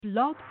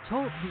Blog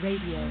Talk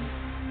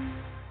Radio.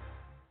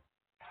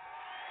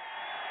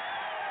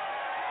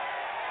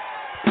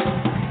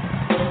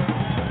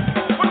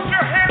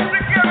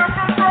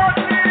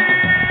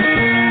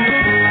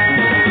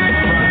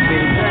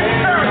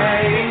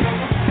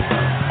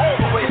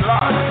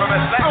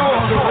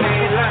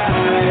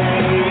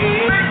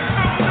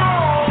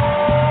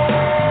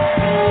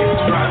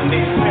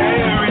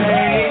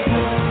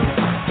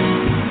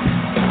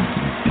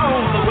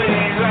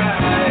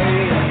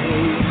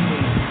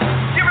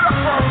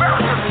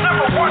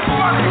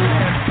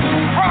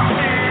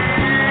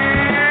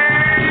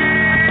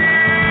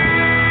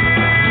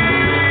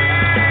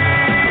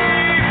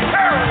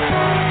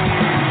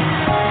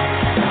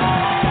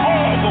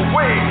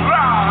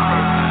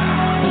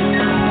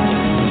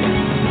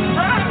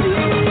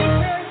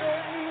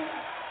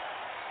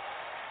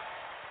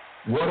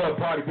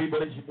 Party people,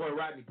 it's your boy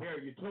Rodney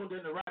Perry. You're tuned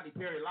in to Rodney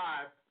Perry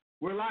Live.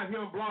 We're live here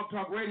on Blog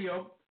Talk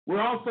Radio.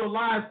 We're also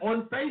live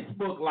on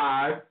Facebook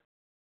Live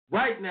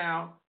right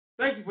now.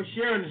 Thank you for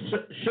sharing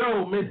the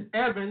show, Miss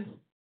Evans.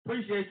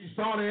 Appreciate you.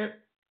 Saw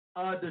that.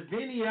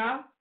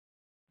 Davinia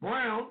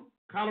Brown,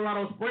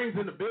 Colorado Springs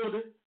in the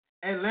building.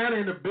 Atlanta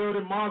in the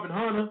building. Marvin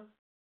Hunter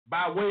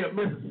by way of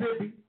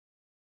Mississippi.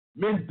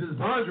 Miss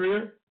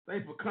Desandria,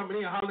 thanks for coming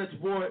in. Holler at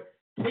your boy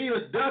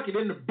Tina Duckett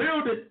in the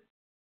building.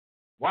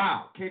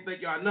 Wow, can't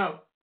thank y'all enough.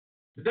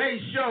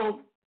 Today's show,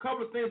 a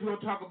couple of things we're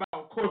going to talk about.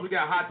 Of course, we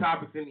got hot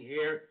topics in the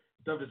air,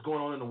 stuff that's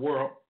going on in the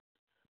world.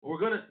 But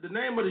the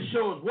name of the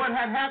show is What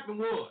Had Happened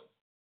Was.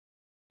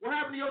 What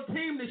happened to your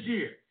team this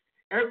year?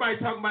 Everybody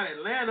talking about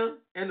Atlanta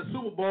and the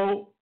Super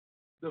Bowl,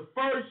 the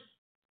first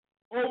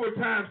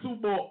overtime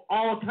Super Bowl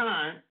all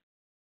time.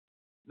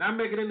 Not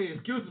making any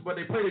excuses, but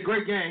they played a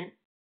great game.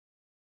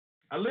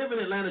 I live in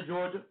Atlanta,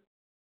 Georgia,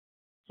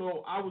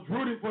 so I was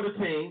rooting for the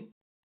team.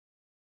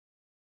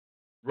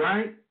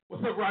 Right?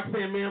 What's up,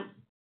 Roxanne Mims?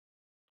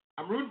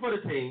 I'm rooting for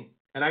the team,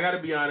 and I got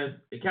to be honest,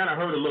 it kind of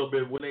hurt a little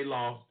bit when they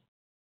lost.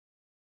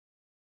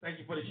 Thank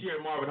you for the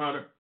share, Marvin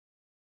Hunter.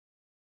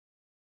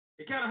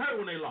 It kind of hurt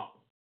when they lost.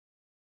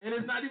 And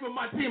it's not even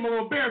my team.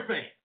 I'm a Bear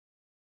fan.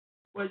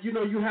 But, you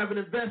know, you have an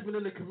investment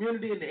in the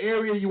community, in the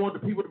area. You want the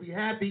people to be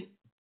happy.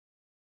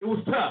 It was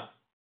tough,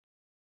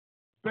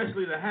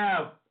 especially to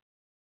have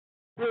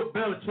Bill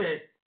Belichick,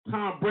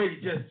 Tom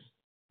Brady just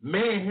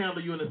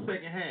manhandle you in the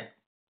second half.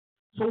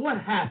 So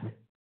what happened?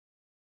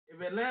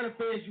 If Atlanta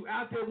fans, you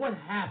out there, what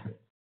happened?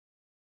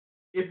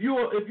 If you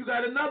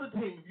got another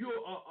team, if you're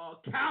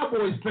a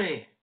Cowboys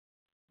fan,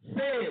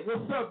 say it.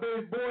 What's up,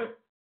 baby boy?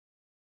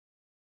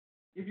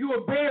 If you're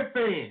a Bear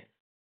fan,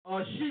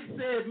 Sheik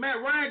said Matt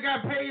Ryan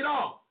got paid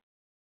off.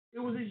 It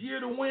was his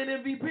year to win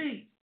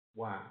MVP.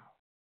 Wow.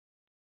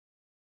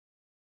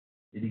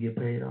 Did he get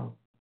paid off?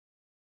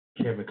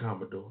 Kevin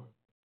Commodore,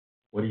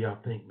 what do y'all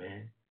think,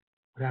 man?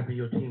 What happened to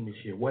your team this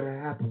year? What had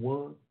happened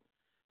was,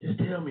 just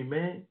tell me,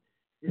 man.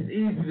 It's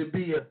easy to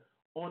be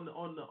on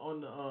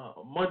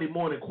the Monday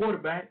morning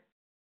quarterback.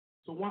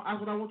 So that's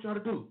what I want y'all to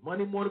do.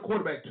 Monday morning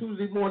quarterback,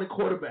 Tuesday morning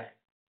quarterback.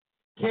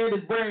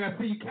 Candace Bragg, I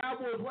see you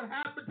Cowboys. What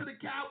happened to the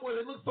Cowboys?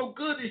 They look so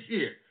good this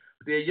year.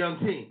 But they're a young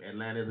team.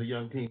 Atlanta's a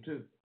young team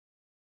too.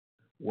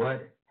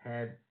 What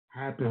had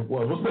happened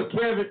was, what's up,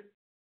 Kevin?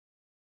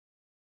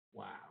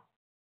 Wow.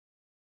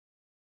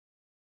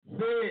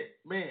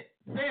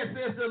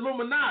 Says the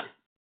Illuminati.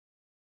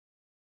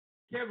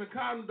 Kevin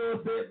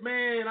Commodore said,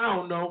 man, I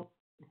don't know.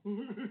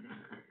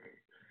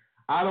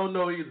 I don't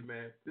know either,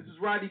 man. This is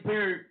Rodney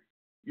Perry.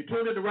 You're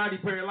tuned in to Rodney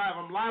Perry Live.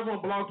 I'm live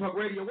on Blog Talk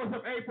Radio. What's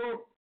up,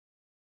 April?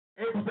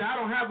 April said, I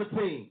don't have a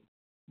team,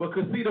 but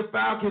could see the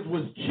Falcons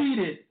was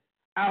cheated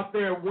out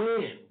there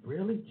when.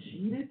 Really?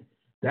 Cheated?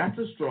 That's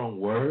a strong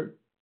word.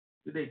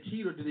 Did they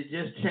cheat or did they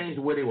just change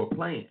the way they were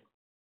playing?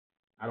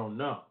 I don't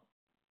know.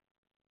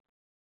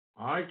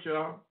 All right,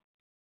 y'all.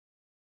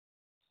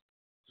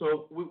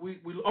 So we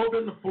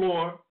open the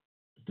floor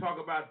to talk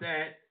about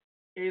that,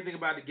 anything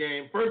about the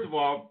game. First of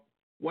all,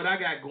 what I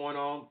got going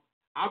on,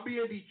 I'll be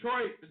in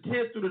Detroit the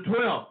 10th through the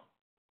 12th.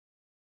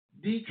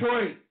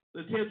 Detroit,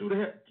 the 10th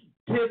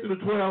through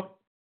the 12th.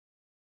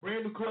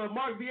 Brand new club.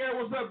 Mark Vieira,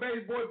 what's up,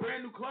 baby boy?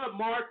 Brand new club,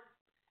 Mark.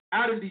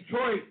 Out in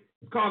Detroit.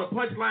 It's called the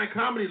Punchline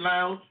Comedy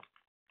Lounge.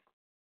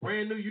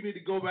 Brand new. You need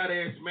to go by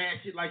there and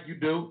smash it like you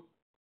do.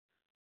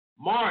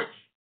 March.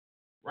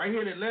 Right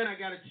here in Atlanta, I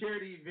got a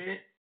charity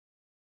event.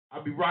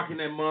 I'll be rocking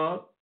that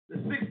mug. The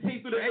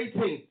 16th through the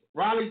 18th,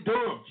 Raleigh,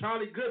 Durham,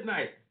 Charlie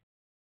Goodnight.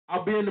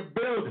 I'll be in the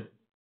building.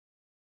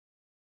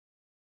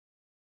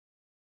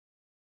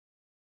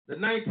 The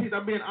 19th,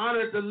 I'm being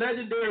honored at the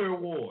Legendary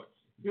Awards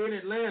here in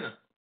Atlanta.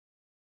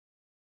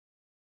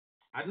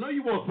 I know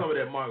you want some of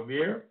that, Mark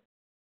Vieira.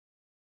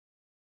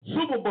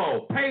 Super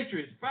Bowl,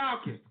 Patriots,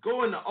 Falcons,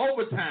 going to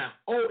overtime.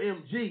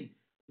 OMG.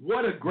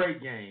 What a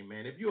great game,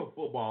 man. If you're a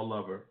football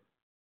lover,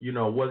 you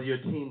know, whether your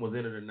team was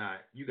in it or not,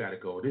 you got to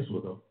go. This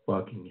was a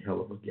fucking hell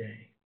of a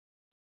game.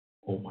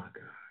 Oh, my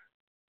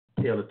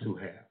God. Tale of two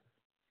halves.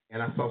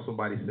 And I saw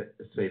somebody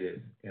say this,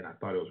 and I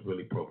thought it was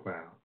really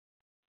profound.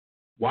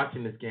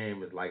 Watching this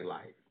game is like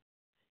life.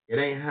 It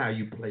ain't how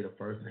you play the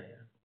first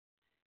half.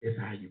 It's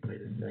how you play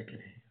the second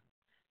half,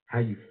 how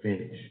you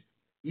finish,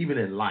 even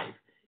in life.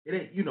 It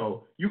ain't, you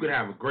could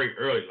have a great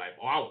early life.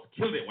 Oh, I was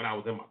killing it when I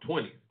was in my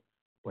 20s.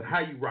 But how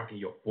you rocking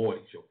your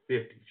 40s, your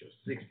 50s, your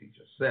 60s,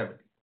 your 70s?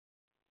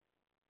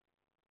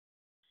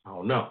 I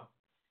don't know.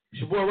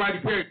 It's your boy, Rodney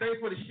Perry. Thanks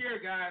for the share,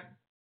 guys.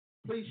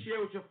 Please share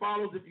with your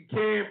followers if you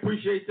can.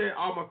 Appreciate that.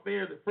 All my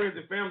friends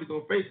and families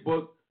on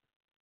Facebook.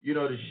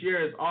 The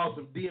share is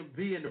awesome.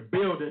 DMV in the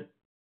building.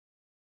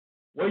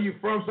 Where you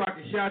from so I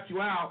can shout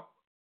you out?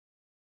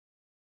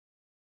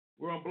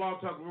 We're on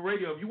Blog Talk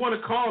Radio. If you want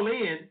to call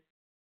in,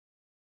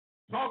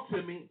 talk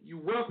to me. You're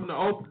welcome to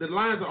open. The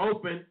lines are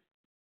open.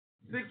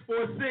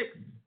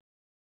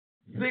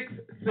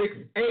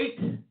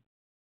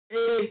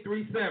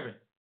 646-668-8837.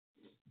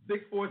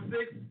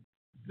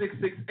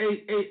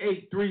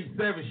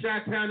 646-668-8837.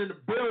 Chi-Town in the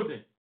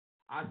building.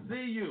 I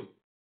see you.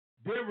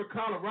 Denver,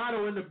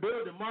 Colorado in the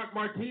building. Mark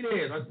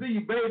Martinez. I see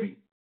you, baby.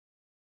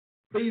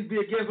 Please be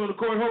a guest on the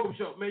Corey Holcomb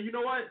Show. Man, you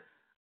know what?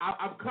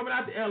 I'm coming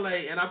out to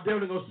L.A., and I'm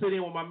definitely going to sit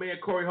in with my man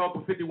Corey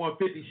Holcomb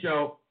 5150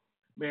 Show.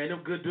 Man,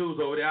 them good dudes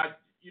over there.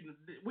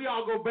 We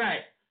all go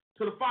back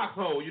to the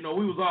foxhole. We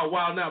was all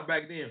wild out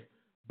back then.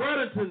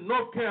 Burlington,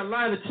 North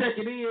Carolina,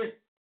 checking in.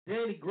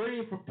 Danny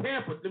Green from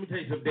Tampa. Let me tell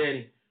you something,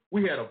 Danny.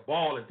 We had a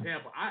ball in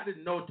Tampa. I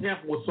didn't know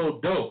Tampa was so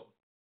dope.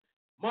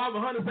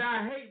 Marvin Hunter said,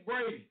 I hate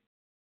Brady.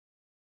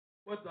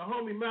 But the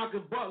homie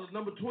Malcolm Butler,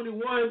 number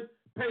 21,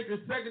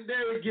 Patriots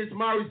secondary, gets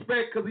my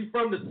respect because he's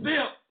from the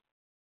SIP.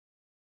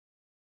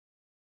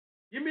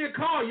 Give me a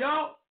call,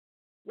 y'all.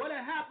 What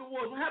happened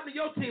to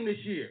your team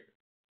this year?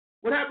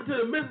 What happened to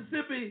the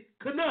Mississippi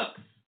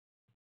Canucks?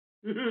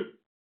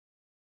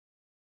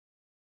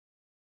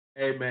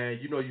 Hey, man,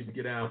 you used to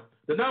get down.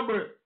 The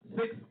number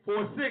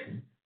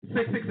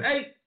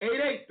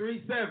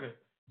 646-668-8837.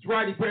 It's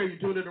Rodney Perry. You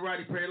tuned in to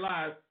Rodney Perry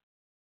Live.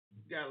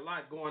 We've got a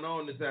lot going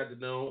on this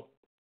afternoon.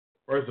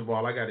 First of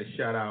all, I got to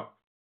shout out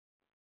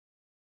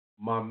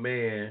my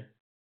man.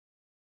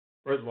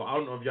 First of all, I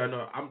don't know if y'all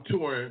know, I'm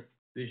touring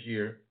this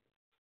year.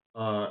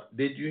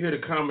 Did you hear the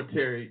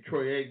commentary?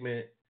 Troy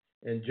Aikman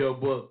and Joe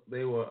Book,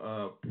 they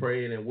were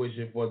praying and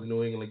wishing for the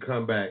New England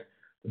comeback.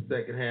 The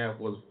second half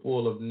was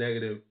full of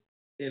negative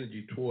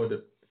energy toward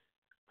it.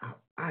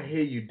 I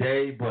hear you,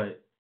 Dave,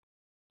 but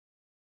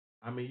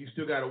you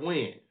still got to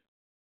win.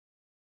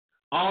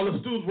 All the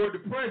students were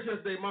depressed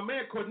yesterday. My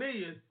man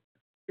Cornelius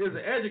is an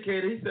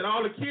educator. He said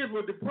all the kids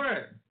were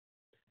depressed.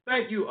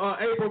 Thank you,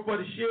 April, for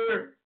the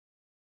share.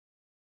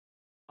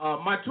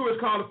 My tour is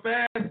called The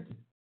Fast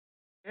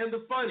and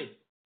the Funny.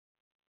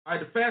 All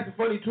right, the Fast and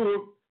Funny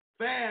tour.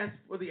 FAST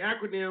for the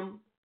acronym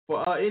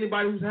for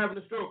anybody who's having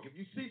a stroke. If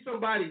you see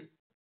somebody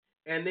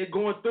and they're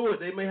going through it,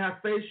 they may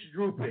have face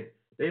drooping.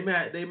 They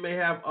may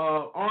have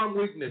arm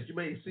weakness. You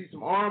may see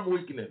some arm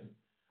weakness.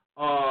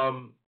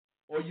 Or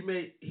you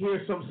may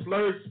hear some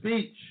slurred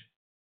speech.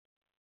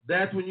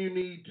 That's when you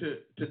need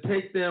to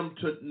take them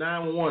to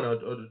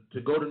 911 or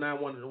to go to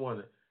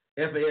 911.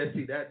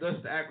 FAST. That's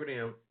the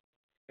acronym.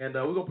 And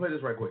we're going to play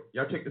this right quick.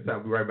 Y'all check this out.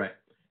 We'll be right back.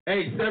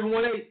 Hey,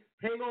 718,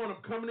 hang on.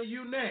 I'm coming to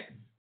you next.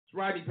 It's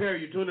Rodney Perry.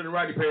 You're tuned in to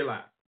Rodney Perry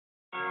Live.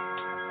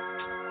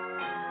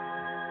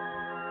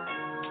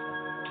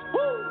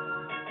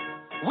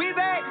 Woo! We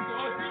back.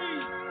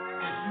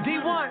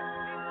 D1,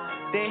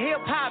 the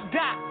hip-hop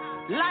doc.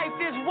 Life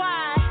is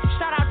wide.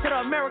 Shout out to the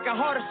American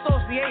Heart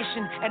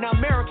Association and the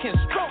American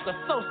Stroke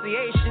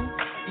Association.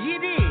 You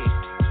dig?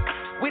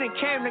 We done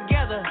came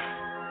together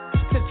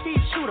to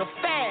teach you the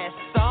fast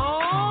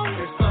song.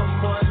 If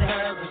someone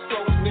has a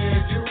stroke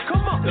near you,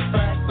 come on. The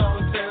fast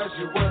song tells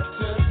you what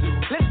to do.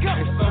 Let's go.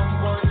 If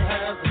someone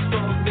has a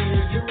stroke near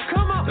you,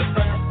 come on. The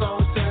fast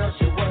song tells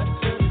you what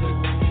to do.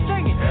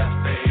 Sing it.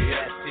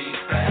 F-A-S-T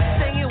fast.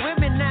 Sing it with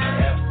me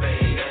now.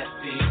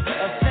 F-A-S-T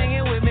fast. Sing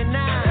it with me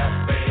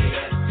now.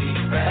 F-A-S-T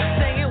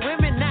fast. Sing it with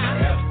me now.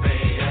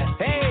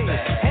 Hey,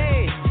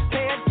 hey,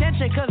 pay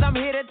attention, cause I'm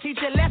here to teach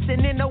a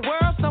lesson. In the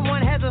world,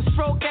 someone has a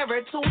stroke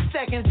every 2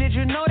 seconds. Did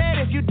you know that?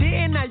 If you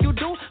didn't, now you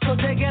do. So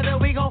together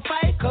we gon'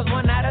 fight, cause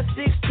 1 out of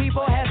 6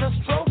 people has a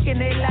stroke in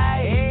their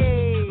life.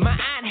 Hey, my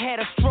aunt had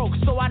a stroke,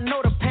 so I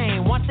know the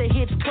pain. Once it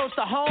hits close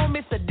to home,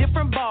 it's a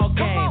different ball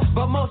game.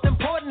 But most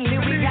importantly,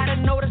 we gotta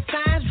know the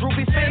signs.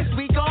 Droopy face,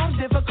 weak arms,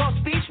 difficult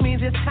speech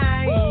means it's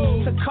time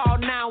to call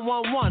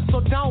 911. So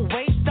don't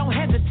wait, don't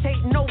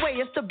hesitate, no way,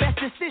 it's the best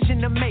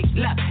decision to make.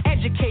 Look,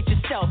 educate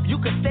yourself, you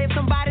can save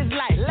somebody's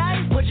life.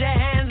 Put your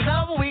hands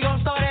up, we gon'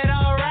 start it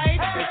all right.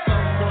 If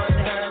someone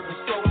has a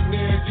stroke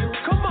near you,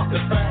 come on. The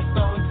fast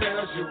song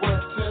tells you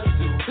what to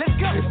do. Let's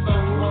go. If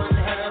someone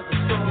has a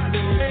stroke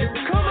near you,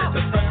 come on.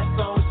 The fast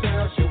song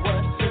tells you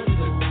what to do.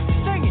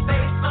 Sing it.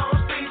 Face on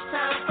speech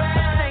time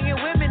fast. Sing it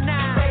with me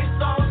now.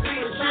 Face on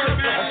speech time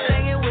fast.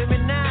 Sing it with me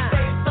now.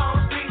 Face on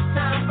speech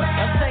time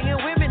fast. Sing it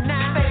with me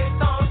now.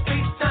 Face on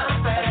speech time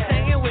fast.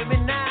 Sing it with me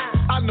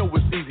now. I know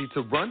it's easy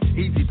to run,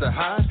 easy to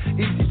hide.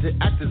 Easy to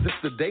act as if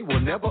the day will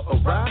never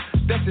arrive.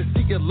 That's to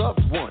see your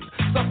loved one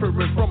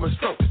suffering from a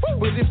stroke.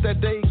 But if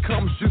that day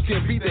comes, you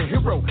can be the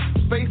hero.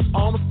 Face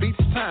on each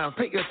time,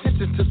 pay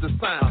attention to the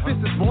signs. This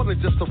is more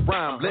than just a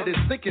rhyme, let it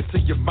sink into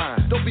your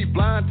mind. Don't be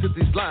blind to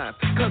these lines,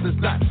 cause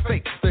it's not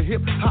fake. The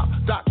hip hop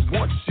doc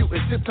wants you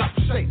in tip top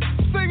shape.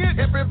 Sing it,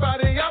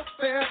 everybody out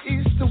there,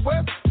 east to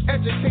west.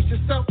 Educate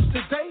yourself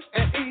today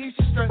and ease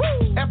your stress.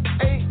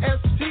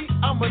 FAST,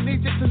 I'ma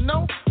need you to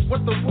know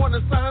what the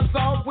warning signs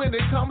are when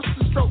it comes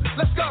to stroke.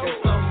 Let's go.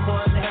 If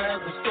someone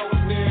has a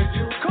stroke near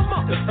you, Come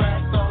on. the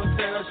fast song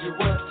tells you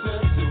what to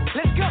do.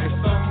 Let's go. If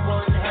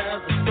someone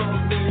has a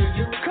stroke near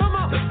you, Come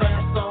on. the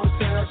fast song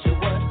tells you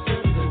what to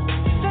do.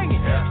 Sing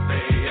it.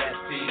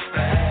 F-A-S-T,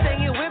 fast.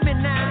 Sing it with me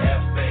now.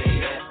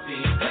 F-A-S-T,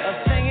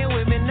 fast. Sing it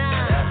with me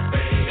now.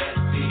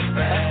 F-A-S-T,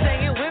 fast.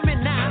 Sing it with me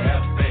now.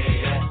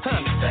 F-A-S-T,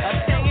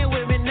 fast. Sing it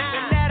with me now.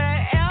 The letter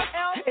F,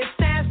 it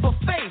stands for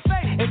faith.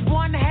 It's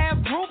one to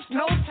have groups,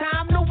 no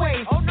time to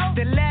waste.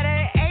 The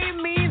letter A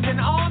means an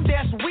arm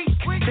that's weak.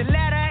 The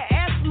letter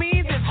S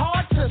means it's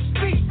hard to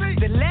speak.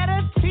 The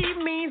letter T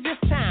means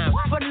it's time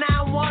for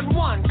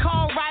 911.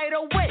 Call right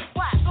away,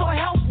 so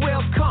help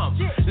will come.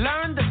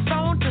 Learn the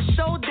song to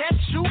show that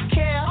you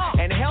care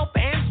and help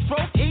and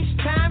stroke each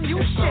time you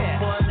If share.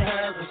 someone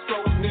has a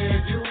stroke near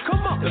you,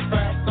 Come on. the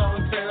fast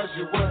song tells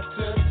you what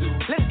to do.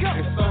 Let's go.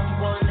 If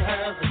someone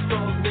has a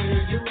stroke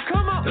near you,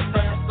 Come on. the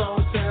fast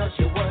song tells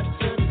you what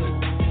to do.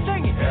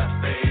 Sing it.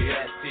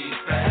 F-A-S-T,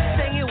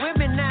 fast. Sing it with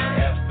me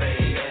now.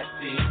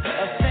 F-A-S-T,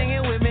 fast. Sing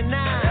it with me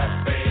now.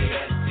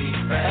 F-A-S-T,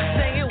 fast.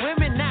 Sing it with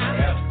me now.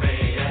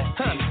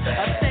 F-A-S-T,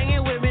 fast. Sing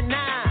it with me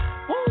now.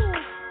 Woo.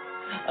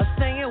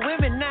 Sing it with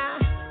me now.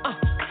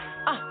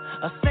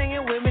 Sing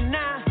it with me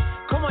now.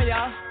 Come on,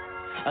 y'all.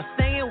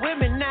 Sing it with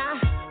me now.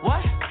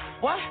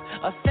 What?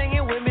 Sing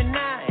it with me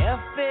now.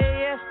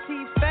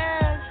 F-A-S-T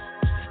fast.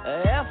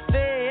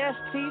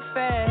 F-A-S-T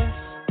fast.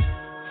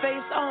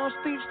 Face on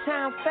speech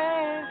time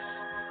fast.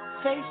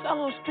 Face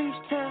on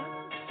speech time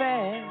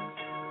fast.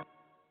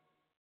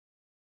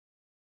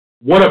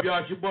 What up, y'all?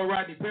 It's your boy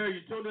Rodney Perry.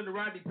 You're tuned in to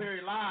Rodney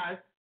Perry Live.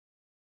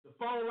 The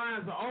phone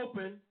lines are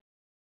open.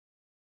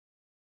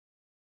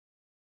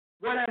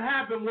 What had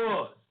happened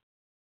was,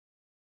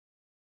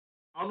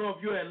 I don't know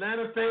if you're an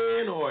Atlanta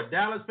fan or a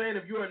Dallas fan.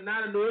 If you're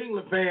not a New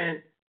England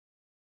fan,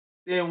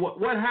 then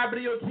what happened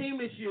to your team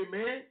this year,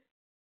 man?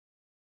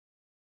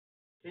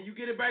 Can you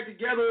get it back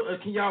together?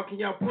 Can y'all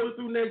pull it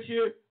through next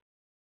year?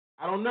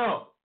 I don't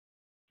know.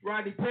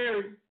 Rodney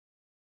Perry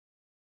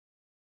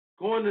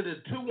going to the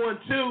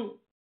 212.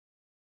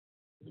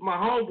 It's my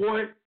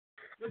homeboy.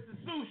 Mr.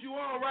 Seuss, you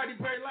on Rodney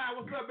Perry Live.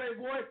 What's up, baby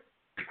boy?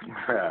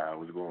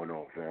 What's going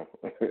on, fam?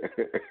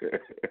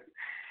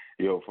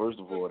 Yo, first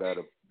of all,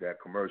 that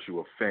commercial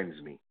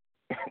offends me.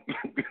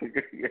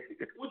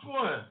 Which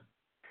one?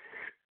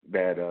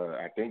 That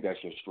I think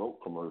that's your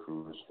stroke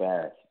commercial. It's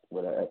fast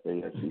with a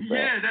FAST.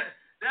 Yeah,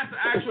 that's a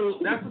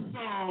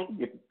song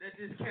that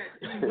this cat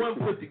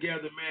E1 put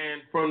together,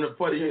 man, for the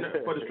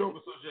Stroke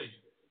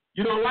Association.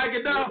 You don't like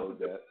it though?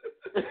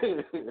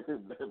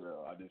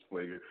 No, I just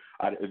figured.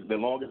 The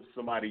longest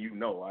somebody you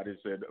know, I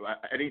just said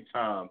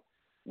anytime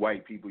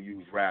white people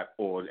use rap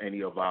or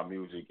any of our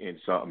music in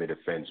something, it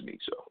offends me.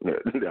 So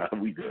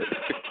we good.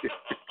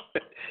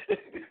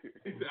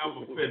 I'm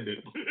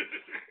offended.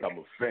 I'm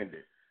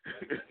offended.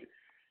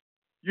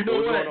 You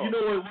know what?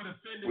 What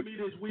offended me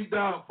this week,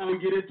 dog? Before we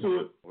get into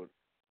it,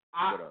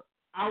 I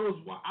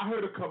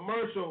heard a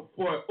commercial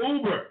for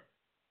Uber,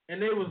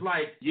 and they was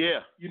like,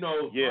 drive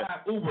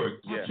Uber,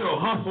 put your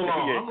hustle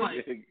on. I'm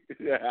like,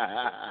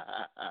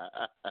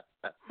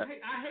 I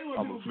hate when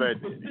people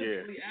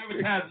specifically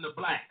advertising the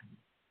black.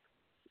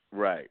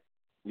 Right.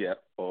 Yeah.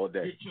 All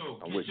day.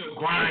 Get your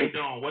grind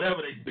on,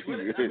 whatever they do. I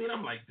mean,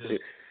 I'm like this.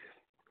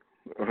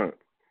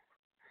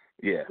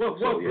 Yeah.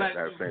 What black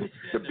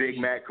the Big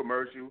Mac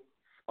commercial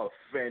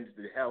offends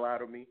the hell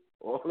out of me.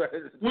 All that.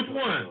 Which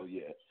one? Oh,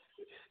 yeah.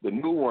 The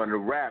new one, the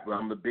rap.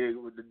 I'm the big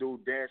with the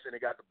dude dancing. They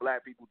got the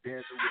black people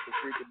dancing with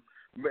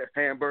the freaking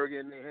hamburger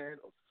in their hand.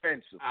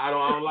 Offensive. I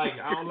don't like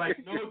it. I don't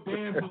like no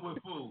dancing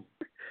with food.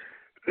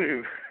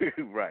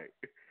 Right.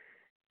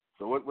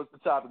 So what's the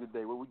topic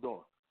today? What we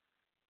doing?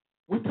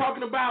 We're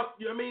talking about.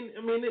 I mean,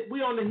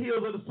 we on the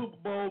heels of the Super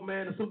Bowl,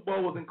 man. The Super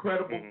Bowl was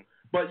incredible. Mm-hmm.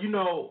 But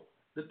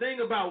the thing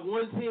about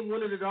one team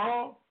winning it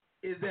all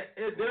is that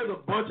there's a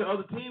bunch of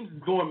other teams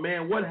going,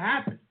 man, what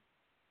happened?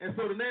 And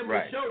so the name of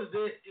the show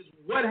today is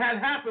What Had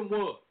Happened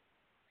Was.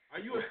 Are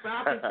you a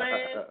Falcons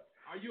fan?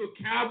 Are you a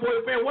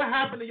Cowboy fan? What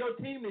happened to your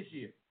team this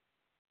year?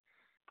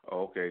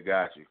 Okay,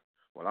 got you.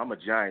 Well, I'm a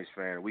Giants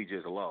fan. We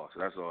just lost.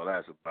 That's all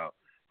that's about.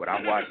 But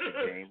I watched the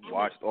game,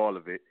 watched all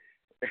of it,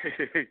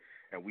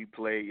 and we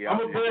played. Yeah,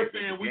 I'm a Bears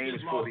fan. The We game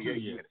just is lost 48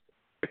 2 minutes.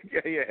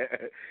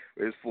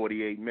 It's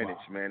 48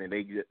 minutes, man, and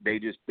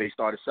they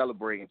started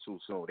celebrating too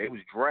soon. They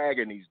was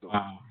dragging these dudes,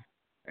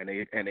 and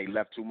they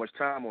left too much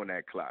time on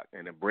that clock.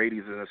 And then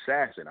Brady's an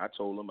assassin. I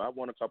told him I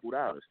won a couple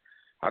 $.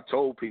 I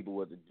told people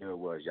what the deal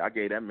was. Y'all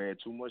gave that man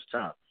too much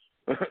time.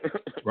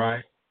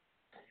 Right.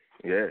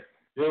 Yeah.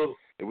 Yo,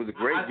 It was a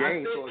great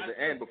game towards the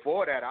end.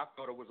 Before that, I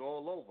thought it was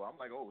all over. I'm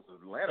like, oh, it's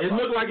Atlanta. It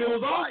looked like it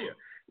was over.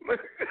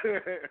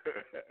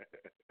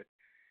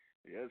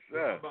 Yes,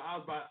 sir. But I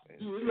was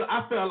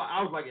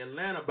like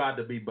Atlanta about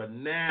to be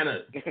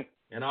bananas,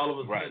 and all of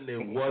a sudden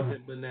it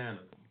wasn't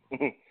bananas.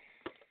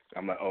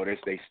 I'm like, oh, they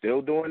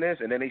still doing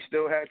this, and then they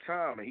still had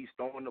time, and he's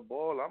throwing the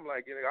ball. I'm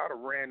like, I'd have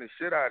ran the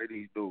shit out of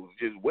these dudes.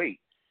 Just wait.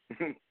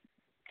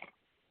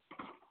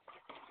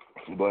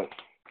 But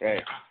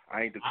hey,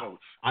 I ain't the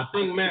coach. I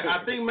think Matt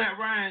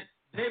Ryan.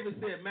 David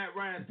said Matt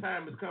Ryan's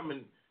time is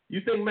coming. You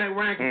think Matt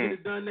Ryan can get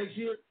it done next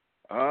year?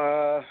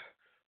 Well,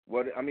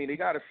 I mean, they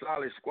got a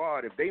solid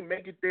squad. If they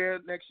make it there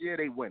next year,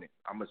 they win it.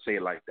 I'm gonna say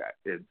it like that.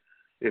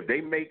 If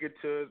they make it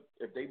to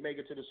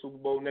the Super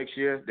Bowl next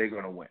year, they're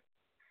gonna win.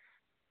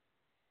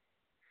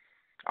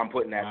 I'm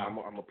putting that. I'm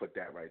gonna put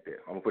that right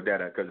there. I'm gonna put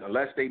that out because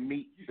unless they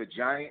meet the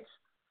Giants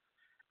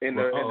in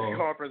the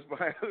conference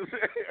finals,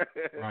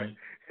 right,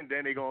 and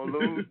then they're gonna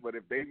lose. But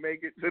if they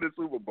make it to the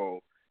Super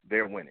Bowl,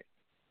 they're winning.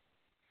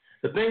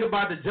 The thing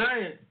about the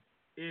Giants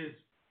is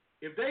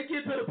if they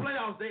get to the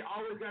playoffs, they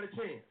always got a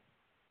chance.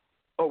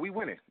 Oh, we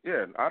winning.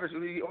 Yeah,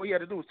 honestly, all you had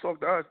to do was talk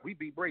to us. We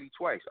beat Brady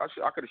twice. I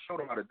could have showed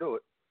him how to do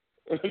it.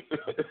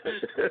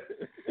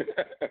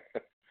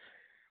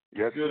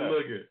 Yes, good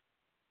looking.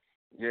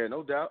 Yeah,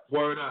 no doubt.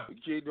 Word up. You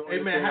keep doing hey,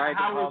 man, I ain't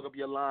gonna hog up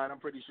your line. I'm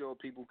pretty sure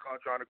people come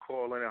trying to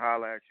call in and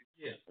holler at you.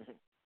 Yeah.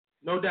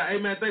 No doubt. Hey,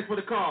 man, thanks for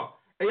the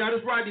call. Hey, y'all, this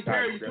is Rodney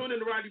Perry. You tuned in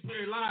to Rodney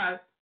Perry Live.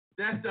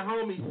 That's the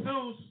homie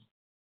Seuss.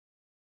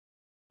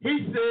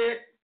 He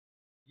said,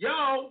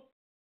 yo,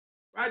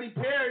 Rodney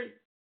Perry,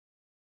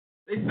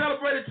 they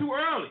celebrated too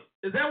early.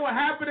 Is that what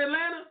happened in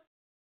Atlanta?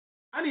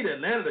 I need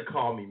Atlanta to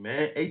call me,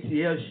 man.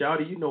 ATL,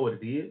 Shawty, you know what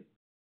it is.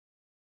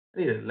 I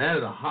need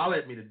Atlanta to holler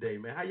at me today,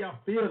 man. How y'all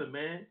feeling,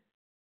 man?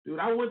 Dude,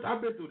 I've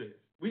been through this.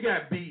 We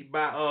got beat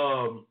by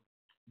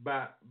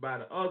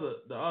the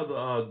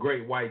other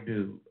great white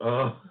dude.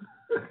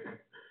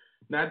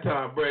 Not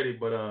Tom Brady,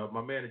 but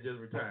my man that just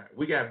retired.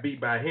 We got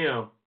beat by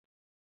him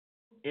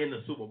in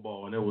the Super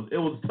Bowl, and it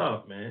was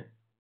tough, man.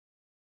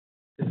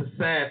 It's a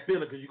sad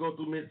feeling because you go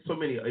through so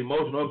many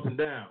emotional ups and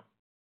downs.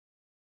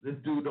 This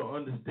dude don't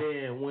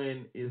understand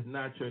when it's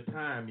not your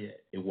time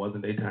yet. It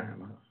wasn't their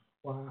time. Huh?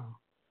 Wow.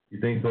 You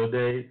think so,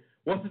 Dave?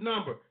 What's the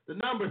number? The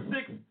number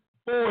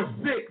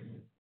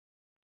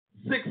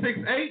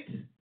 646-668-8837.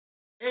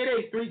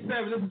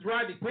 This is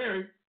Rodney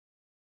Perry.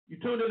 You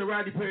tuned in to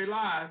Rodney Perry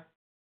Live.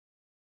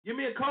 Give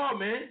me a call,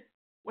 man.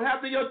 What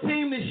happened to your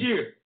team this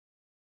year?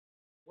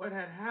 What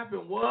had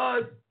happened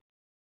was,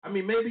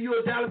 maybe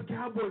you're a Dallas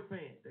Cowboy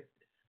fan.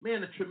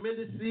 Man, a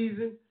tremendous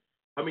season.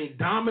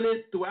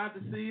 Dominant throughout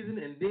the season.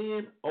 And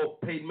then,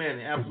 Peyton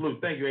Manning, absolutely.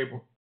 Thank you,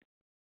 April.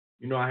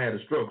 You know I had a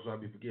stroke, so I'll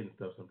be forgetting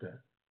stuff sometimes.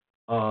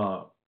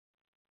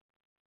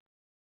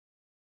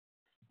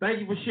 Thank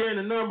you for sharing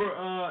the number,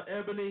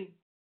 Ebony,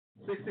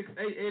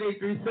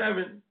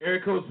 668-8837,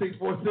 area code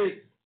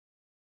 646.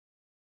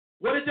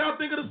 What did y'all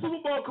think of the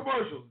Super Bowl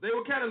commercials? They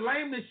were kind of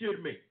lame this year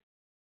to me.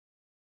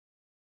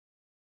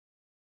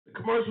 The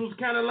commercials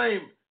kind of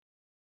lame.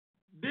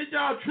 Did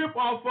y'all trip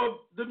off of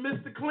the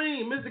Mr.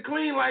 Clean? Mr.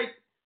 Clean, like,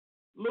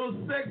 little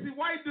sexy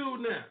white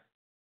dude now.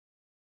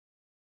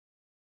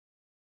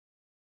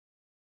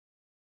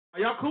 Are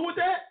y'all cool with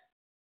that?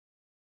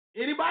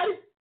 Anybody?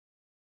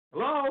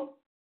 Hello?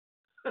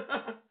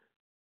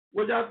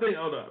 What y'all think?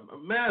 Hold up.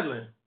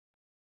 Madeline.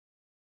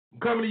 I'm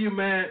coming to you,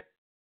 man.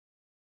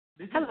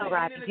 Did you Hello, see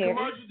Rodney any of the Perry.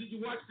 commercials? Did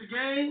you watch the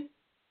game?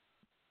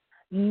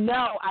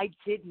 No, I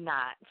did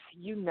not.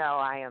 You know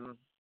I am.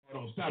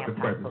 Hold on, stop the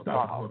present.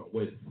 Stop. Hold on.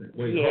 Wait a second.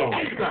 Hold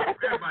on. Stop.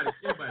 Everybody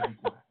be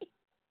quiet.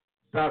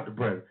 Stop the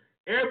present.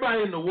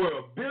 Everybody in the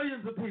world,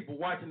 billions of people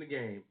watching the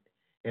game,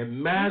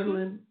 and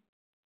Madeline,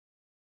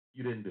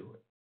 you didn't do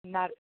it.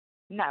 No,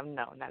 not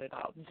at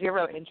all.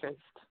 Zero interest.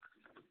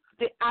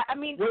 I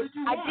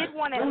did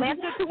want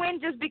Atlanta to win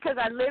just because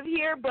I live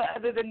here, but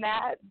other than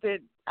that,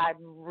 I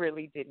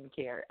really didn't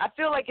care. I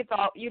feel like it's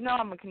all,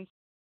 I'm a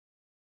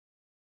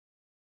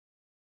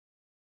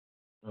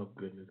Oh,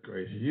 goodness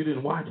gracious. You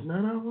didn't watch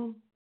none of them?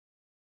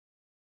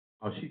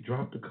 Oh, she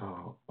dropped the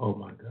call. Oh,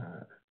 my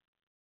God.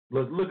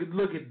 Look at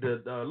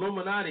the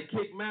Illuminati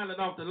kick Madeline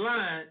off the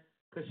line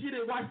because she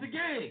didn't watch the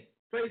game.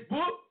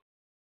 Facebook?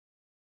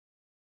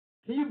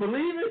 Can you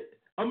believe it?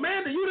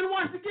 Amanda, you didn't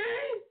watch the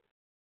game?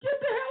 Get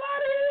the hell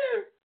out of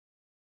here.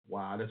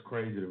 Wow, that's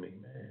crazy to me,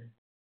 man.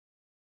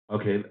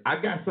 Okay, I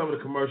got some of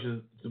the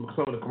commercials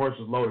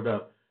loaded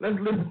up. Let's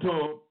listen to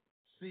them.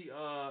 See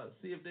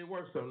if they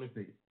work something. Let's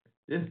see.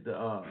 This is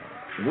the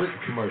Wix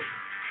commercial.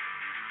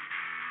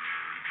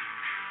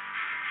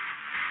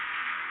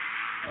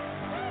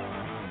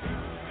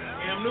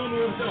 Cam Newton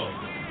was dope.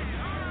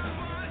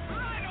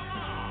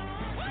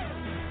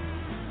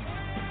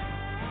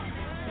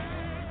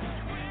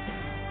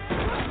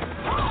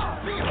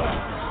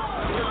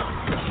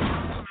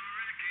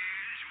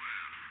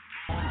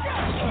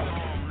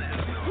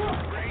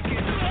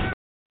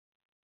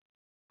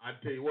 I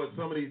tell you what,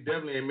 some of these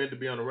definitely ain't meant to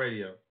be on the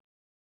radio.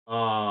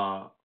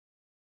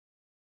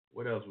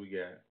 What else we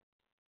got?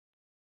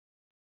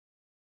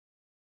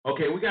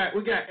 Okay, we got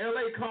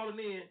LA calling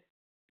in.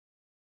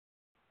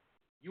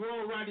 You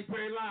on Rodney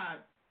Perry Live?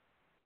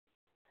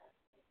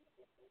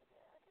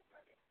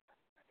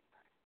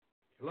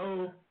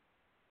 Hello.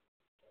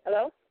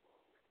 Hello.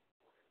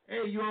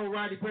 Hey, you on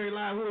Rodney Perry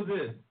Live? Who is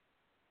this?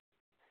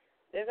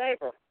 It's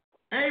April.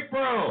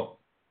 April.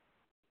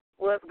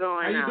 What's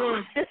going on? How you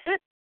doing?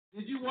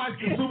 Did you watch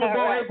the Super Bowl,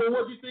 right. April?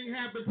 What do you think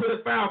happened to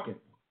the Falcons?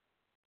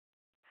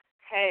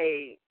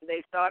 Hey,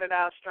 they started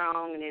out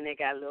strong and then they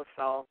got a little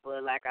soft.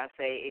 But like I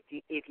say,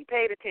 if you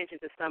paid attention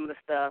to some of the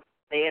stuff,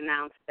 they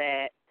announced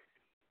that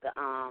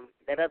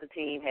that other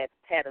team had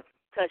a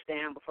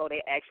touchdown before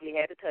they actually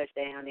had the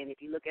touchdown. And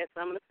if you look at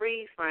some of the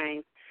freeze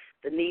frames,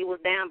 the knee was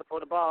down before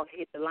the ball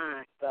hit the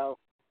line. So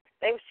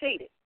they was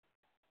cheated.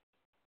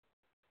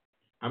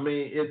 I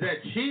mean, is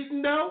that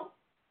cheating though?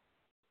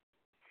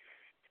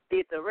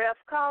 Did the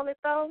refs call it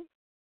though?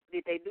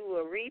 Did they do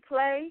a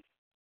replay?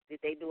 Did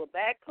they do a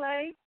back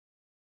play?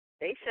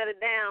 They shut it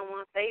down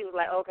once they was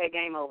like, okay,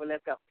 game over,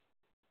 let's go.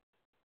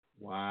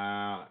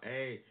 Wow.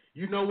 Hey,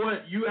 you know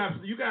what? You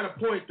got a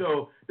point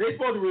though. They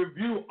supposed to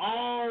review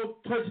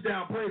all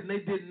touchdown plays, and they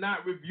did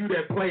not review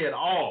that play at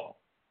all.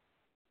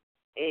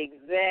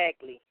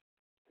 Exactly.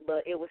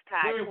 But it was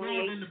tied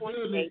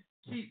 28-28.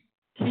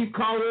 Keep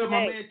calling up.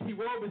 My man T.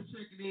 Roberts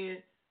checking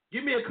in.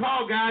 Give me a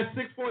call, guys.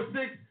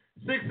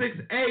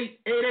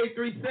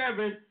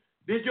 646-668-8837.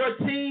 Did your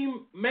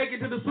team make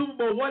it to the Super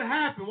Bowl? What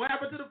happened? What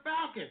happened to the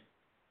Falcons?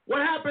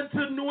 What happened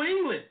to New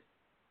England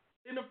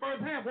in the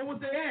first half? What was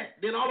they at?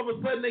 Then all of a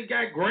sudden they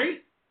got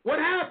great? What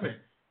happened?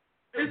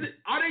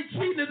 Are they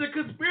cheating? Is it a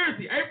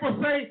conspiracy?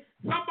 April say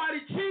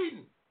somebody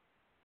cheating.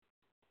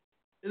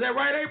 Is that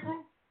right,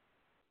 April?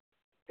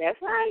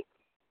 That's right.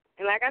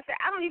 And like I said,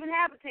 I don't even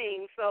have a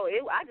team, so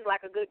I just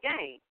like a good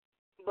game.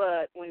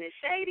 But when it's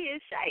shady,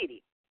 it's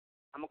shady.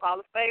 I'm going to call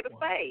a spade a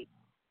spade.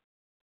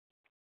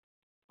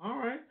 All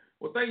right.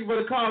 Well, thank you for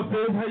the call,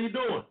 sis. How you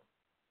doing?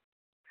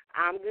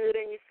 I'm good,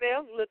 and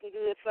yourself? Looking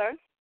good, sir.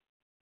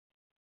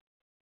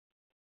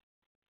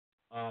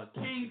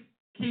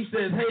 Keith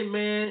says, hey,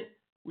 man,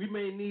 we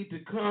may need to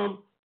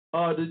come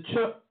to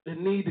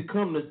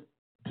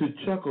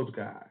Chuckles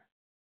guy.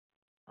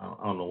 I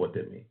don't know what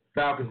that means.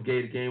 Falcons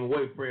gave the game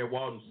away. Fred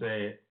Walton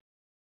said,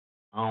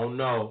 I don't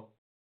know.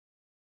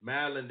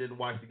 Madeline didn't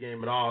watch the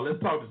game at all. Let's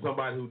talk to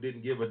somebody who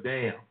didn't give a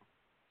damn.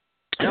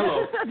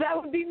 Hello. That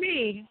would be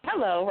me.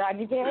 Hello,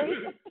 Rodney Perry.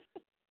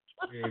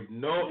 Gave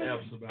no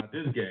F's about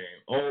this game.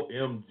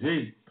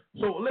 OMG.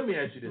 So let me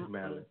ask you this,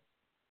 Madeline.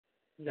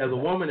 As a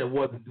woman that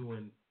wasn't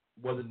doing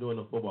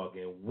a football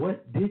game,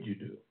 what did you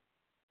do?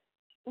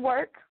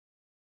 Work.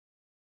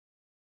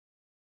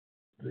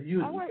 So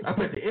I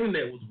bet the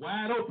internet was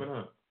wide open,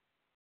 huh?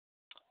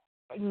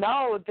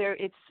 No,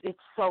 it's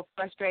so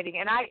frustrating,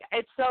 and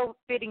it's so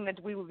fitting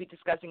that we will be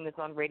discussing this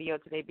on radio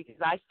today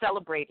because I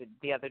celebrated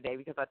the other day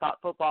because I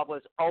thought football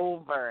was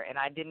over and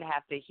I didn't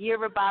have to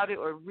hear about it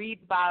or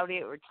read about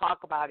it or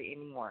talk about it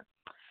anymore.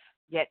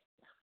 Yet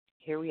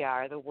here we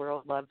are. The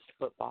world loves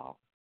football.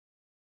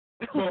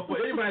 So for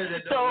anybody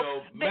that don't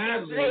know,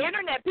 Madeline, the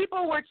internet,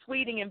 people were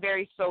tweeting and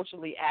very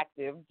socially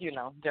active,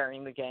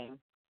 during the game.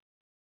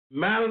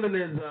 Madeline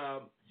is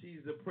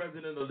she's the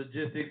president of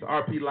logistics,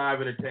 RP Live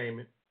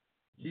Entertainment.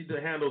 She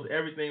handles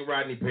everything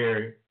Rodney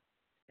Perry.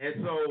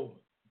 And so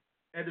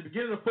at the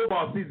beginning of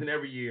football season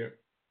every year,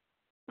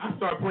 I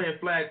start playing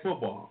flag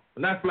football.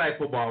 Not flag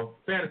football,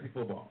 fantasy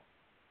football.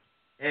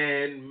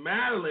 And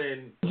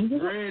Madeline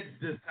dreads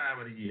this time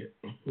of the year.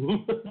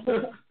 More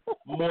than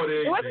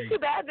anything. It wasn't too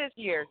bad this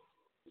year.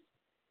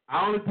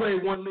 I only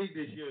played one league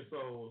this year,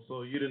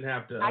 so you didn't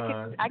have to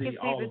I can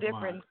see the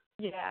difference.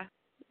 Yeah,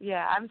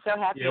 I'm so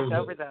happy it's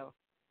over, though.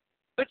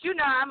 But,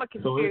 I'm a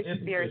conspiracy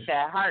theorist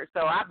at heart,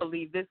 so I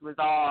believe this was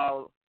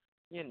all,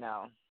 You're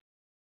not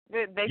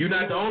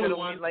the only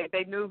one. Like,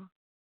 they knew.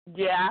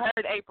 Yeah, I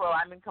heard April.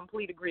 I'm in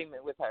complete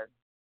agreement with her.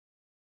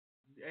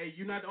 Hey,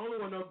 you're not the only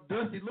one, though.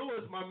 Dusty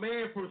Lewis, my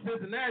man from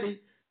Cincinnati,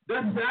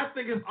 Dusty said, I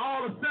think it's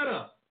all a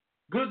setup.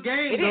 Good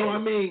game, though. I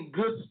mean,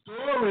 good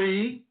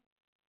story.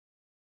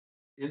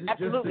 Is it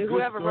absolutely. Just a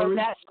whoever good story? wrote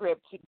that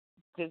script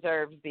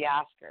deserves the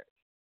Oscar.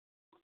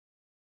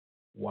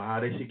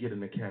 Wow, they should get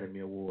an Academy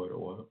Award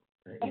or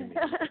an Emmy.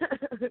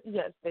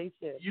 Yes, they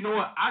should. You know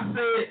what? I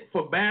say it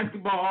for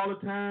basketball all the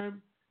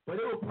time, but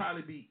it would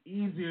probably be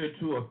easier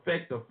to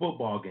affect a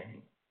football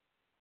game.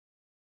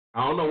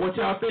 I don't know what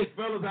y'all think,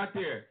 fellas out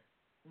there.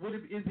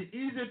 Is it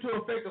easier to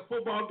affect a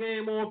football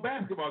game or a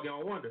basketball game?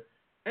 I wonder.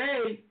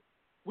 Hey,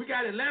 we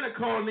got Atlanta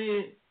calling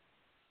in.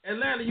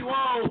 Atlanta, you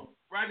on?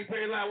 Rodney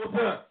Perry Live, what's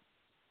up?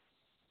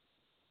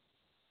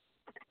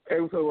 Hey,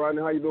 what's up,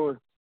 Rodney? How you doing?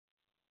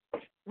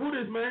 Who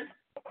this, man?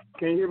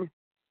 Can you hear me?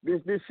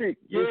 This chick.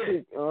 Yeah. This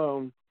chick.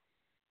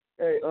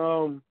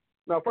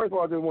 Now, first of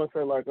all, I just want to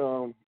say,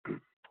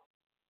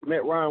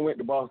 Matt Ryan went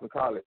to Boston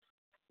College.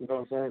 You know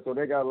what I'm saying? So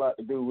they got a lot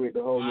to do with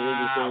the whole New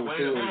England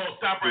thing. Hold on,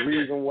 stop right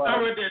there. Stop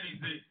right there,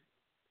 DC.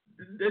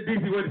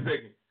 DC, wait a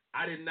second.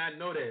 I did not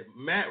know that.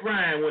 Matt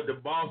Ryan went to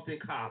Boston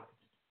College.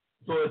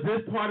 So is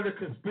this part of the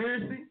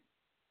conspiracy?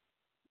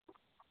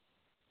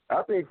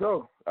 I think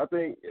so. I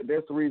think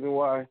that's the reason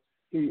why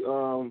he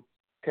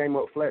came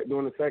up flat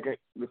during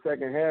the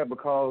second half,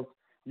 because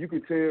you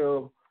could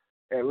tell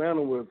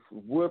Atlanta was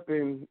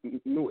whooping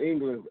New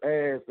England's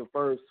ass the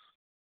first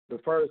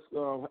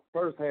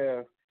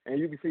half, and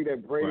you could see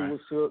that Brady was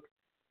shook.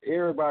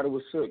 Everybody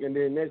was shook, and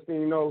then next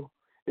thing you know,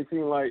 it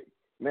seemed like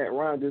Matt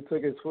Ryan just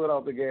took his foot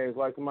off the gas,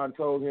 like somebody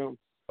told him,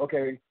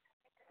 okay,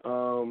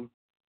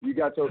 you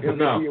got your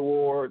MVP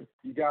award,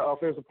 you got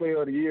Offensive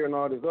Player of the Year and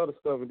all this other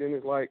stuff, and then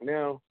it's like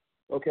now,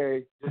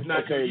 okay,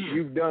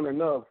 you've done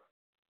enough.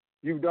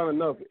 You've done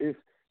enough. It's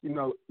you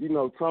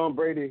know, Tom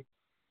Brady,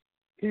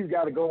 he's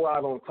got to go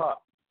out on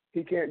top.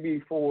 He can't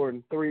be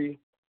 4-3,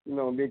 you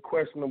know, be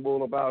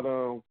questionable about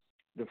the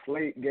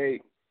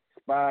Deflategate,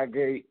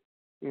 Spygate,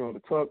 you know, the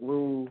Tuck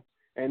rule,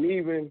 and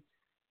even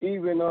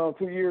 2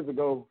 years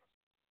ago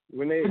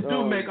when they this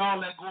do make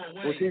all that go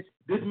away.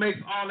 This makes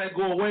all that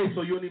go away,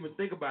 so you don't even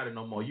think about it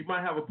no more. You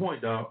might have a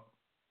point, dog.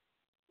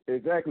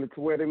 Exactly,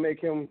 to where they make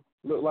him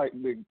look like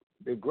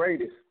the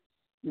greatest,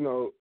 you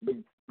know,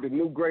 the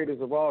new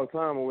greatest of all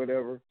time or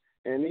whatever.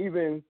 And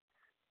even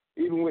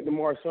with the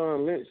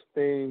Marshawn Lynch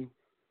thing,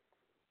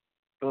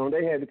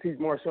 they had to teach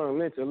Marshawn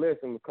Lynch a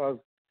lesson, because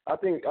I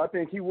think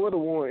he would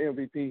have won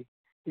MVP.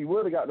 He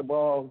would have got the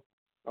ball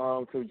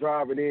to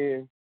drive it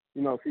in,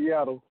 you know,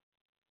 Seattle,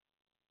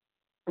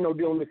 you know,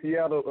 during the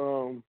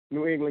Seattle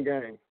New England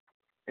game,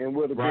 and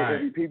would have been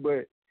MVP.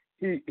 But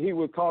he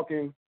was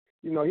talking,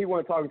 you know, he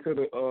wasn't talking to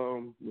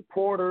the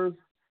reporters,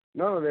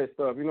 none of that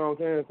stuff. You know what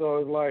I'm saying? So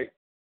it's like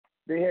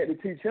they had to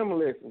teach him a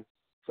lesson.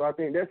 So I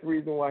think that's the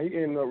reason why he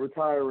ended up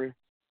retiring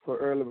so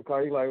early,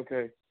 because he's like,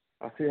 okay,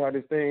 I see how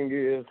this thing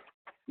is.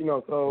 You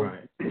know, so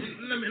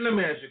let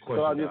me ask you a question.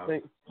 So I just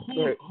think,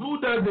 who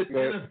does it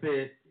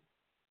benefit?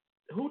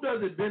 Who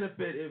does it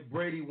benefit if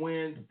Brady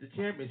wins the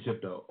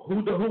championship, though?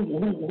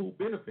 Who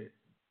benefits?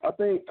 I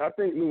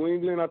think New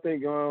England. I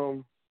think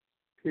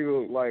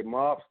people like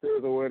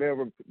mobsters or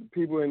whatever,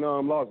 people in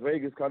Las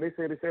Vegas, because they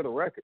set a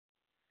record.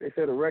 They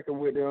set a record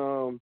with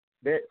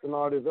bets and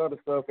all this other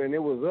stuff, and it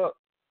was up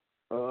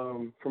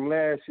from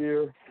last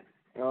year,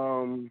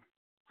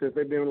 since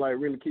they've been like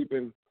really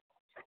keeping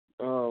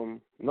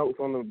notes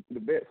on the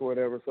bets or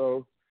whatever.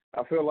 So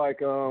I feel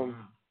like all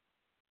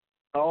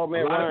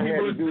Matt Ryan had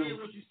to do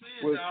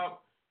was,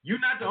 you're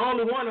not the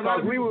only one. A lot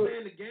of people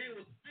saying the game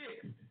was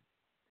fixed.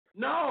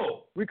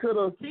 No, we could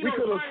have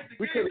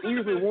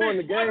easily won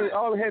the game.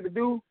 All they had to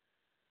do,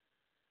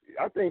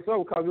 I think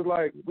so, because it's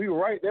like we were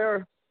right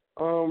there,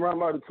 around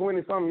about the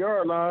 20-something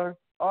yard line.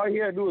 All he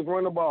had to do was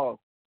run the ball,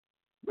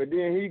 but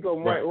then he go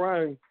Matt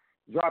Ryan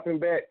dropping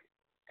back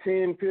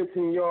 10,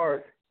 15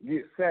 yards,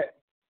 get sacked,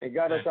 and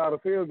got us out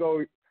of field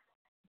goal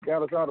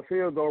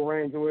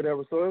range or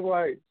whatever. So it's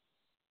like,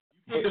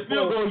 the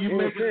field goal, you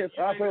make it.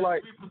 I feel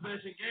like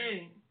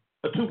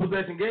a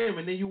 2-possession game,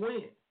 and then you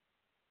win.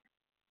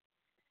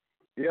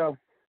 Yeah,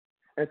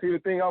 and see the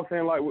thing I was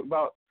saying, like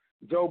about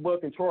Joe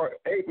Buck and Troy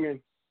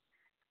Aikman,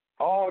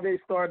 all they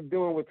started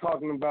doing was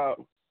talking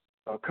about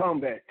a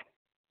comeback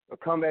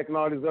and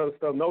all this other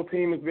stuff. No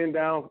team has been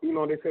down. You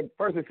know, they said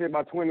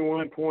by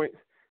 21 points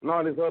and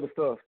all this other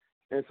stuff.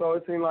 And so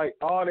it seemed like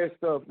all that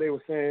stuff they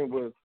were saying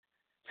was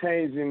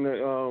changing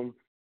the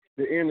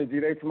energy.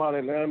 They come out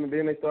of Atlanta,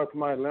 then they started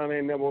coming out of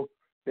Atlanta.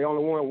 They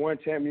only won one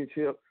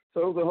championship.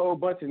 So it was a whole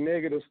bunch of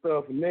negative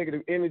stuff,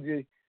 negative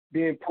energy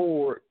being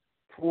poured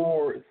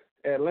towards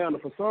Atlanta.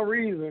 For some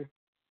reason,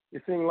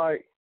 it seemed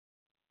like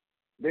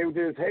they were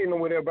just hating or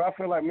whatever. But I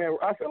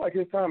feel like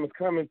his time is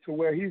coming to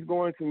where he's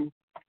going to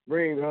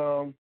bring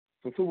some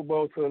Super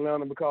Bowls to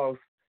Atlanta, because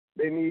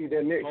they need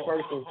that next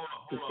person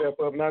to step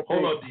up.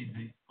 Hold up,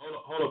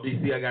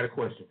 DC. I got a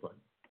question for you.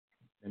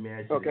 Let me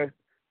ask you. Okay. This.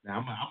 Now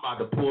I'm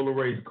about to pull a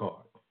race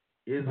card.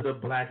 Is it a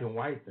black and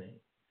white thing?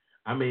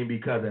 I mean,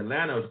 because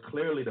Atlanta is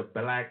clearly the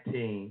black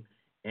team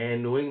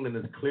and New England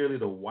is clearly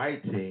the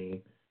white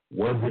team.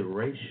 Was it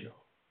racial?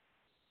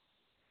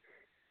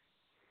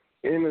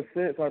 In a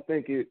sense, I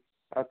think it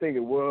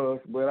was,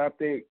 but I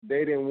think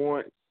they didn't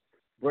want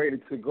Brady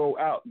to go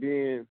out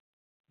being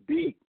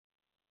beat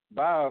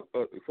by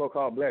a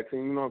so-called black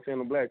team. You know what I'm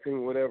saying? A black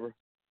team, whatever.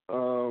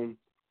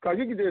 Because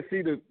you can just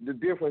see the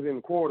difference in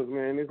the quarters,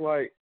 man. It's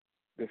like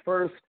the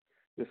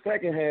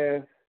second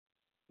half,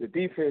 the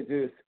defense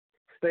just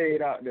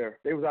stayed out there.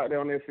 They was out there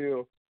on their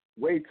field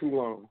way too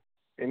long,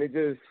 and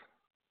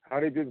how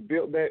they just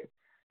built that.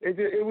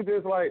 It was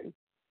just like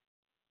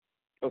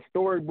a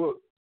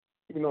storybook,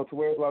 you know, to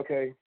where it's like,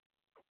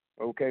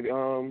 okay,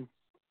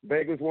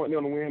 Vegas wanted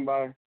them to win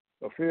by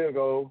a field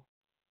goal,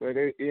 but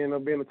it ended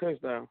up being a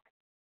touchdown,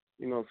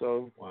 you know.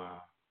 So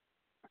wow,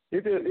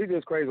 it's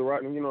just crazy,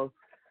 right? And, you know,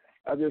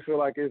 I just feel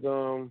like it's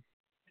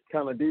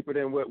kind of deeper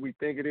than what we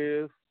think it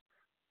is,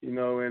 you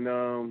know. And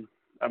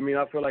I mean,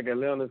 I feel like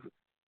Atlanta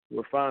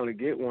will finally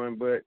get one,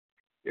 but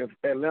if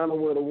Atlanta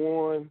would have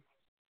won,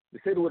 the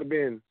city would have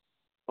been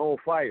on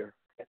fire.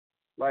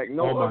 Like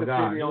no other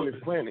city on this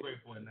planet.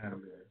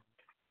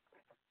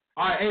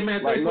 All right, hey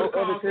man, like no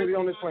other city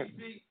on this planet.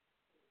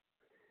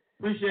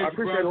 I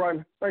appreciate it,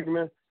 Rodney. Thank you,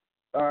 man.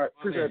 All right,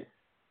 appreciate it.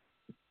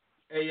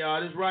 Hey,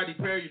 y'all, this is Rodney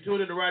Perry. You're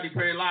tuned in to Rodney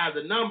Perry Live.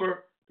 The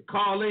number to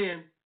call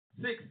in,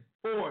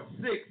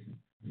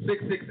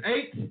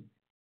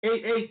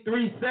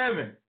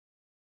 646-668-8837.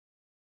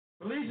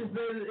 Felicia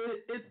says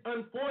it's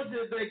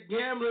unfortunate that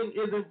gambling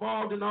is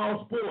involved in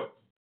all sports.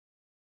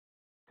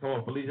 Come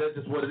on, Felicia, that's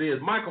just what it is.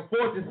 Michael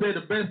Fortune said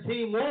the best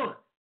team won.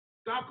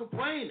 Stop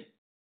complaining.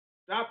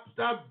 Stop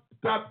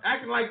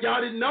acting like y'all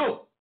didn't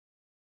know.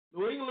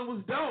 New England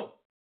was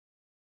dope.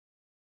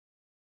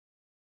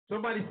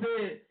 Somebody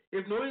said,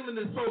 if New England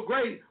is so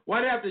great,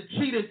 why they have to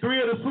cheat in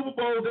 3 of the Super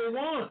Bowls they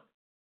won?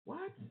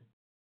 What?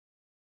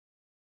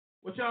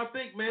 What y'all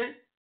think, man?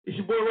 It's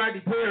your boy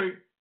Rodney Perry.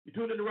 You're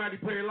tuned in to Rodney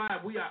Perry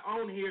Live. We are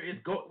on here.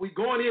 We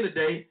going in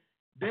today.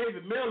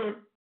 David Miller.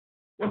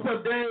 What's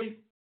up, Dave?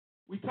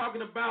 We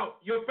talking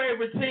about your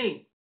favorite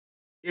team.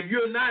 If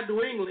you're not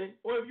New England,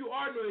 or if you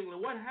are New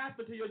England, what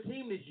happened to your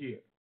team this year?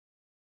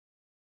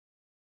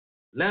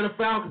 Atlanta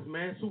Falcons,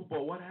 man, Super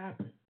Bowl, what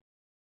happened?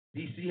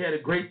 DC had a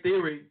great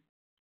theory.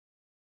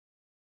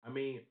 I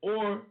mean,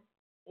 or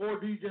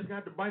do you just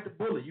got to bite the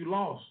bullet? You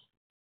lost.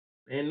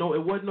 And no,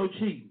 it wasn't no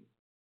cheating.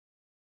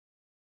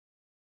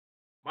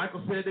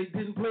 Michael said they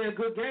didn't play a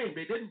good game.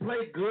 They didn't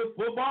play good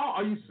football.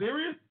 Are you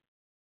serious?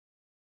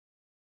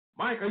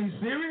 Mike, are you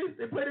serious?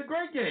 They played a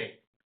great game.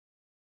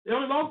 They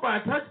only lost by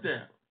a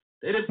touchdown.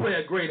 They didn't play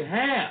a great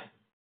half.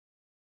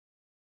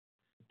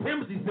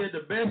 Timothy said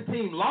the best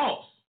team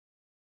lost.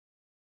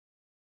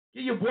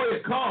 Give your boy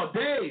a call.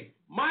 Dave,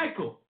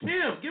 Michael,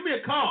 Tim, give me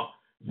a call.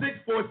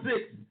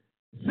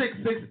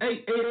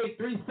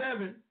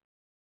 646-668-8837.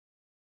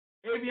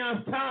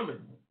 Avion Thomas.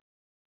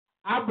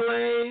 I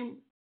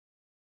blame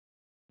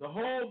the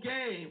whole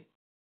game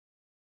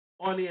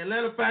on the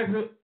Atlanta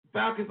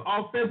Falcons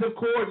offensive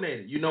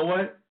coordinator. You know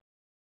what?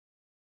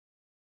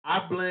 I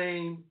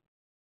blame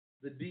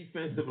the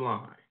defensive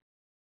line.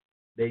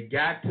 They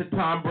got to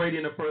Tom Brady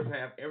in the first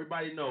half.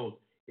 Everybody knows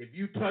if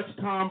you touch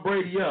Tom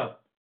Brady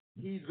up,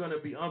 he's going to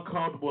be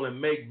uncomfortable and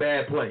make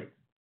bad plays.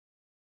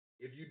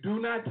 If you do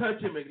not touch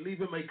him and leave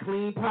him a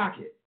clean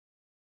pocket,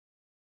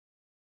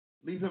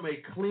 he's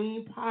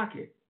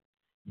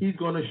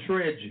going to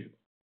shred you.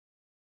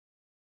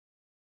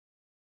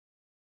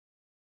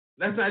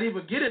 Let's not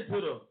even get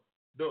into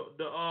the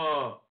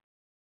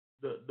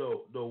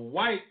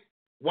white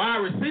wide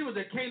receivers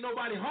that can't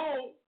nobody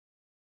hold.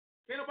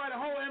 Can't nobody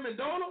hold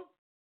Amendola?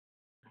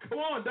 Come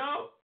on,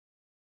 dog.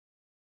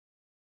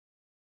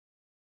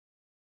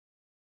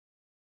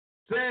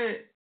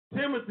 Said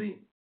Timothy,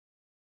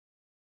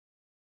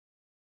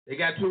 they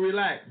got too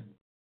relaxed.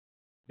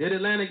 Did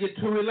Atlanta get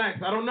too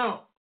relaxed? I don't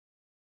know.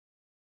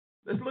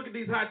 Let's look at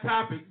these hot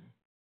topics.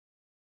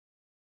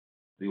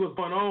 See what's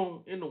going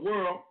on in the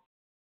world.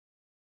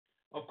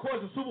 Of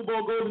course, the Super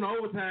Bowl goes into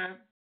overtime.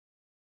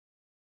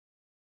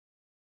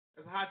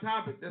 That's a hot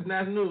topic. That's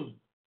national news.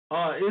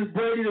 Is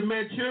Brady the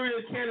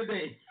Manchurian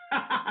candidate?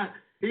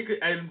 He could.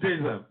 Hey, let me tell you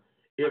something.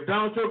 If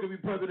Donald Trump could be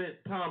president,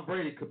 Tom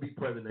Brady could be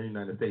president of the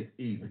United States.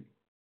 Easy.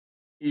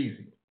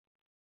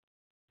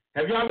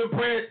 Have y'all been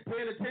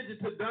paying attention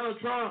to Donald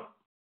Trump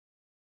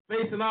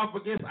facing off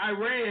against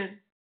Iran?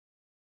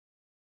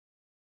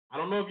 I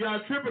don't know if y'all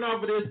tripping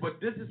off of this,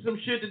 but this is some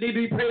shit that need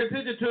to be paid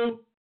attention to.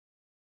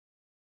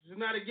 This is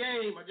not a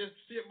game. I just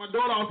shipped my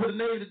daughter off to the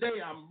Navy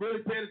today. I'm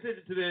really paying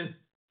attention to this.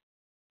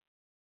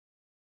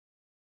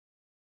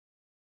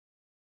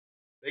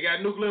 They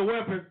got nuclear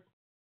weapons.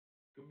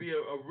 Could be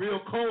a real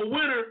cold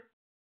winter.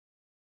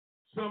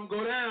 Something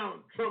go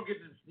down. Trump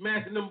gets to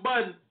smashing them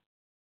buttons.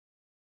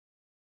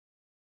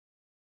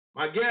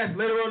 My guest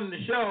later on in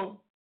the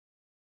show,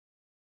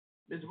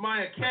 Ms.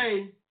 Mya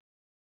Kay,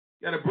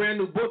 got a brand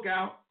new book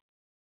out.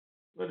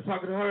 I'm going to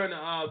talk to her in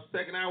the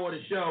second hour of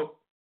the show.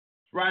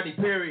 It's Rodney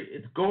Perry.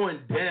 It's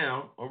going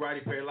down on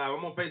Rodney Perry Live.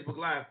 I'm on Facebook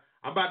Live.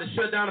 I'm about to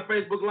shut down the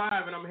Facebook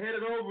Live, and I'm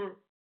headed over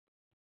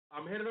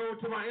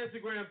to my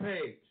Instagram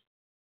page.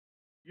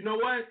 You know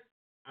what?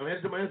 I'm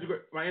headed to my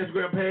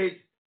Instagram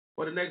page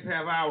for the next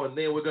half hour, and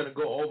then we're going to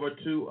go over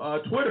to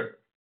Twitter.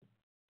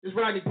 This is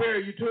Rodney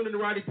Perry. You tuned in to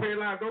Rodney Perry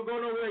Live. Don't go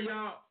nowhere,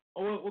 y'all.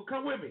 Well,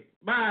 come with me.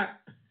 Bye.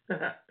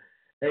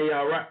 Hey,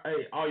 y'all.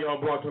 Hey, all y'all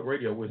on Blog Talk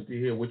Radio, we're still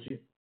here with you.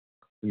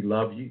 We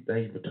love you.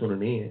 Thank you for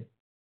tuning in.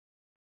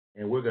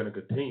 And we're going to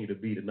continue to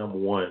be the number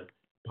one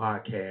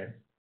podcast,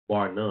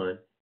 bar none,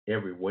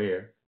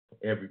 everywhere,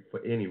 for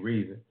any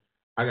reason.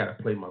 I got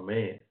to play my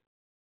man,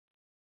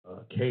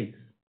 Case.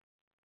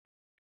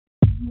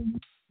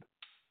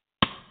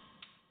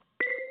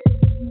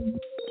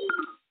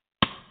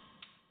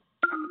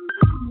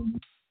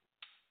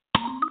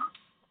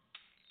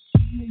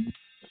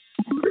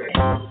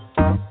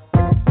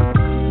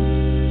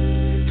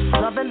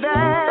 Something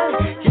that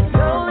you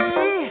told me.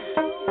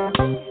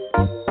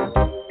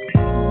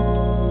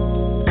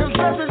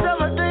 Confessions of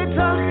a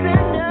detox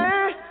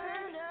sinner.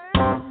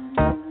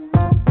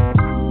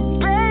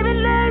 Baby,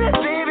 let me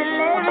hear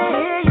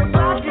your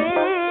body.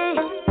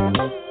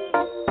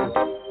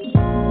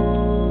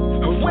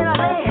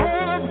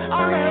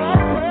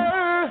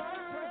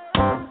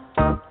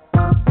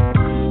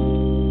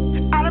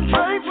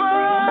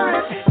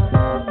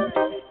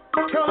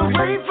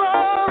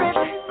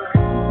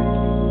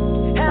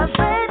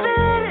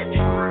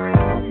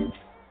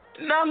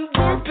 and I'm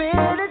dipping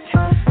it.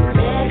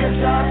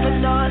 Niggas off the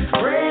north,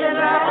 breathing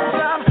out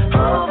some,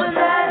 hoping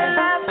that it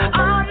lasts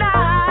all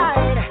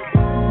night.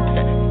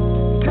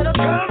 Till the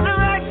girls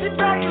are actually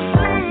back to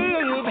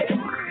sleep.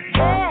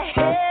 Hey,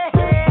 hey,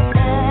 hey,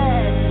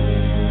 hey.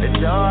 The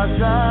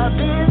doors are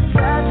being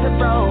pressed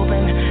and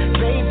open,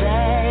 baby.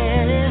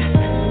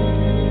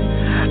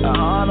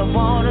 All I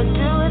wanna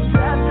do is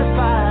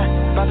testify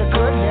by the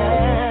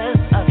goodness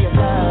of your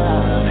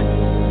love.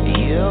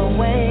 You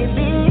ain't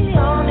the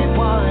only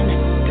one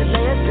to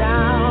lay it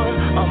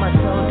down on my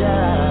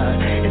shoulder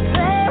and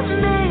tell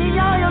me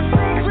all your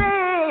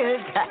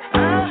secrets.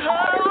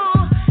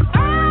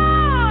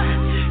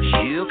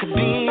 You could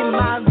be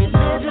my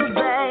religion,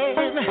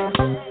 babe.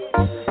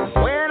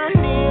 When I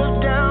kneel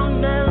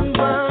down and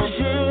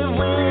worship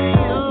with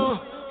you,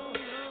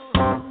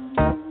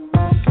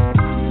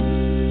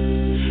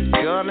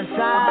 come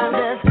inside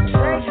this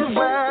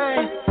sanctuary.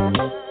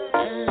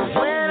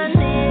 When I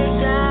kneel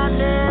down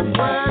and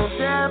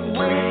worship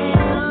with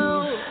you,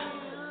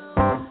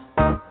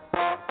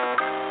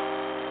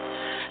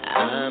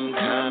 I'm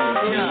coming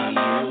to you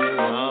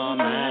on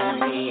my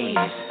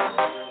knees,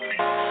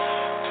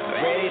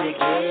 ready to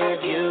give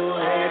you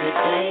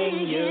everything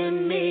you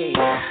need.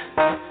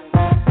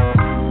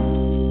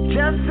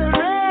 Just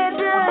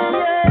surrender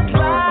your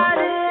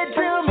body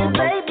to me,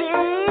 baby,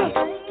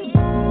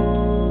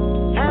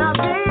 and I'll be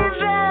the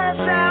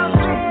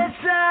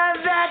salvation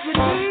that you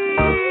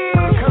need.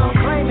 Come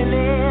claiming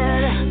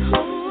it,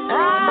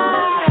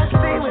 I'll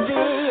stay with it.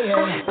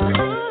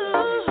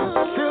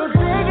 So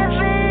take it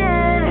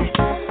in,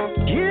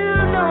 you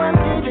know I'm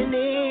giving it.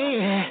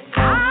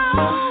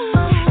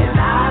 And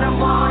I don't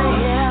wanna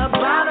hear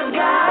about a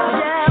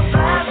goddamn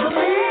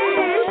blasphemy.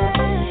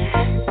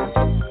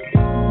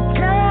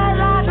 'Cause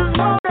I just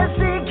wanna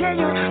see, can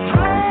you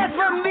pray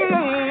for me?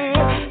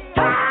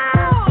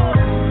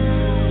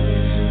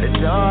 The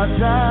doors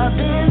have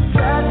been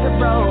pressed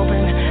and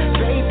open,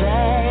 baby.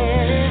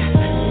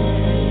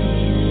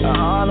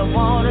 All I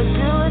wanna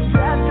do is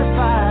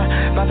testify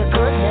by the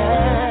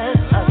goodness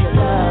of your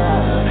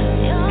love.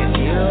 And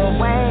you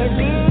ain't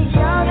the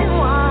only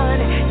one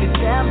to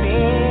tell me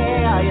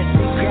all your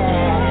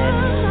secrets.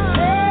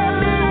 Tell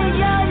me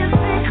all your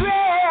secrets.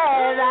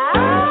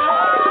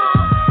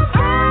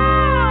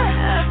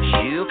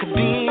 You could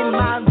be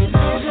my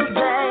religion,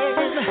 babe.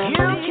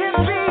 You can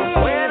be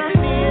when I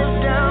kneel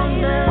down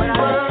and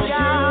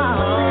worship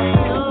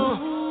you.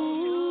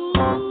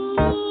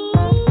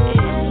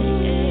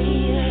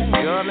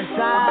 Come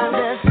inside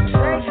this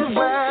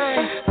sanctuary.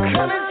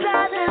 Come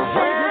inside this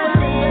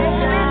sanctuary.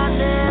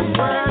 And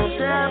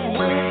worship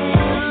with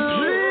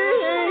you.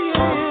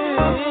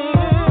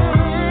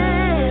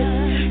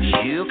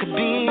 You could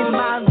be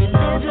my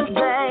religion,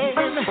 babe.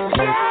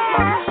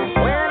 Yeah.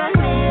 When I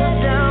kneel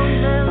down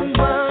and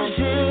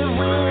worship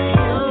with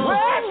you.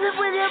 Worship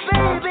with you,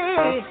 baby.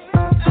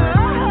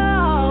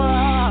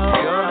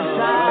 Come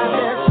inside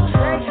this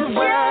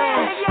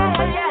sanctuary.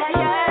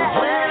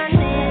 When I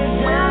kneel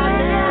down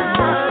and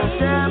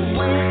worship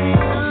with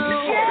you.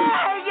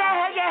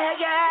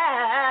 Yeah.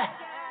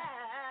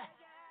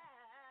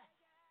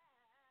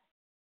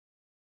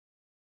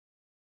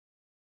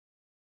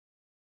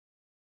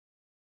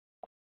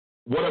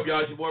 What up, y'all?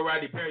 It's your boy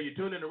Rodney Perry. You're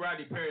tuned in to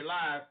Rodney Perry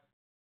Live.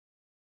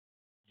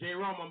 J.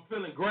 Rome, I'm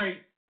feeling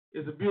great.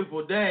 It's a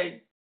beautiful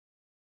day.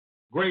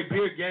 Great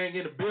beer gang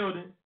in the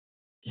building.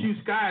 Q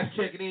Sky is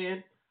checking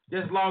in.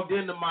 Just logged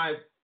into my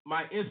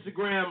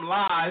Instagram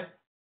Live.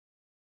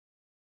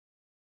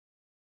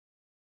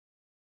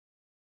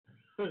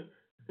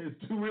 It's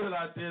too real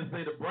out there to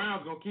say the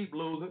Browns going to keep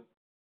losing.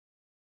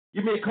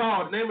 Give me a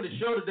call. The name of the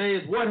show today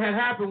is What Had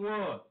Happened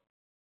Was.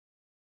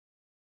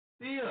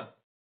 See ya.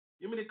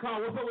 Give me the call.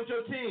 What's up with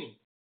your team?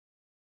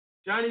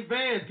 Johnny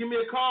Vance, give me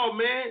a call,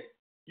 man.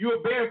 You a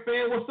Bear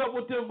fan? What's up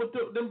with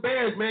them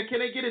Bears, man? Can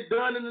they get it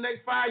done in the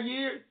next 5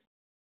 years?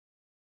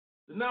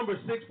 The number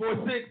is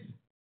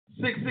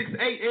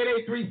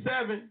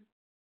 646-668-8837.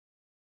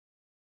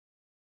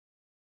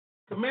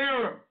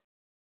 Camara,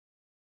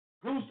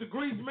 Goose the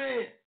Grease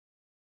Man,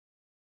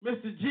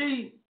 Mr.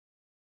 G.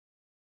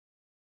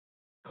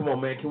 Come on,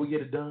 man. Can we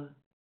get it done?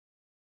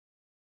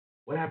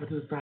 What happened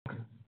to the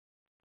Falcons?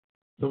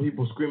 Some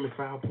people screaming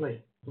foul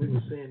play. Some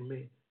people saying to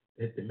me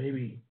that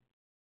maybe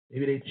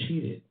they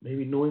cheated.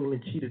 Maybe New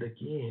England cheated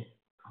again.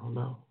 I don't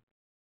know.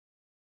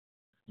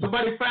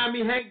 Somebody find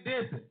me Hank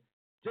Denson.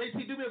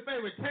 JT, do me a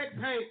favor. Text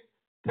Hank.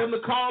 Tell him to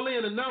call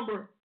in. The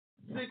number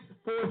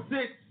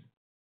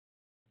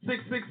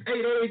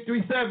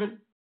 646-668-8837.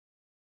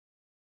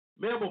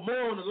 Melba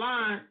Moore on the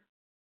line.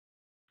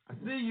 I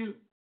see you.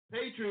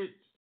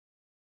 Patriots.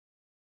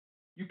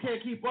 You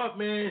can't keep up,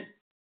 man.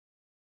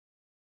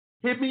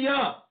 Hit me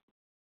up.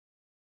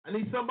 I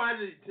need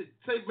somebody to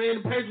say, man,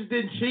 the Patriots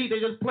didn't cheat.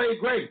 They just played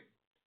great.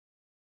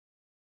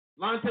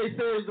 Lante said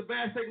it was a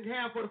bad second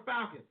half for the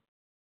Falcons.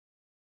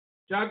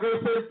 John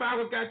Grove said the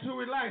Falcons got too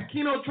relaxed.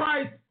 Keno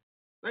Trice,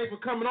 thanks for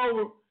coming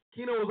over.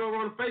 Keno was over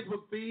on the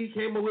Facebook feed. He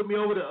came up with me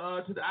over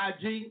to the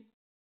IG.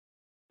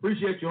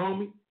 Appreciate you,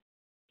 homie.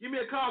 Give me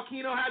a call,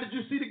 Keno. How did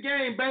you see the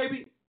game,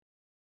 baby?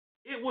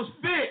 It was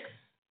fixed.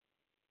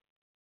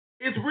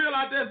 It's real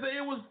out there. Say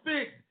it was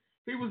fixed.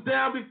 He was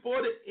down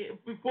before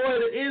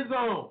the end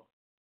zone,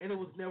 and it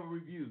was never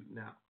reviewed.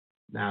 Now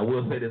I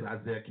will say this,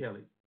 Isaiah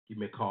Kelly. Give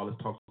me a call.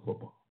 Let's talk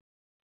football.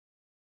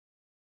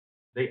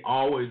 They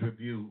always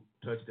review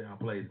touchdown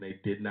plays, and they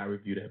did not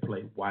review that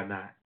play. Why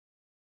not?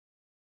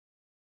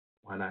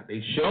 Why not?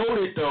 They showed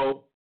it,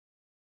 though,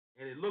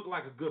 and it looked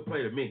like a good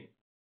play to me.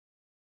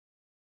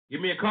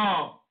 Give me a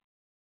call.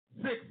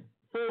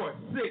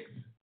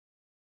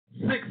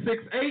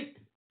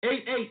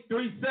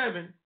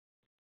 646-668-8837.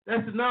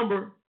 That's the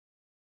number.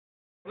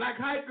 Black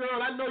Hype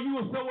Girl, I know you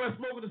were somewhere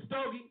smoking a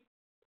stogie,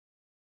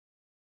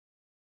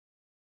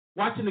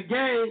 watching the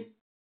game.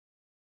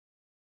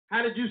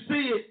 How did you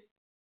see it?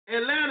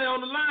 Atlanta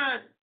on the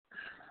line.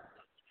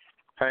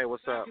 Hey,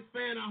 what's up?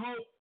 Fan, I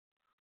hope.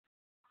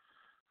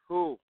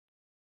 Who?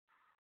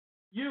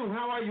 You.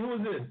 How are you? Who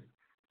is this?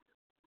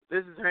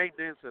 This is Hank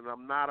Denson.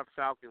 I'm not a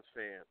Falcons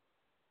fan.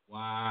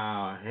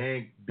 Wow,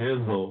 Hank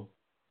Dizzle.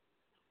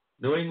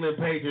 New England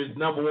Patriots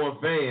 #1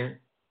 fan.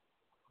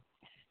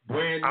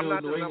 Brand I'm new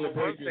not New the England #1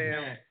 Patriots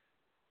fan, hat.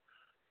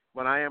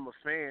 but I am a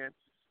fan.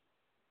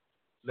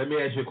 Let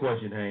me ask you a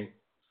question, Hank.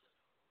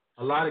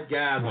 A lot of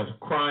guys are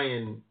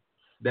crying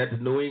that the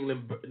New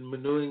England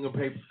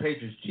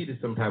Patriots cheated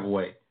some type of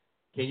way.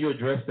 Can you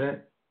address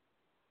that?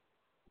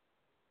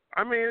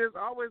 I mean, it's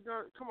always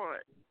going to – come on.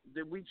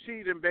 Did we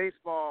cheat in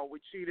baseball? We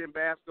cheat in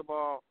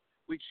basketball.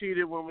 We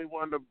cheated when we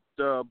won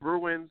the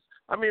Bruins.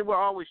 I mean, we're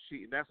always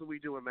cheating. That's what we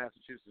do in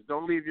Massachusetts.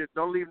 Don't leave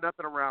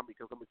nothing around me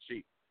because I'm a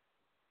cheat.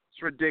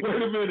 It's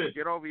ridiculous. Wait a minute.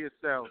 Get over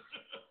yourself.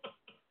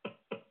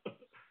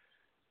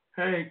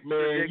 Hank,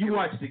 man, you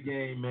watched the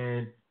game,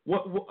 man.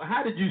 What?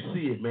 How did you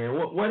see it, man?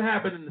 What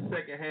happened in the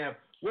second half?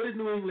 What did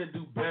New England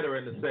do better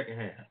in the second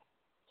half?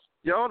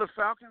 Yo, the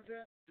Falcons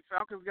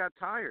got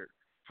tired.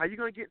 How you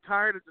gonna get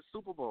tired at the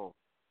Super Bowl?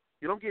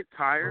 You don't get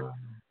tired.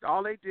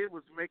 All they did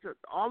was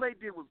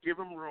give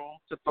him room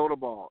to throw the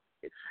ball,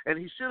 and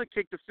he should have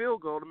kicked the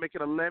field goal to make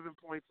it 11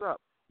 points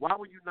up. Why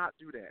would you not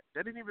do that?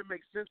 That didn't even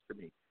make sense to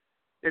me.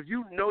 If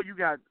you know you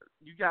got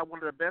one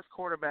of the best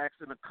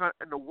quarterbacks in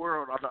the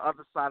world on the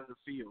other side of the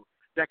field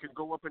that can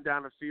go up and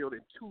down the field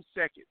in 2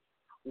 seconds,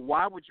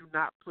 why would you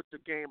not put the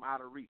game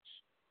out of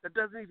reach? That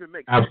doesn't even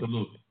make sense.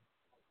 Absolutely.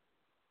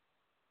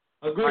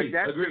 Agreed.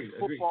 That's agreed. just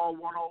football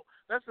 101.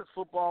 That's just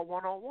football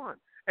 101.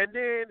 And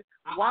then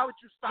why would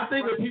you stop? I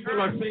think what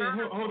people are saying.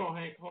 Hold on,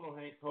 Hank.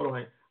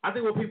 I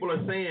think what people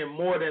are saying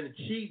more than the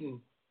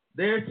cheating,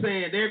 they're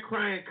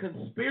crying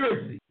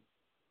conspiracy.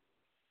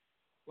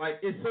 Like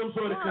it's some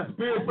sort of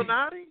conspiracy.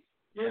 Illuminati?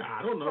 Yeah,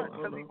 I don't know.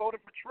 Because he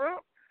voted for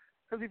Trump.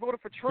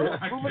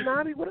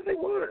 Illuminati? What do they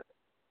want?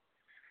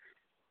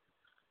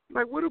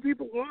 Like, what do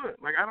people want?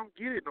 Like, I don't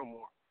get it no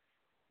more.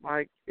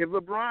 Like, if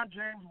LeBron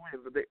James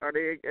wins, are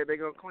they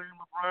gonna claim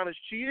LeBron is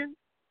cheating?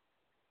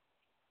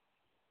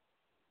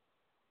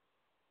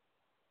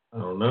 I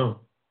don't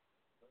know.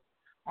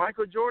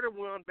 Michael Jordan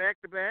won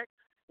back-to-back.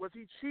 Was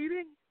he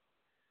cheating?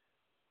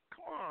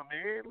 Come on,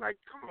 man. Like,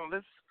 come on.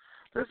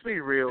 Let's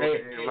be real,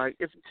 man. Like,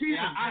 if the team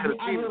I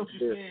hear what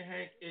you're saying,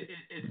 Hank.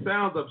 It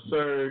sounds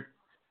absurd,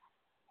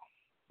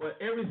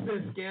 but ever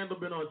since Scandal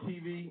been on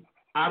TV,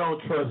 I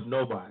don't trust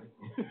nobody.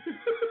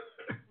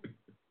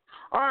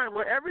 All right,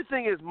 well,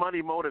 everything is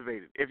money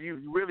motivated. If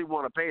you really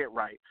want to pay it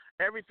right,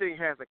 everything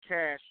has a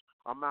cash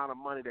amount of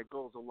money that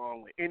goes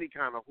along with any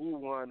kind of who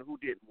won, who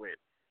didn't win.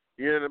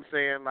 You know what I'm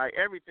saying? Like,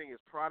 everything is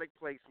product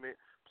placement,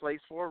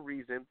 placed for a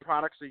reason.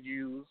 Products are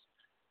used.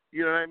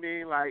 You know what I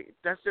mean? Like,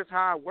 that's just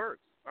how it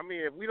works. I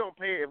mean, if we don't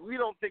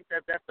think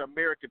that that's the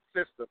American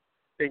system,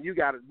 then you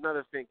got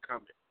another thing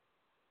coming.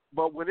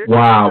 But when it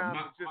my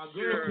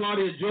girl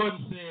Claudia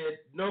Jordan said,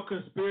 no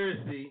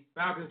conspiracy.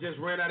 Falcons just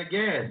ran out of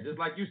gas, just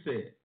like you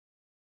said.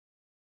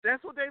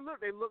 That's what they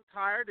looked. They looked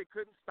tired. They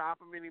couldn't stop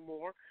them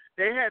anymore.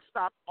 They had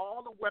stopped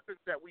all the weapons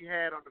that we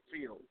had on the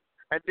field.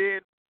 And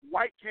then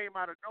White came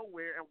out of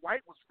nowhere, and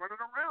White was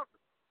running around them.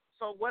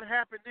 So what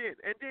happened then?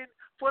 And then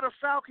for the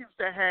Falcons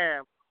to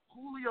have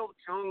Julio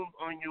Jones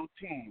on your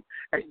team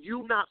and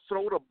you not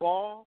throw the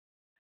ball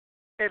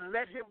and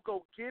let him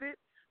go get it,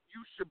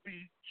 you should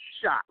be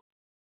shocked.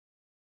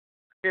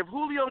 If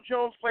Julio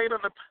Jones played on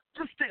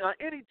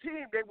any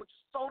team, they would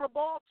throw the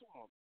ball to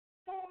him.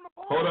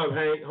 Hold up,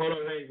 Hank.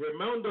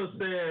 Raimondo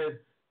says,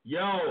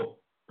 "Yo,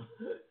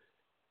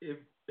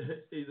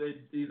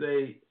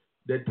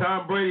 that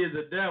Tom Brady is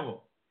a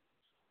devil."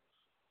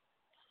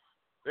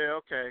 Yeah,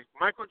 okay.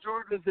 Michael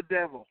Jordan is the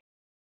devil.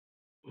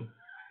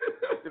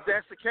 If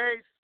that's the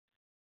case,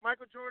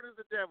 Michael Jordan is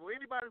the devil.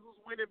 Anybody who's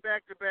winning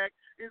back-to-back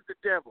is the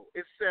devil.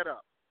 It's set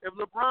up. If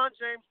LeBron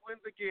James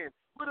wins again,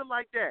 put it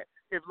like that.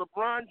 If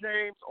LeBron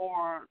James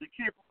or the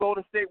kid from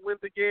Golden State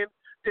wins again,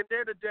 then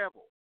they're the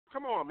devil.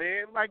 Come on,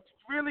 man. Like,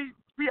 really,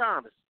 be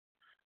honest.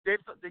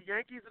 The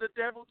Yankees are the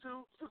devil,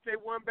 too, since they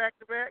won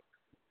back-to-back.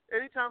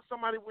 Anytime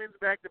somebody wins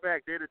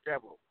back-to-back, they're the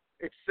devil.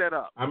 It's set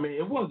up. I mean,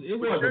 it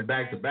wasn't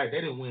back-to-back.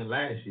 They didn't win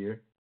last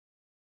year.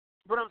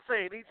 But I'm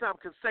saying, anytime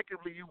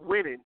consecutively you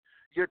winning,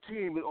 your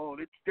team,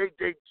 they're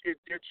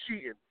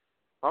cheating.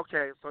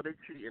 Okay, so they're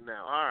cheating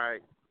now. All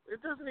right.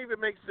 It doesn't even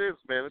make sense,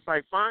 man. It's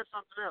like, find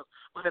something else.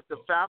 But if the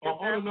Falcons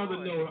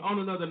on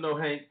another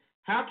note, Hank,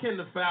 how can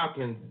the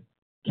Falcons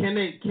can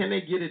they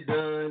get it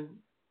done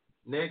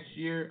next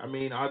year? I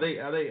mean, are they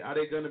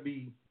going to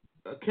be?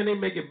 Can they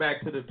make it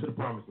back to the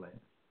promised land?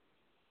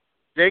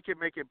 They can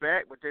make it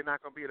back, but they're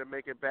not going to be able to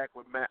make it back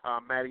with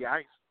Matty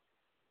Ice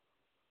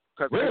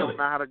because he don't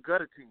know how to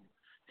gut a team.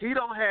 He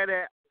don't have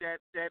that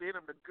in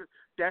him.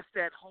 That's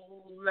that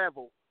whole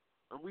level.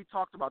 And we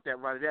talked about that,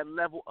 right? That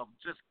level of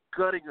just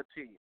gutting a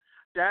team.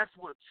 That's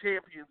what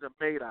champions are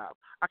made of.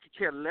 I could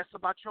care less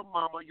about your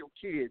mama, your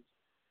kids.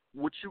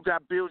 What you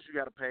got, bills you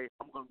got to pay.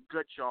 I'm going to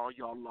gut y'all.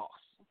 Y'all lost.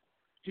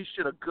 He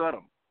should have gut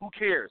them. Who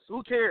cares?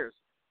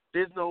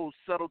 There's no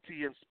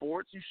subtlety in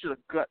sports. You should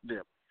have gut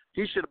them.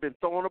 He should have been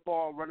throwing the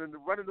ball, running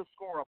the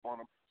score up on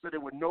them so they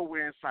were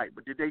nowhere in sight.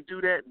 But did they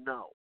do that?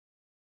 No.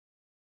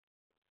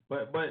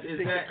 But is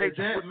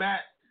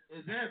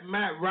that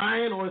Matt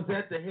Ryan, or is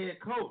that the head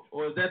coach,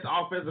 or is that the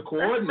offensive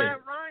coordinator? That's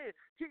Matt Ryan.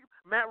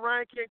 Matt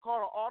Ryan can't call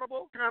an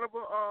audible kind of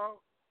a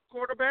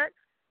quarterback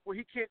where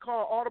he can't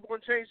call an audible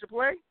and change the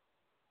play.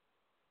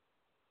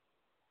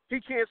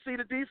 He can't see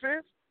the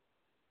defense.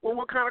 Well,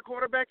 what kind of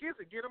quarterback is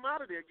it? Get him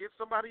out of there. Get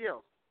somebody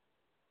else.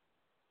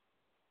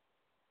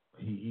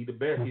 He the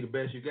best. He the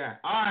best you got.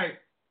 All right.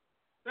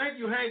 Thank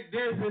you, Hank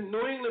Denson.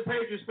 New England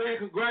Patriots fan,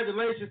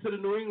 congratulations to the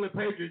New England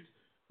Patriots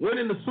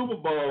winning the Super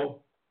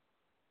Bowl.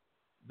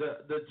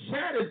 The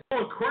chat is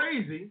going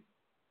crazy.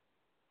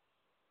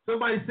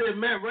 Somebody said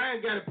Matt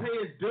Ryan got to pay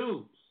his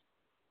dues.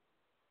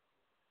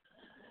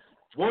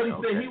 He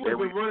said he would have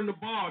been running the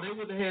ball. They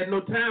wouldn't have had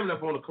no time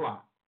left on the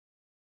clock.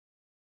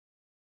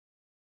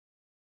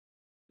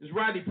 It's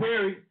Rodney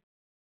Perry,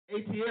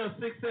 ATL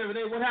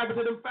 678. What happened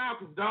to them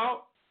Falcons, dog?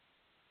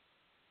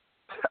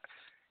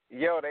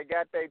 Yo, they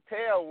got their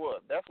tail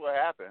whooped. That's what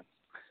happened.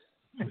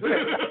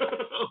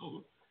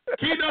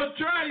 Keno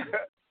Trace.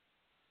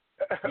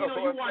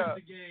 You watched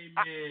the game,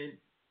 man.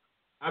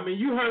 I mean,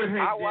 you heard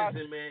Hank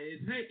Denson, man.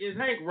 Is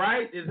Hank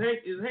right? Is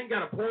Hank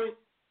got a point?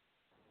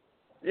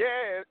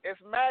 Yeah,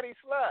 it's Matty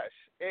Slush.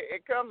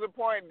 It comes a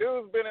point,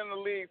 dude's been in the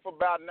league for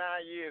about 9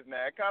 years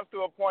now. It comes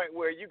to a point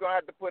where you're going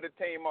to have to put a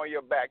team on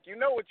your back. You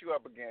know what you're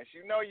up against.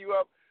 You know you're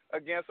up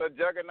against a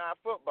juggernaut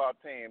football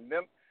team.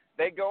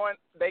 They go in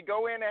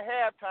at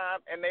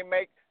halftime, and they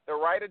make the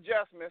right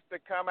adjustments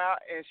to come out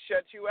and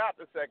shut you out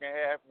the second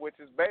half, which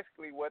is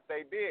basically what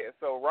they did.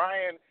 So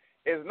Ryan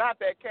is not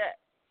that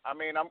cat. I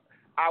mean,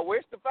 I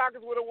wish the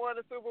Falcons would have won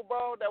the Super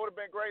Bowl. That would have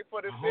been great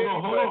for the city.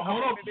 Hold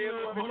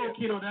on,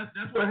 Keno. That's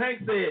what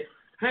Hank said.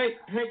 Hank,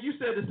 you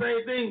said the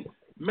same thing.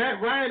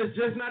 Matt Ryan is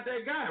just not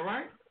that guy,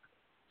 right?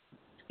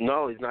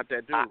 No, he's not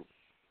that dude.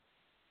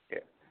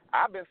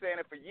 I've been saying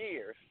it for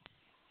years.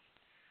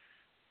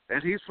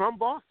 And he's from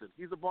Boston.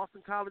 He's a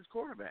Boston College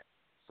quarterback.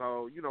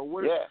 So,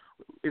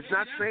 it's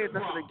not saying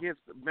nothing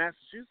against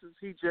Massachusetts.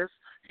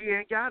 He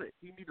ain't got it.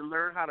 He need to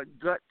learn how to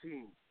gut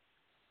teams.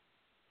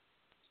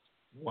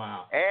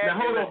 Wow. And now,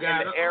 hold on,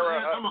 guys.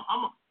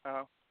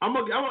 I'm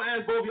going to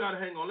ask both of y'all to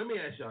hang on. Let me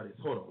ask y'all this.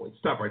 Hold on. Wait.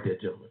 Stop right there,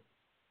 gentlemen.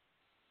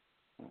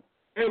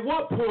 At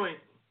what point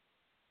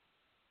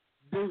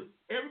do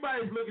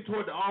everybody's looking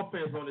toward the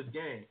offense on this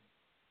game?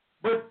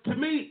 But to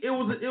me, it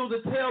was a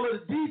tale of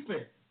the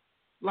defense.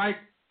 Like,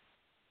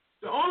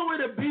 the only way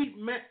to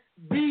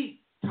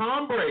beat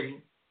Tom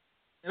Brady,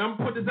 and I'm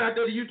going to put this out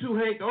there to you too,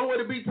 Hank, the only way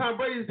to beat Tom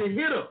Brady is to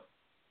hit him.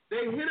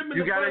 They hit him in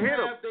the first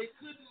half.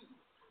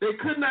 They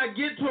could not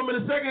get to him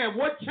in the second half.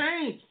 What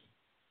changed?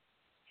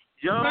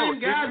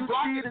 Same guys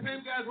blocking,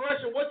 same guys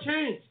rushing. What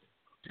changed?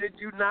 Did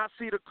you not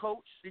see the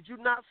coach? Did you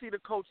not see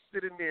the coach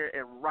sitting there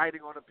and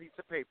writing on a piece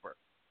of paper?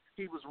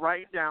 He was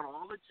writing down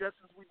all the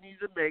adjustments we needed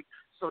to make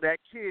so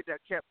that kid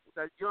that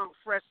young,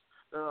 fresh,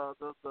 the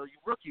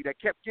rookie that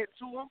kept getting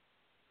to him,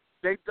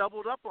 they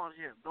doubled up on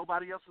him.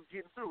 Nobody else was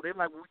getting through. They're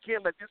like, well, we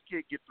can't let this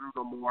kid get through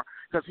no more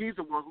because he's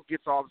the one who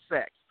gets all the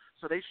sacks.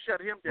 So they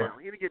shut him down.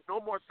 Right. He didn't get no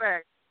more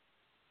sacks.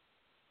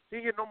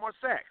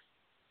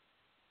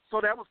 So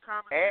that was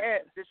common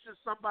sense. It's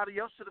just somebody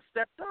else should have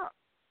stepped up.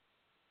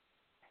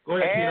 Go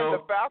ahead,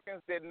 the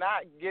Falcons did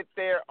not get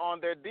there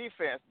on their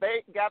defense. They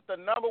got the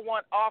number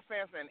one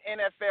offense in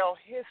NFL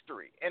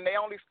history, and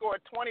they only scored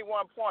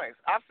 21 points.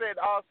 I've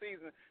said all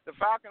season the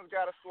Falcons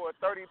got to score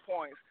 30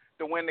 points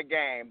to win the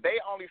game.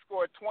 They only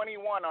scored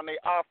 21 on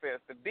their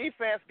offense. The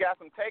defense got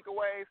some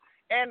takeaways,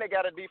 and they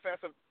got a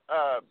defensive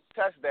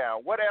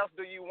touchdown. What else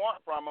do you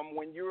want from them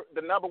when you're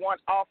the number one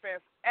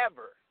offense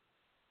ever?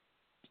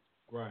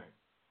 Right.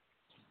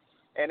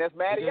 And it's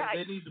Matty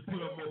Ice. They need to put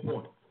up more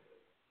points.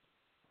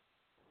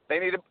 They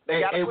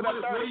got to put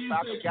up 30.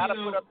 Falcons got to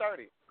put up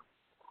 30.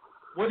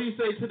 What do you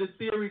say to the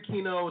theory,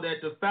 Keno,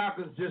 that the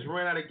Falcons just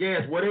ran out of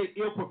gas? Were they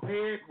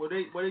ill-prepared? Were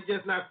they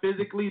just not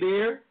physically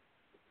there?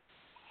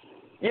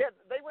 Yeah,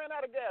 they ran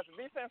out of gas.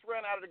 The defense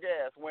ran out of the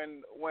gas.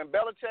 When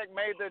Belichick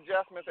made the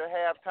adjustments at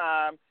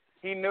halftime,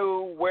 he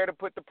knew where to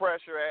put the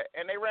pressure at,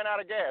 and they ran out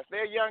of gas.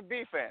 They're a young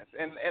defense,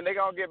 and they're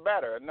going to get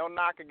better. No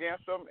knock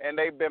against them, and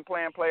they've been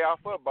playing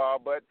playoff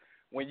football. But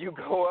when you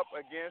go up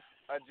against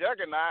a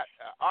juggernaut,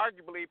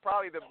 arguably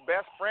probably the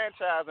best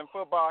franchise in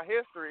football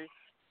history,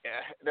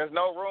 there's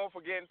no room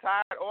for getting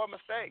tired or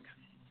mistakes.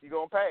 You're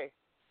going to pay.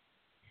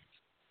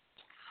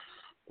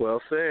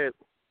 Well said.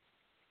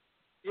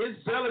 Is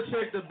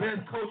Belichick the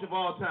best coach of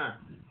all time?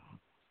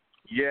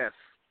 Yes.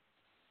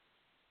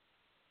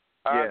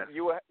 Yes.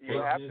 You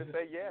have to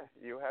say yeah.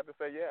 You have to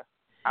say yeah.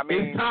 I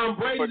mean, is Tom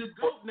Brady the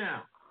GOAT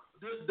now?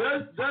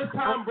 Does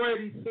Tom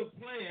Brady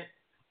supplant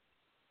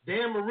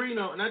Dan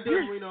Marino? Not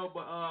Dan Marino,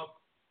 but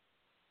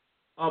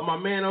my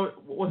man,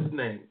 what's his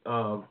name?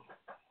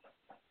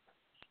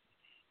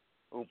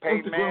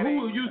 Peyton Manning.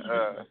 Who used to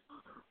be?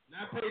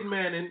 Not Peyton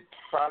Manning.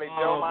 Probably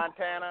Joe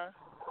Montana.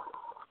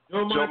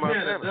 Joe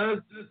Montana.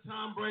 Does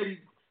Tom Brady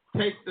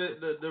take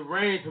the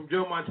reins from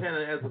Joe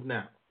Montana as of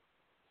now?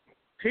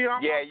 He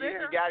almost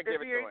you got to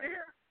give it to him.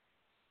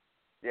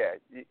 Yeah,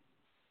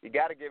 you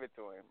got to give it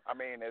to him. I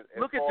mean,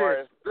 look at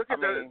this. Look at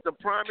the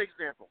prime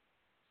example.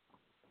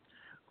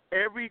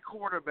 Every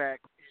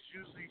quarterback is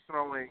usually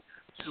throwing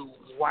to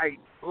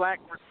black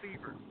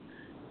receivers.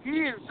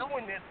 He is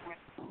doing this with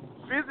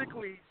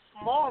physically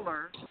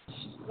smaller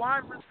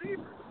wide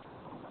receivers.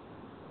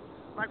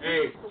 Like we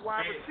use the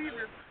wide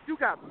receivers, you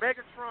got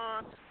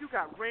Megatron, you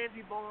got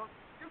Randy Moss,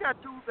 you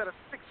got dudes that are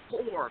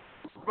 6'4",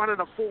 running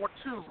a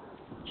 4.2,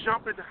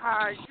 jumping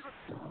high.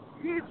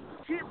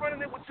 He's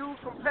running it with dudes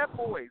from Pep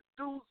Boys,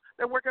 dudes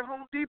that work at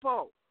Home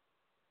Depot.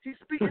 He's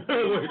speaking. Wait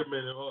a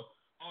minute,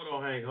 hold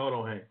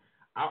on, Hank.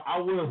 I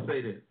will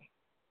say this,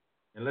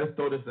 and let's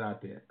throw this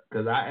out there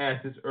because I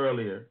asked this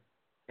earlier,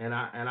 and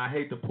I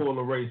hate to pull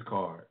a race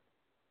card,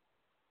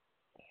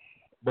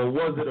 but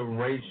was it a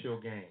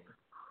racial game?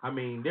 I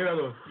mean, there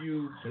are a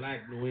few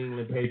black New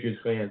England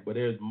Patriots fans, but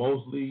there's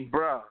mostly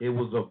it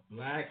was a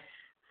black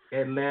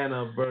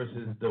Atlanta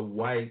versus the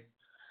white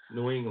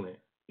New England.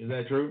 Is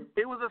that true?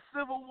 It was a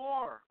civil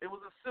war. It was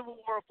a civil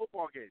war of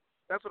football game.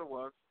 That's what it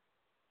was.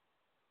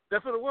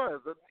 That's what it was.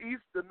 The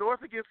East, the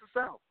North against the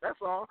South. That's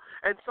all.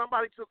 And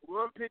somebody took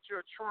one picture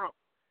of Trump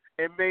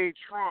and made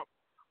Trump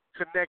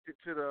connected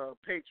to the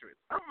Patriots.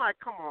 I'm like,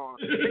 come on.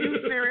 Are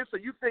you serious? So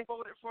you think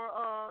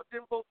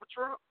didn't vote for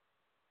Trump?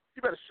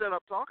 You better shut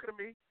up talking to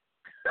me.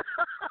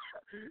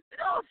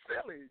 You're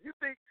silly. You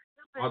think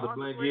Arthur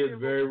Blank is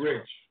very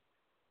rich.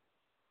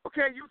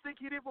 Okay, you think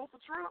he didn't vote for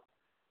Trump?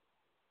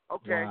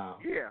 Okay, wow.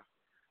 Yeah.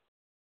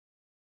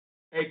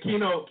 Hey,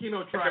 Keno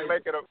tried.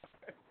 Make it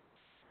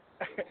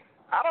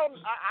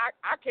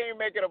I can't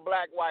make it a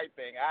black-white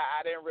thing.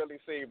 I didn't really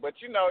see, but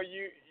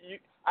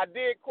I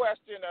did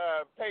question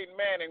Peyton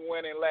Manning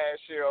winning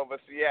last year over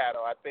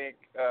Seattle. I think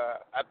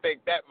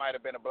that might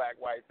have been a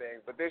black-white thing,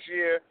 but this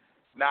year,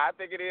 I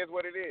think it is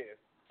what it is.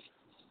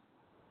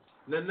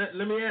 Let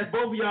me ask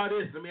both of y'all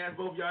this.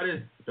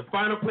 The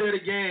final play of the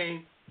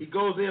game, he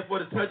goes in for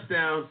the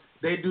touchdown.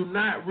 They do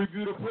not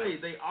review the play.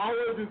 They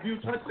always review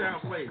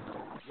touchdown plays.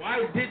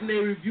 Why didn't they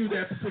review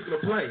that particular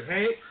play?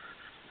 Hey?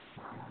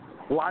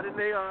 Why didn't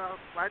they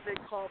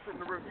call for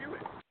them to review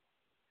it?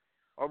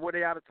 Or were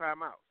they out of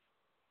timeout?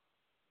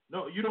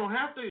 No, you don't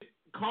have to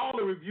call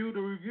a review.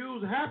 The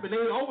reviews happen.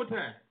 They're in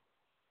overtime.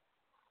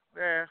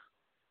 Yeah.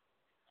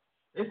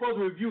 They're supposed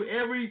to review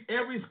every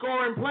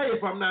scoring play,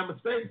 if I'm not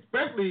mistaken,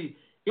 especially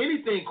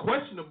anything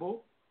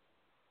questionable.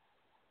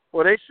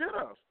 Well, they should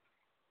have.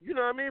 You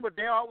know what I mean? But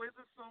they always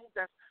assume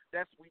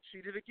that's we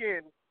cheated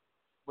again.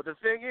 But the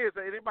thing is,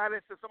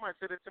 somebody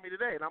said it to me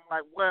today, and I'm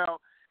like,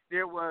 well,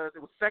 it was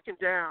second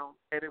down,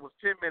 and it was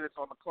 10 minutes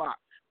on the clock.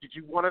 Did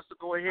you want us to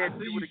go ahead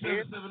and do it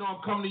again?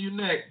 I'm coming to you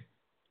next.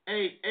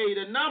 Hey,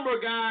 the number,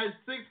 guys,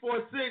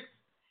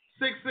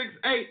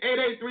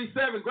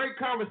 646-668-8837. Great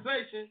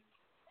conversation.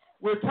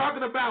 We're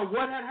talking about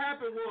what had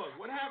happened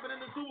what happened in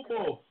the Super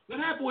Bowl. What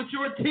happened with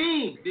your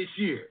team this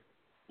year?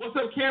 What's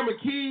up, Cameron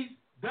Keys?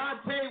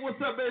 Dante,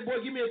 what's up, baby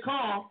boy? Give me a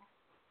call.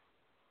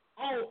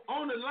 Oh,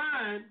 on the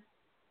line,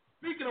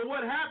 speaking of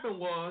what happened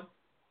was,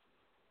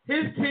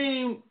 his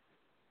team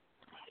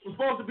was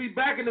supposed to be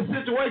back in the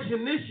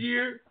situation this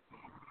year.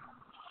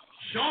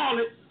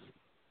 Charlotte,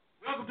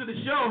 welcome to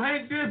the show.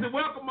 Hank Denson,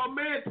 welcome my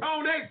man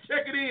Tone X,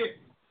 check it in.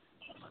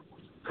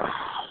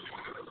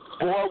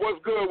 Boy, what's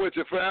good with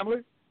your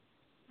family?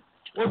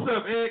 What's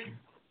up, X?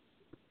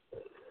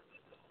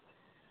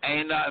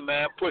 Ain't nothing,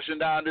 man. Pushing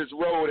down this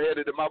road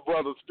headed to my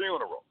brother's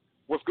funeral.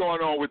 What's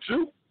going on with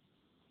you?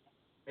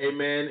 Hey,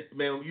 man,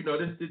 you know,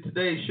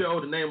 today's show,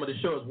 the name of the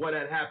show is What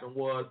Had Happened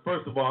Was.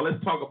 First of all,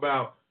 let's talk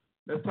about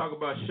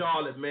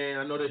Charlotte, man.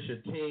 I know that's your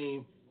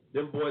team.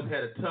 Them boys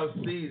had a tough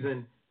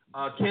season.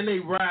 Can they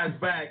rise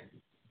back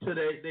to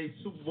their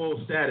Super Bowl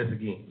status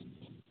again?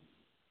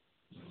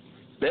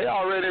 They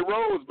already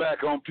rose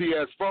back on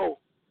PS4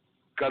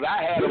 because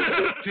I had them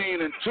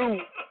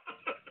 15-2,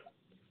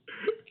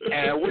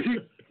 and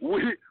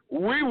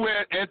we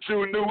went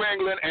into New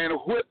England and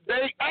whipped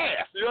their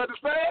ass. You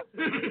understand?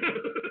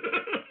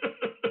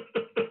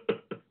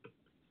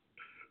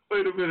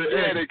 Wait a minute.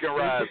 Yeah, they can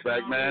rise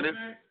back, man.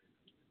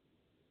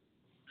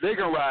 They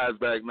can rise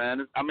back,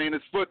 man. I mean,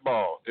 it's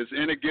football. It's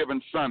any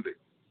given Sunday.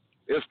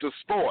 It's the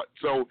sport.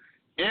 So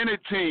any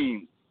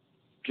team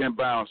can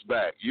bounce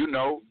back. You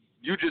know,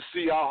 you just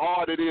see how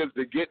hard it is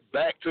to get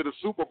back to the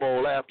Super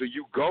Bowl after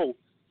you go.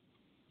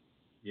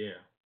 Yeah.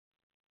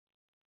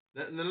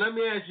 Now let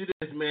me ask you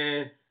this,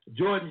 man.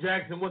 Jordan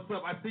Jackson, what's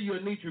up? I see you,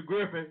 Anitra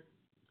Griffin.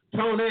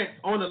 Tone X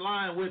on the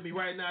line with me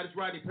right now. This is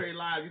Rodney Perry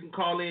Live. You can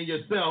call in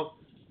yourself.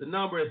 The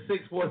number is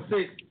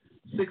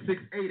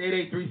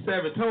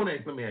 646-668-8837. Tone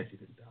X, let me ask you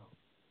this, dog.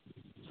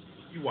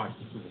 You watched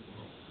the Super Bowl.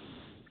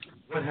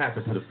 What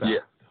happened to the Falcons?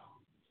 Yeah.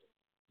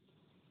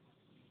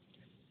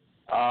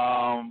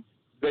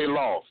 They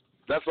lost.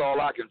 That's all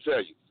I can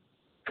tell you.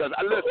 Because,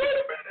 listen,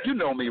 you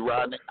know me,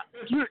 Rodney.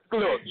 Look,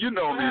 you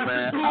know me,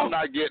 man. I'm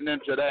not getting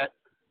into that.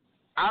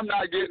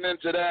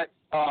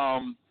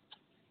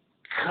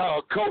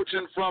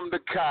 Coaching from the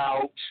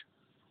couch.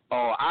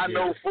 I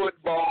know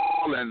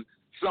football and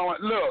so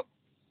on. Look,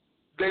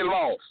 they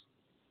lost.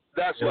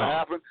 That's what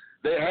happened.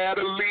 They had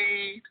a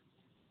lead.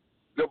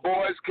 The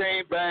boys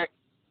came back,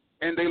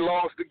 and they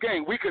lost the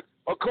game. We could,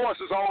 of course,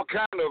 there's all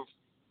kind of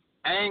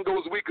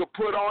angles we could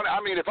put on it. I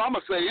mean, if I'm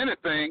going to say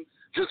anything,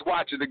 just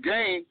watching the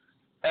game,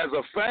 as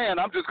a fan,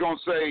 I'm just going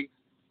to say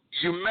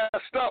you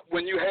messed up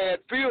when you had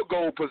field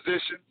goal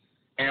position,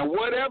 and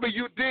whatever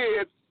you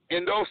did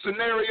in those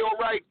scenarios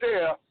right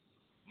there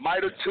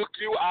might have took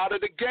you out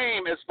of the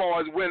game as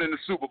far as winning the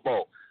Super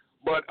Bowl.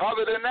 But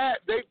other than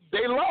that,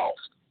 they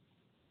lost.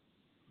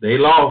 They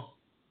lost.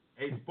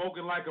 Hey,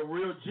 spoken like a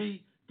real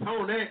G.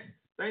 Tone X,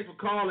 thanks for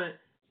calling.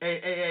 Hey,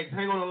 X,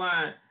 hang on the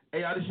line.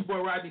 Hey, this your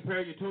boy Rodney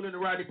Perry. You're tuned in to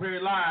Rodney Perry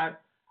Live.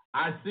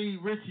 I see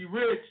Richie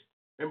Rich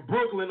in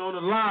Brooklyn on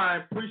the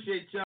line.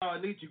 Appreciate y'all.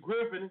 Anitra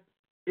Griffin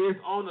is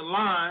on the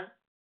line.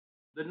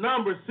 The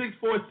number is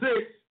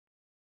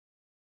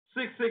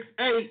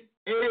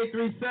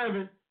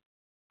 646-668-8837.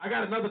 I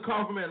got another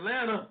call from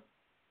Atlanta.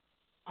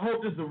 I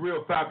hope this is a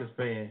real Falcons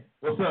fan.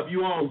 What's up?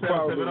 You on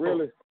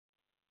 770?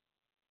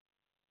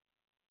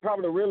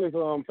 Probably the realest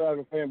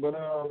Falcons fan, but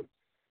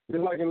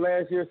just like in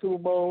last year's Super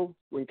Bowl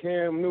when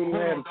Cam Newton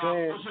had a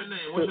chance. What's your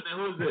name?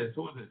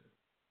 Who is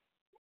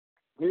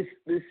this?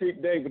 This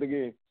Sheik David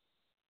again.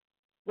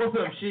 What's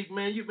up, Sheik,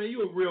 man? You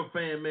a real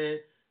fan, man.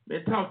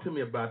 Man, talk to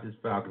me about this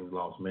Falcons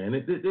loss, man.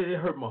 It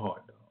hurt my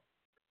heart, dog.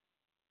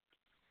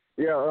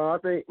 Yeah, I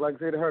think, like I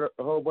said, it hurt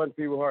a whole bunch of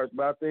people's hearts.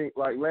 But I think,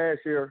 like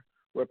last year,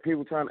 where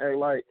people trying to act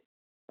like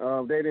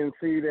they didn't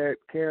see that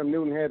Cam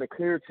Newton had a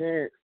clear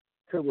chance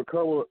to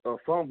recover a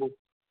fumble,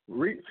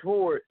 reach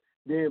for it,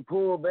 then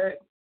pull back,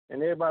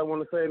 and everybody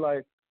want to say,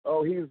 like,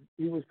 oh, he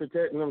was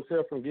protecting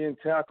himself from getting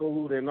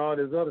tackled and all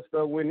this other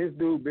stuff, when this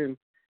dude been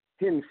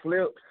hitting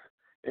flips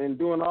and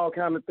doing all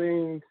kind of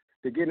things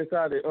to get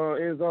inside the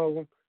end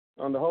zone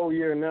the whole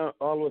year, and now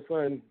all of a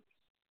sudden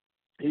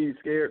he's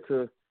scared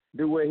to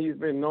do what he's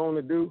been known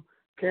to do.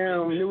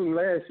 Cam Newton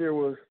last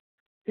year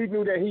he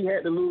knew that he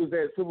had to lose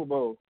that Super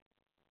Bowl,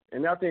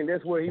 and I think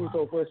that's what he was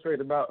so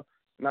frustrated about.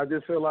 And I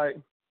just feel like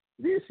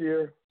this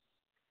year,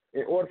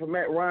 in order for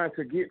Matt Ryan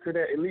to get to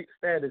that elite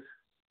status,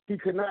 he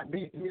could not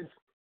beat his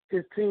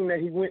team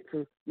that he went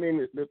to. I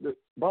mean, the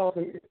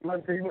Boston,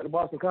 like I said, he went to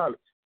Boston College,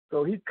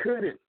 so he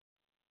couldn't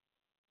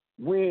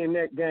win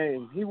that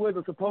game. He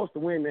wasn't supposed to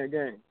win that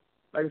game.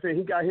 Like I said,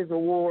 he got his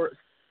awards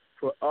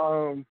for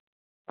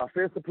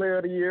Offensive Player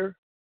of the Year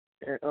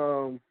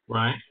and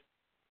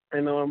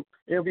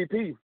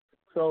MVP.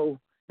 So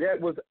that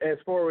was as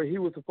far as he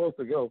was supposed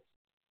to go.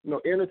 You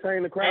know,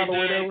 entertain the crowd or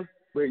whatever.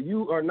 But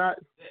you are not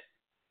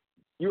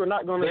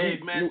going to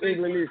beat New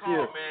England this year.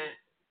 Man.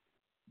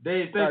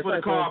 Dave, thanks for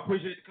the call. I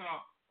appreciate the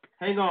call.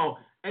 Hang on.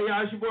 Hey,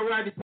 y'all, it's your boy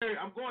Rodney Perry.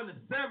 I'm going to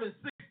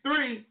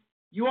 763.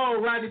 You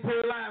on Rodney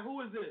Perry Live.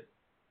 Who is this?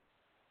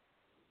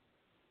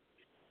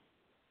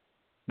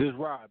 This is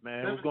Rod,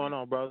 man. What's going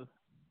on, brother?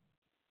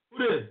 Who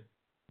this?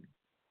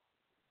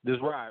 This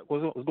is Rod.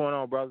 What's going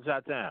on, brother?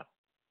 Shot town.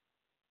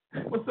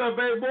 What's up,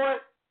 baby boy?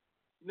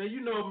 Now, you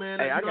know, man.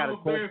 Hey, I'm a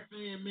Bears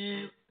fan,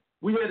 man.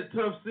 We had a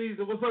tough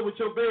season. What's up with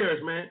your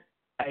Bears, man?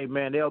 Hey,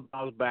 man, they'll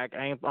bounce back.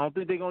 I don't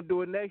think they're going to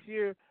do it next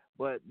year,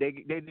 but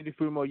they need a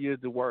few more years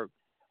to work.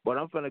 But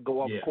I'm going to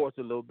go off course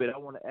a little bit. I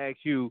want to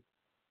ask you,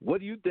 what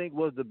do you think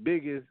was the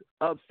biggest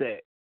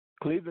upset?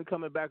 Cleveland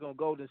coming back on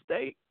Golden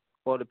State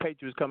or the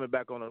Patriots coming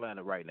back on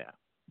Atlanta right now?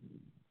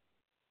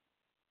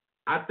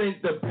 I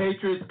think the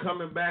Patriots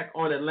coming back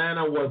on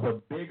Atlanta was a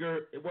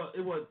bigger –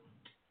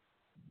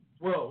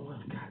 Well,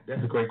 God,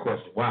 that's a great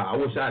question. Wow, I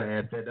wish I'd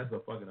asked that. That's a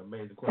fucking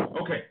amazing question.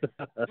 Okay,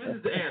 this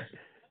is the answer.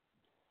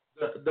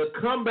 The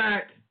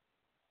comeback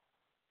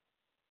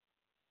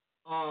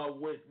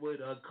with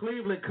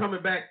Cleveland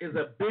coming back is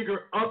a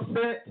bigger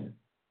upset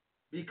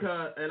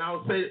because, and I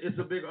would say it's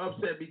a bigger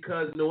upset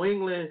because New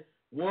England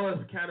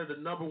was kind of the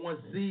number one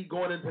seed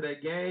going into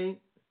that game,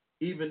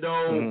 even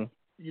though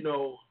you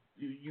know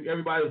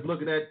everybody was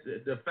looking at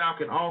the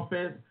Falcon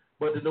offense,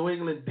 but the New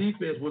England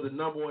defense was the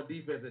number one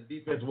defense, and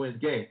defense wins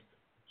games.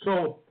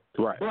 So,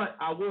 but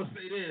I will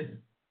say this.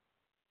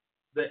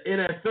 The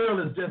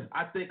NFL is just,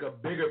 I think, a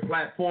bigger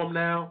platform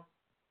now.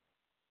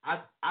 I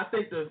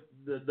think the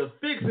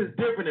fix is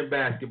different in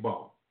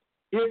basketball.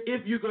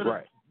 If you're going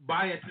to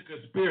buy into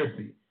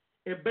conspiracy.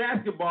 In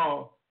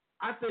basketball,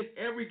 I think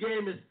every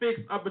game is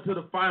fixed up until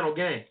the final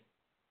game.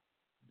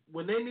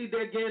 When they need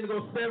that game to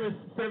go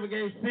seven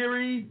game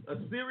series,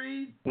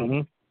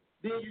 then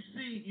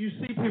you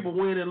see people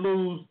win and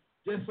lose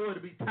just so it to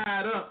be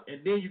tied up,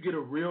 and then you get a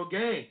real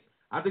game.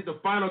 I think the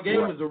final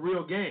game is a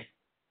real game.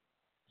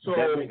 So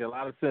that makes a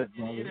lot of sense.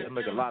 That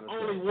makes a lot of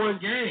sense. Only one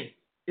game.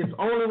 It's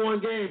only one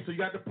game. So you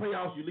got the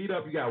playoffs. You lead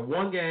up. You got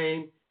one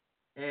game,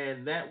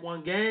 and that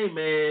one game,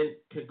 man,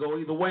 can go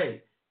either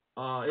way.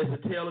 It's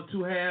a tale of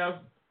two halves.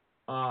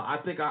 I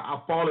think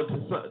I fall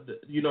into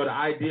the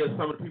idea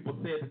some of the people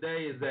said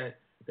today is that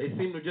they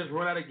seem to just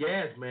run out of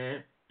gas,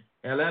 man.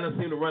 Atlanta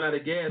seemed to run out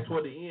of gas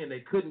toward the end. They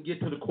couldn't get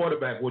to the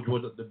quarterback, which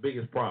was the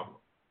biggest problem.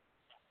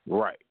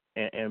 Right.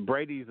 And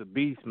Brady's a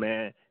beast,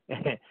 man.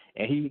 And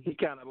he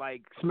kind of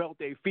like smelt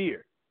their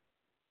fear.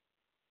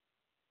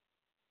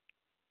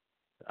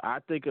 I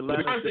think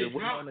Atlanta first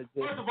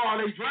of all,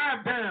 they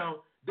drive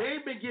down. They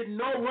ain't been getting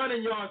no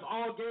running yards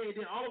all game.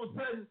 Then all of a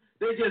sudden,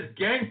 they just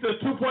gangster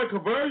 2-point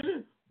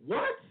conversion.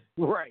 What?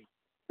 Right.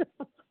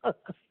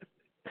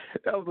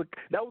 that was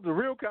a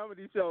real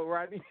comedy show,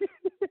 Rodney.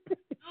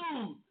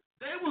 Dude,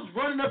 they was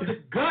running up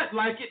the gut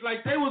like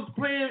they was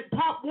playing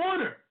Pop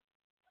Warner.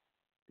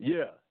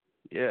 Yeah.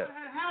 What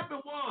had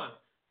happened was,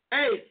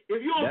 hey,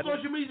 if you're on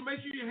social media, make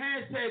sure you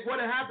hashtag what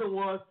had happened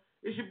was.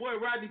 It's your boy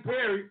Rodney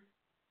Perry.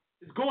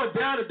 It's going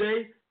down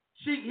today.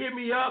 Sheik hit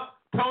me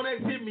up.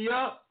 Tonex hit me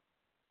up.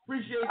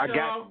 Appreciate y'all. I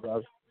got you,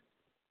 bro.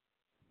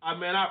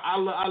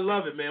 I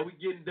love it, man. We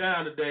getting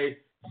down today.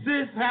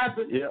 Sis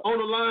happened on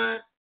the line.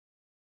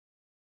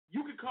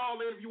 You can call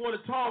in if you want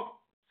to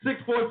talk.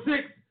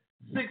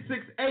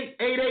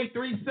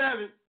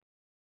 646-668-8837.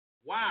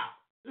 Wow.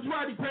 This is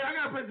Rodney Perry. I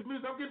got to play some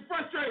music. I'm getting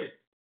frustrated.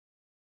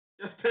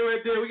 Just stay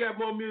right there. We got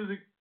more music,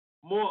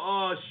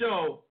 more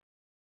show.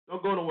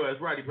 Don't go nowhere. It's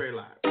Rodney Perry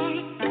Live.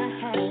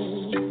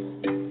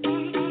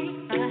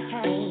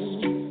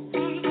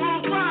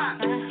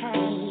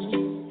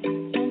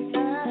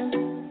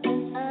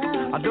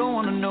 I don't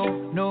wanna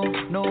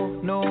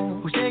know,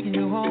 who's taking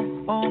you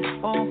home,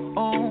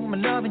 I'm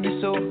loving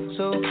you so.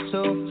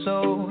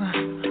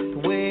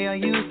 The way I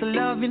used to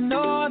love you,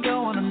 no, I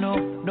don't wanna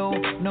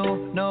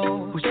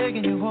know, who's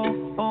taking you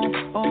home,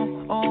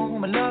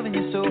 I'm loving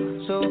you so.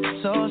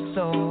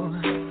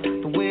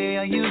 The way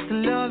I used to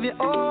love you,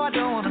 I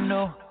don't wanna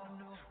know.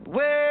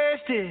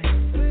 Wasted,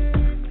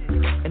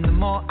 and the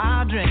more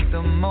I drink,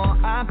 the more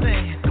I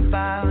think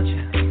about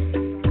you.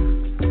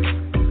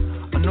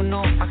 No,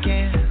 I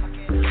can't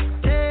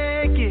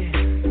take it.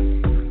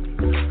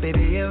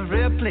 Baby,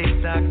 every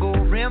place I go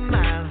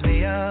reminds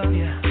me of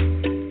you.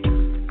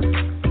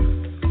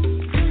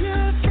 Do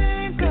you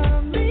think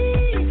of me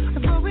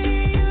as what we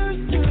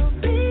used to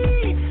be?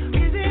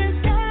 Is it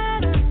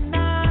sad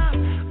now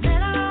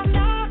that I'm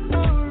not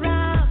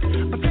around?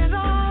 But there's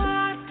all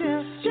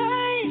acting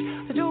strange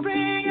that you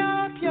bring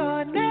up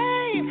your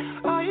name.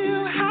 Are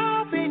you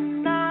happy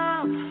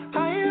now?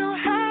 Are you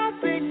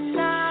happy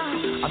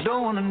now? I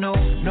don't wanna know.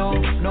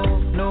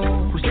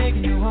 Who's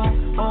taking you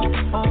home,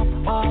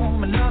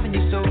 I'm loving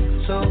you so.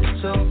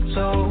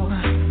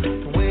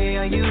 The way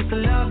I used to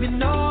love you,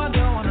 no, I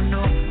don't wanna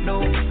know.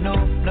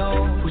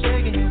 Who's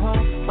taking you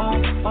home,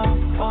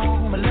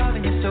 I'm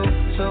loving you so.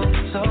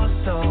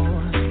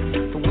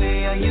 The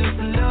way I used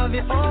to love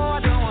you, I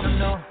don't wanna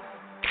know.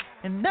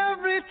 And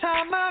every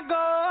time I go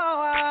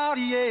out, I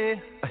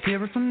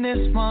hear it from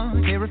this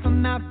one, hear it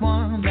from that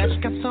one, that you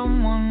got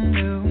someone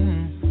new.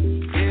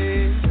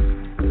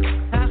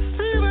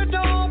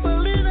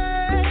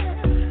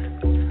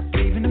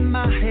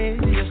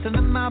 You're still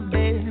in my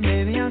bed,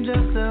 maybe I'm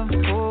just a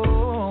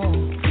fool.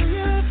 Do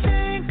you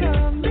think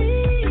of me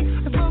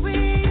as what we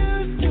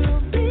used to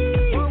be?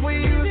 What we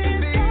used to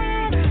be?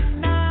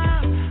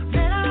 Now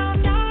that I'm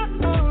not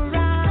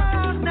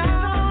around,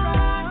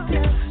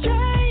 it's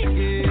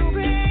strange to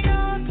bring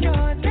up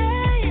your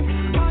name.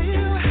 Are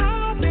you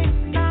happy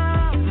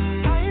now?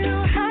 Are you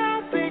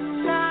happy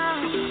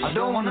now? I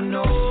don't wanna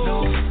know,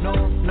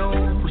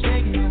 who's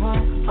taking you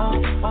home,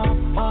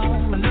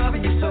 I'm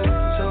loving you so.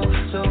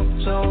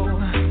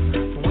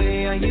 The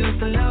way I used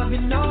to love you,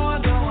 no, I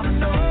don't wanna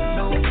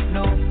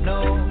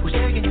know, who's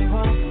taking you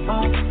home,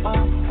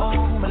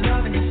 I'm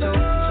loving you so.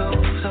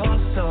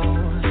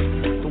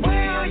 The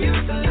way I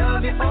used to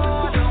love you, I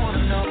don't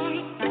wanna know.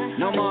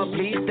 No more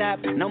please stop,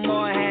 no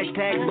more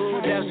hashtag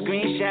booed up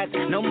screenshots,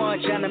 no more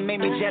trying to make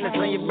me jealous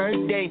on your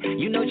birthday.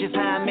 You know just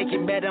how I make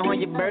you better on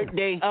your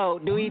birthday. Oh,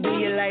 do you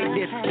like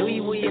this? Do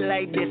you will you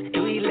like this?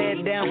 Do you let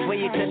it down for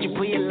you, touch you,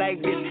 pull you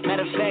like this?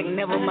 Matter of fact,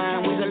 never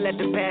mind, we gon' let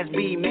the past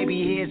be. Maybe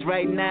he is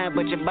right now,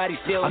 but your body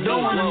still. I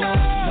don't wanna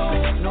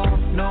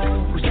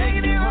know, who's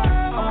taking you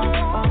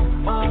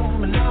home,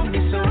 I'm loving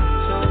you so.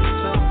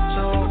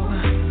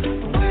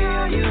 The way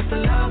I used to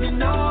love you,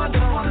 no, I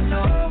don't wanna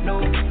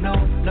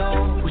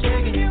know, who's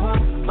taking you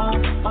home,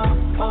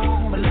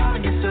 I'm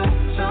loving you so.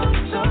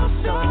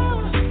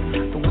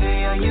 The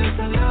way I used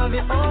to love you,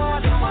 I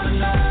don't wanna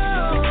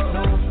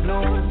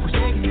know, who's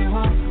taking you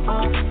home,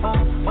 I'm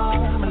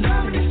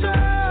loving you so.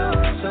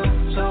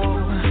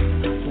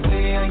 The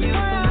way I used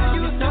to love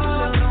you, no, I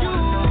don't wanna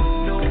know.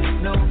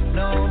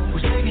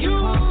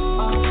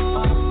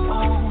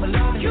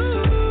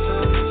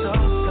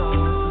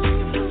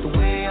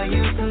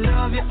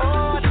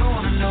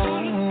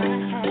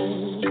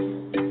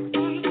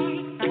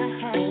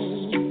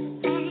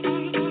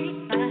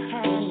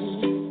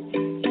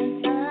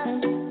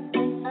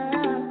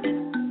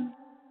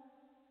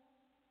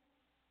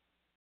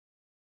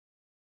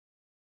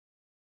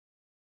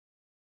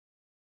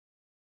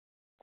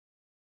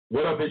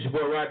 What up, it's your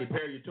boy Rodney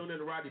Perry. You're tuned in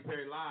to Rodney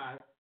Perry Live.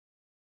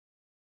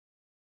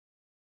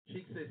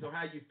 She said, so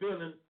how you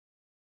feeling?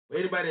 For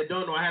anybody that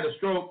don't know, I had a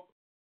stroke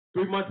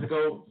 3 months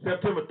ago,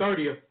 September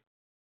 30th.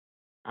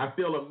 I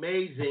feel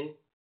amazing.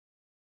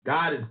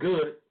 God is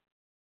good.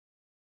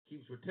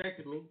 Keeps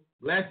protecting me,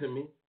 blessing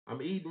me.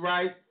 I'm eating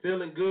right,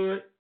 feeling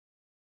good.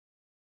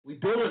 We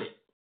doing it.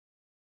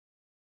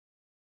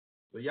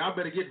 So y'all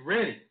better get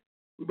ready.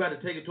 We about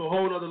to take it to a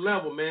whole other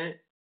level, man.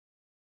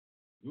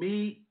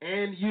 Me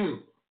and you.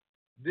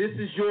 This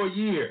is your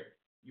year.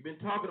 You've been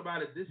talking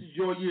about it. This is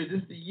your year.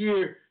 This is the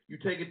year you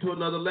take it to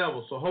another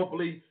level. So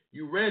hopefully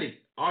you're ready.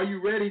 Are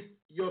you ready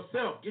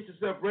yourself? Get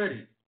yourself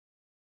ready.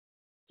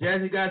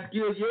 Jazzy got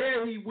skills.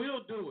 Yeah, he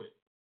will do it.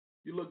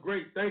 You look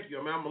great. Thank you.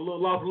 I mean, I'm a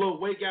little off, a little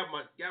weight. Got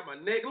my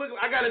neck. Look,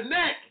 I got a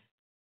neck.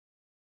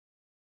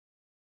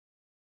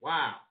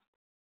 Wow.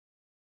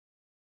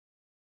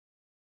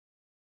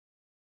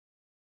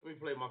 Let me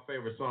play my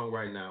favorite song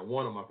right now.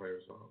 One of my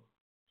favorite songs.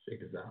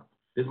 Check this out.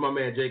 This is my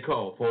man J.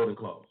 Cole, Folding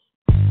Clothes.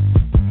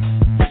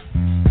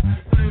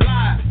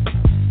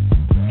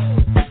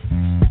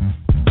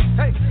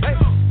 Hey, hey.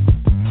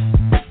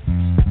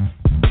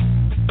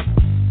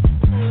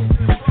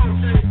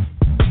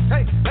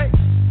 Hey, hey.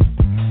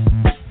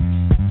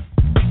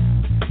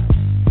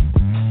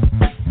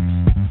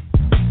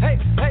 Hey,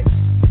 hey.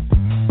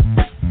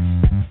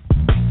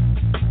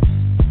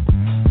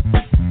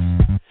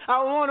 I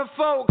wanna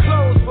fold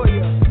clothes for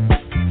you.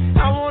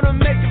 I wanna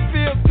make you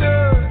feel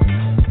good.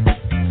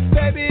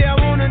 Baby, I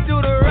wanna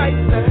do the right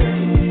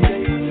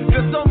thing.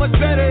 Feel so much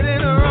better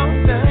than the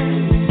wrong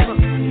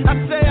thing. I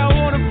say I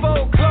wanna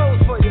fold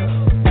clothes for you.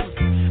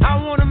 I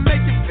wanna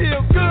make you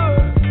feel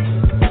good.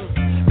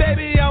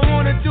 Baby, I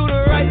wanna do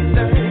the right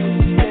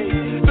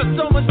thing. Feel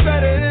so much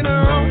better than the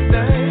wrong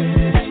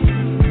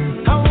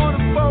thing. I wanna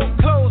fold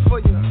clothes for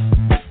you.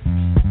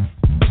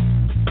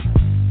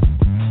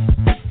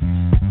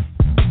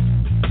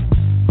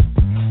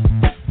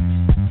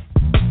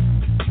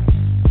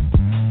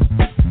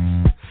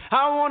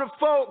 I wanna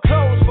fold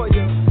clothes for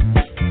you.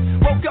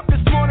 Woke up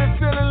this morning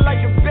feeling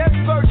like the best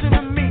version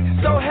of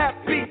me. So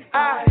happy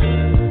I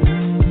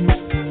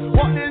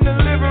walked in the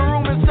living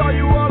room and saw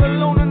you all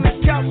alone on the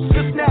couch,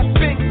 just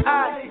snapping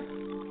eyes.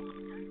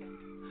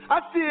 I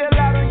see a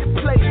lot on your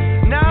plate.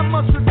 9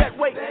 months with that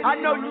weight. I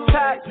know you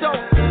tired, so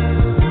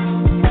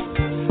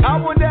I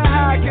wonder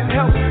how I can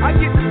help. I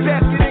get the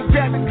basket and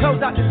grab the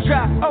clothes out the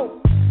trap. Oh.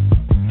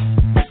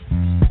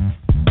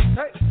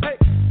 Hey, hey.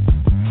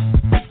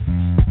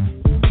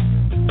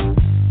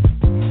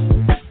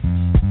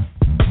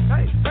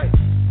 Hey, hey.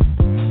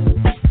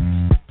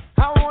 I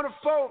wanna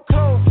fold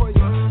clothes for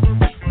you.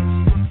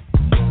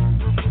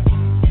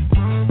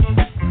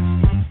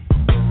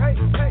 Hey,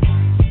 hey.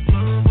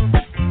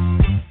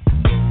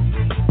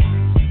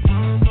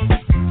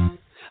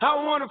 I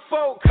wanna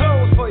fold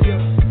clothes for you.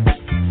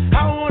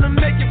 I wanna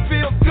make you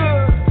feel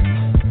good.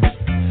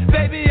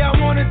 Baby, I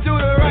wanna do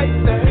the right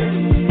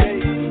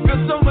thing.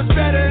 Feel so much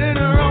better than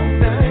the wrong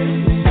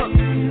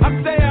thing. I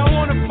say I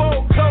wanna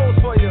fold clothes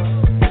for you.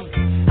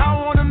 I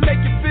wanna make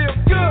you feel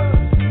good.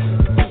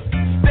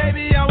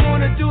 Baby, I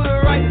wanna do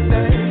the right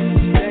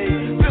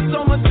thing. Feel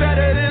so much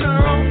better than the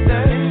wrong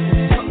thing.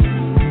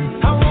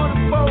 I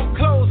wanna fold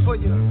clothes for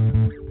you.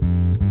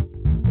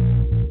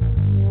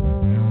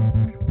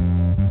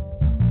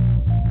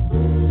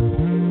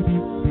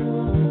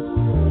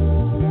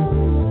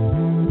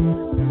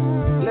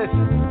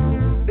 Listen,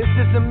 this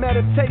is a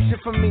meditation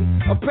for me,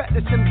 a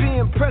practice in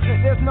being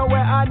present. There's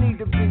nowhere I need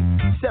to be,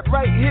 except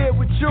right here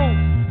with you.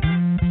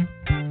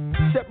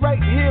 Except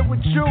right here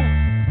with you.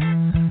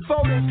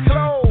 Folding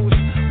clothes,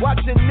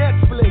 watching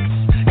Netflix,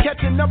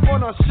 catching up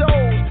on our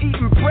shows,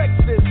 eating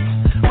breakfast,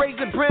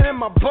 raisin bran in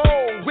my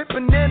bowl, with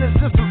bananas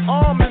and some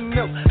almond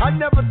milk. I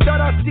never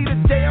thought I'd see the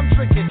day I'm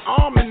drinking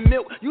almond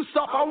milk. You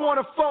soft, I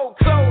wanna fold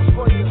clothes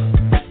for you.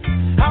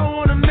 I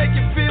wanna make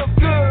you feel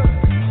good.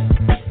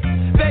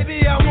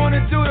 Baby, I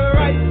wanna do the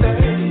right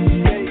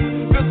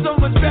thing. Feel so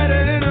much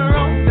better than the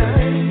wrong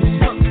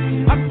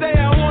thing. I say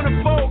I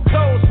wanna fold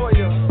clothes for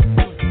you.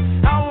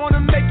 I wanna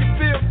make you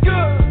feel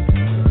good.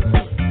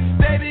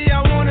 Baby,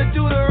 I wanna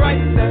do the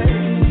right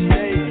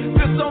thing.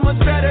 Feel so much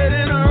better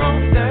than the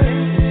wrong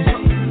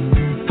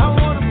thing. I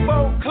wanna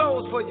fold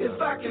clothes for you.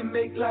 If I can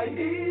make life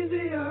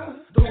easier,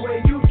 the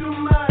way you do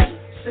mine,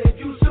 save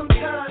you some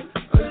time,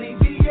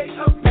 alleviate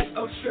a bit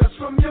of stress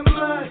from your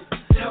mind,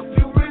 help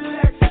you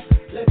relax,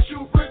 let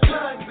you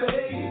recline,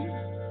 babe,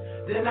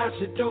 then I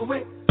should do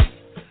it.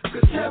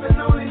 Cause heaven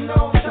only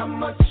knows how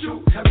much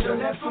you have done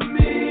that for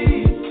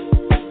me.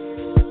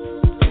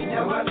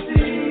 Now I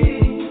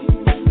see,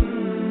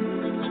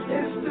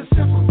 it's the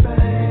simple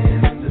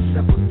things, the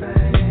simple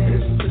things,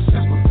 it's the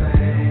simple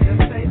things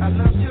that say I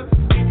love you.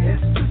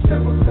 It's the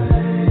simple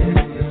things,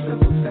 the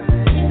simple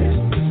things, it's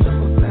the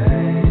simple things.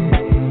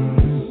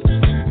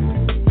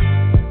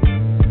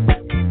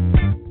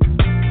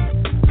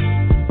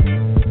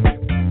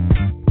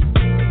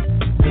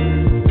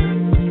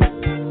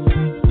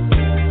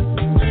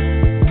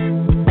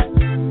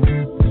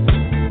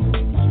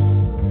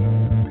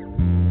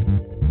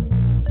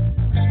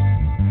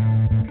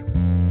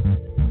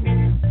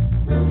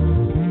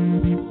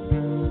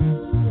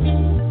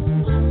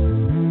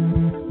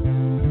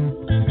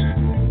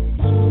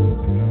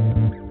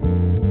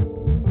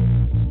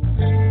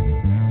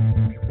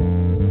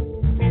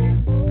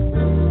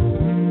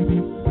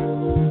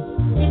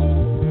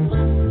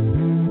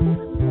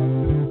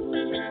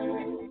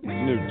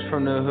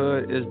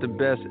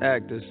 best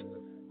actors.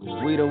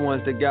 We the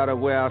ones that gotta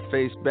wear our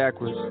face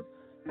backwards.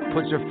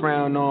 Put your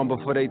frown on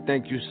before they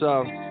think you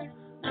soft.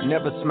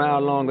 Never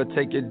smile long or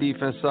take your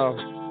defense off.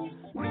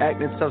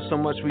 Acting tough so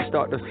much we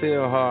start to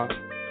feel hard.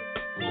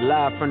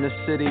 Live from the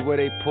city where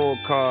they pull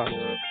cars.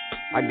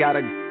 I got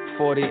a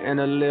 40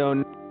 and a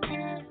lil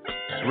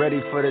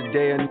ready for the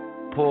day and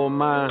pull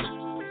mine.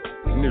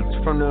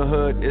 Niggas from the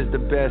hood is the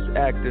best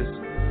actors.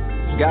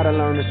 Gotta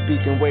learn to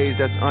speak in ways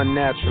that's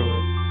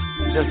unnatural.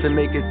 Just to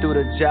make it through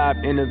the job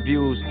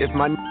interviews. If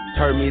my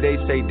heard me, they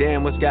say,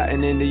 damn, what's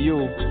gotten into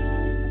you?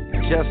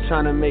 Just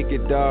trying to make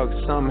it, dog,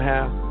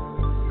 somehow.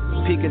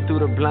 Peeking through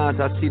the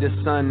blinds, I see the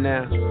sun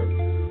now.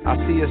 I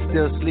see her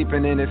still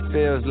sleeping and it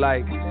feels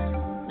like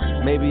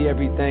maybe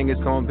everything is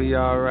gonna be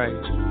alright.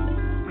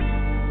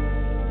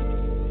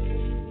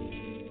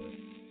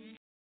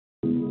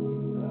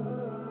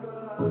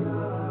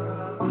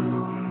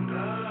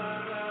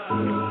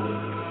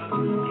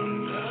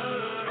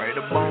 Right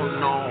the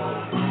bone on.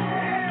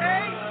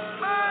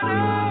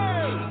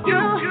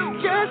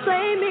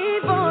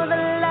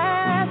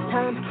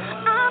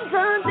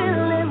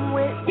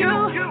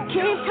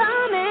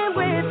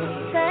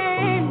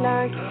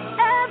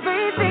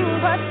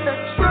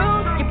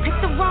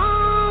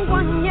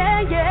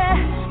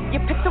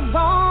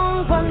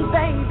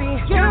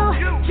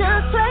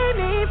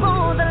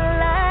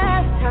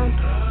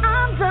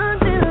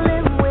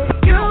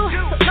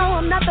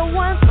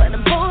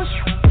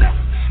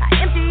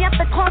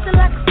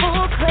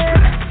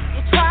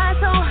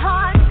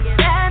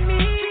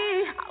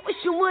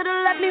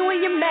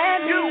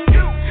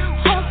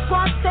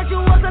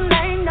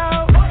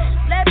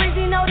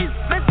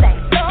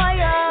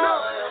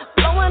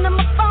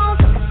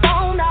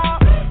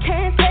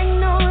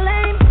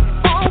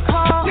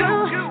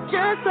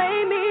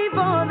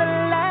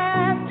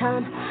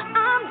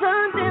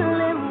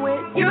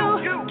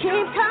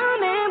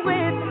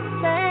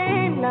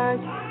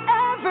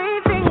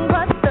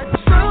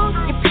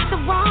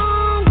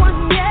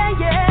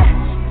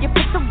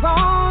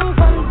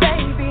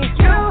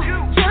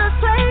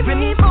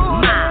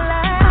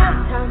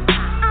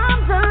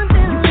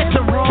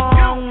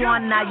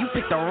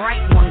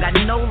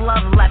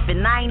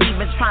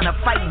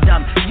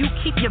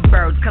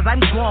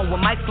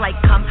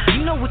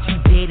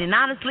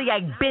 I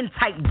been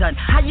tight done.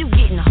 How you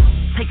getting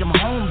take them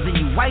home and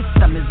you wife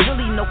them? There's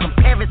really no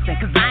comparison,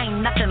 cause I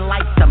ain't nothing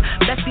like them.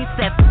 Bessie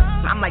said,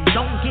 I'm like,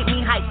 don't get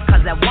me hyped,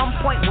 cause at one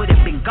point would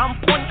have been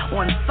gunpoint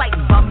on sight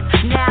bumps.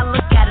 Now I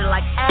look at it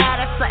like,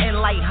 that's something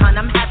light, hun.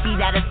 I'm happy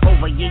that it's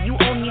over. Yeah, you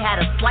only had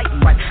a slight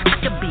run.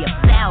 I could be a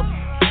sal,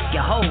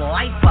 your whole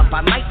life up.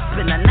 I might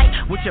spend a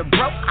night with your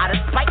bro out of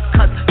spite,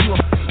 cause you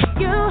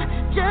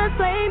just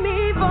play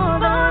me for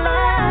the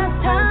last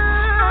time.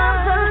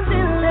 I'm done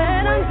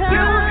dealing with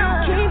you.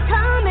 Keep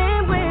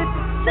coming with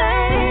the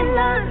same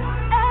love,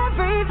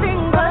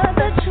 everything but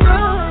the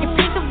truth. You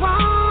picked the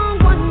wrong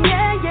one,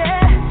 yeah.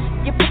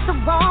 You picked the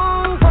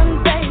wrong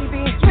one,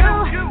 baby. You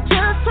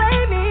just play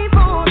me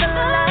for the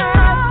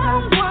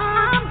last time.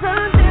 I'm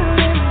done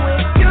dealing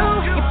with you.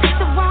 You picked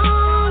the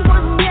wrong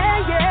one,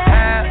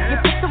 yeah. You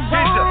picked the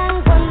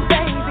wrong one,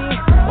 baby.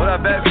 What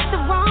up, baby? You picked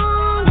the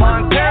wrong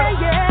one, yeah.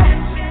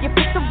 You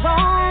picked the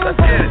wrong one,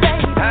 baby.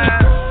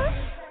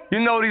 You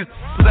know these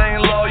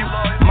ain't loyal.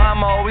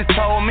 Mama always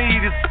told me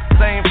this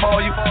ain't for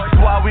you. That's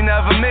why we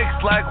never mix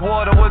like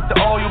water with the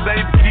oil,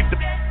 baby. Keep the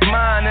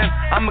mine and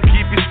I'ma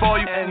keep it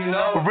for you.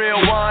 A real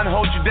one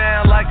holds you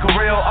down like a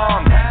real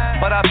arm.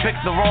 But I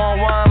picked the wrong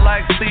one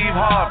like Steve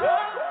Harvey.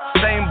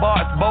 Same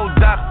bars, both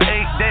docs for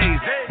 8 days.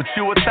 But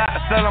you a thought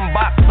selling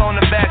box on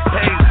the back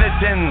page.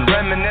 Sitting,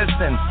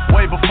 reminiscing,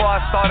 way before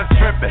I started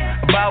tripping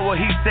about what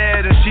he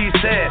said and she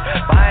said.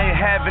 But I ain't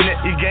having it,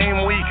 your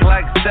game week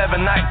like 7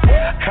 nights.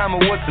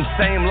 Coming with the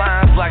same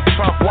lines like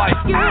Trump white.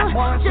 You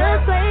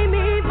just play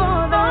me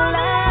for the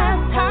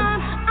last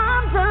time.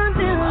 I'm done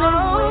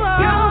dealing with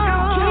you.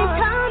 Keep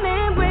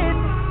coming with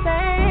the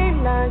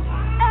same lines,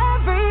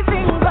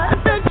 everything but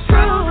the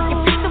truth. You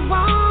picked the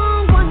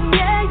wrong one,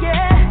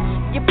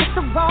 yeah. You picked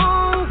the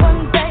wrong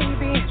one,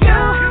 baby. You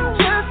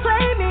just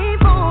play me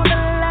for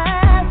the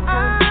last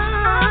time.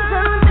 I'm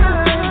done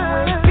dealing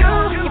with you.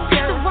 You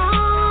picked the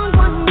wrong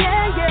one,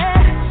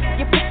 yeah.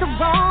 You picked the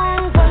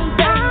wrong one,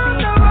 baby.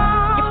 You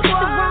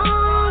picked the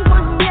wrong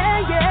one,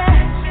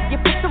 yeah. You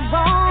picked the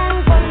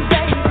wrong one,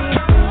 baby.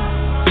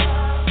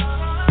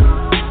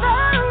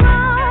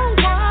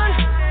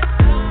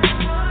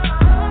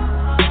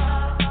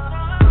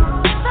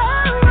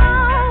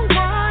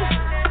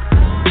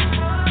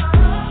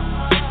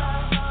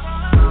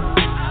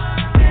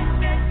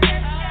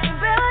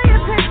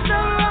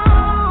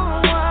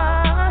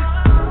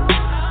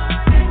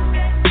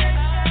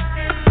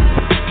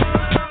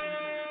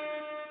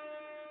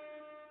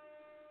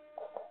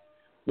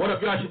 What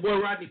up, y'all? It's your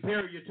boy Rodney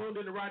Perry. You're tuned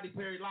in to Rodney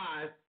Perry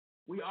Live.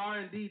 We are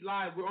indeed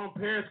live. We're on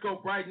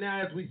Periscope right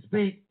now as we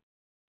speak.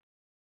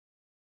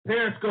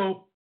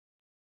 Periscope.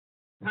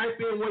 Type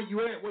in where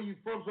you at, where you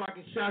from, so I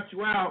can shout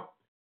you out.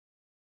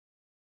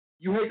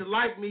 You hate to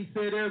like me,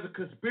 say there's a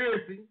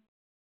conspiracy.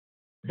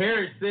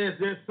 Parrish says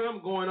there's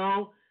something going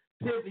on.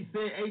 Tiffany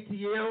said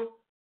ATL.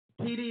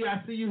 TD,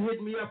 I see you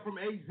hitting me up from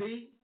AZ.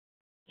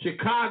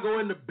 Chicago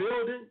in the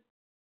building.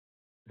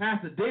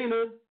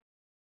 Pasadena.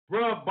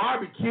 Bruh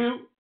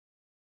Barbecue.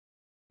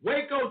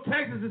 Waco,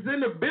 Texas is in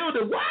the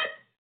building. What?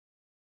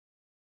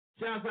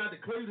 Shouts out to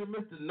Cleveland,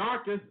 Mr.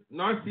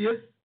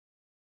 Narcisus.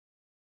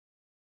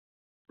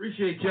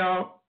 Appreciate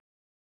y'all.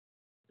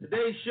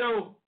 Today's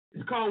show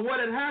is called What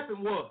Had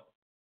Happened Was.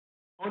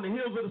 On the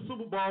heels of the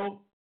Super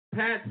Bowl,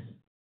 Pats,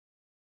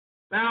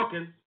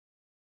 Falcons,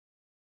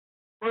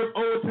 first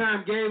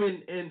overtime game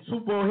in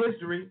Super Bowl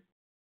history.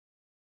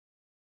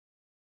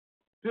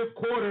 Fifth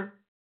quarter.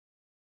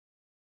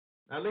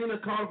 Alina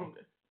called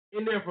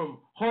from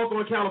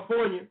Hawthorne,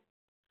 California.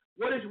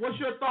 What's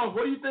your thoughts?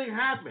 What do you think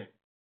happened?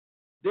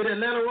 Did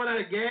Atlanta run out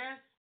of gas?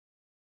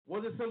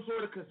 Was it some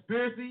sort of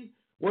conspiracy?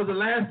 Was the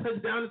last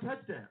touchdown a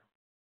touchdown?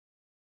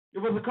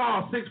 Give us a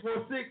call,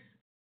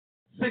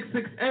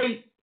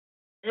 646-668-8837.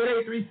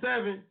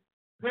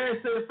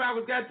 Parents said the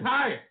Falcons got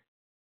tired.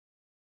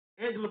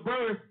 Angela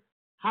Burris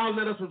hollering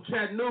at us from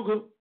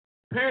Chattanooga.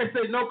 Parents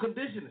say no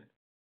conditioning.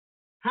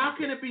 How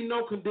can it be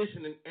no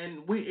conditioning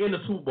and we in the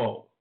Super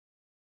Bowl?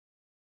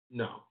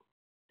 No.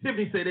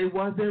 Tiffany said they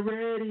wasn't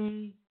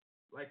ready.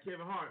 Like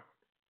Kevin Hart.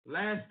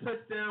 Last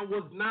touchdown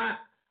was not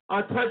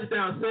a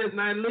touchdown, says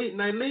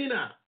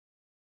Nylena.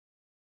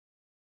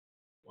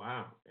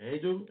 Wow.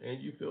 Angel,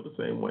 you feel the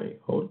same way.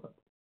 Hold up.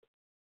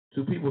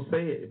 Two people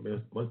say it.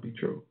 It must be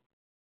true.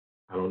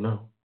 I don't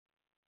know.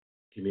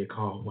 Give me a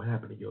call. What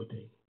happened to your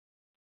team?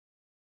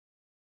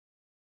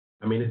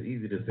 I mean, it's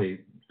easy to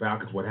say,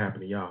 Falcons, what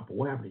happened to y'all? But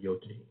what happened to your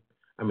team?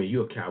 I mean,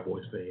 you're a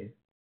Cowboys fan.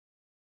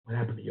 What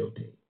happened to your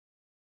team?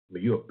 I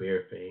mean, you're a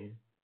Bear fan.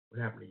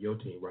 What happened to your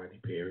team, Rodney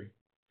Perry?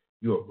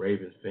 You're a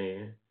Ravens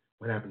fan.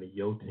 What happened to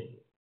your team?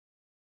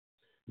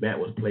 Matt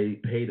was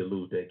paid to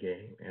lose that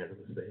game,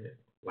 Angela said.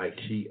 Like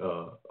she,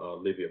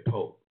 Olivia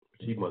Pope.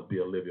 She must be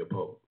Olivia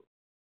Pope.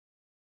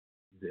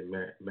 He said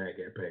Matt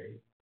got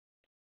paid.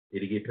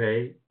 Did he get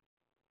paid?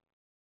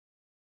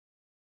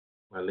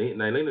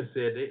 Nylena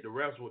said the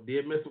refs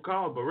did miss some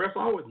calls, but refs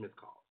always miss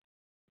calls.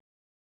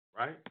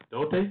 Right?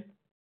 Don't they?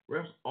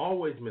 Refs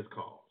always miss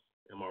calls.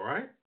 Am I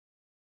right?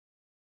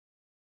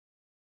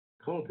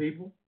 Come on,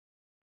 people.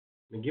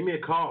 And give me a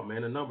call,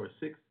 man. The number is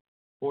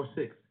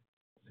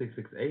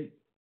 646-668-8837.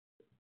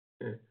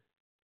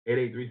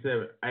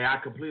 Hey, I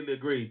completely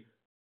agree.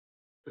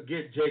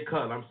 Forget Jay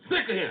Cutler. I'm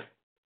sick of him.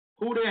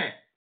 Who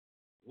that?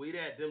 We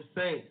that. Them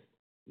Saints.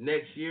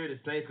 Next year, the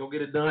Saints gonna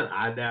get it done?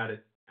 I doubt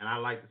it. And I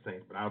like the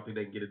Saints, but I don't think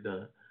they can get it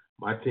done.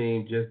 My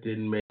team just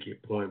didn't make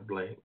it, point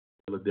blank.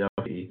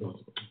 Philadelphia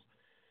Eagles.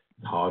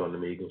 It's hard on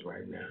them Eagles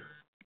right now.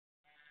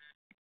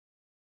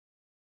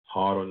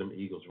 Hard on them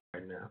Eagles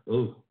right now.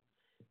 Ooh.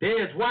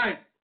 Dez White.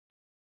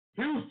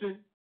 Houston.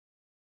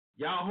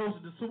 Y'all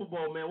hosted the Super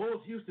Bowl, man. What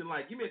was Houston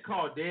like? Give me a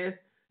call, Dez.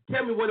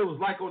 Tell me what it was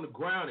like on the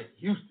ground in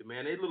Houston,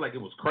 man. It looked like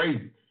it was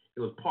crazy. It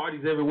was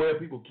parties everywhere.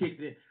 People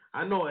kicked in.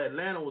 I know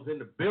Atlanta was in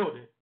the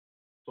building.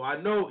 So I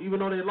know even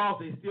though they lost,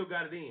 they still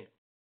got it in.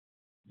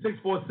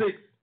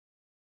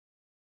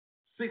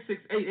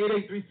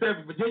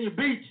 646-668-8837. Virginia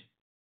Beach.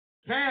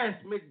 Cass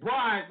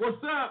McBride,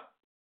 what's up?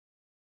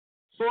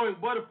 Soaring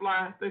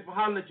Butterfly, thanks for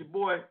hollering at your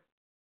boy.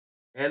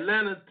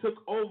 Atlanta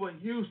took over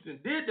Houston,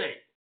 did they?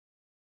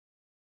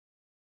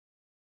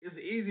 It's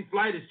an easy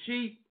flight, it's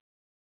cheap.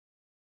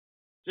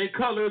 Jay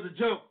Cutler is a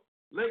joke.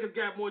 Lakers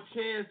got more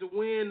chance to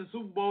win the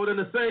Super Bowl than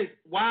the Saints.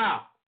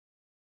 Wow.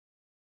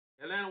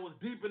 Atlanta was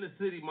deep in the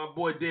city, my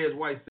boy Dez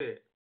White said.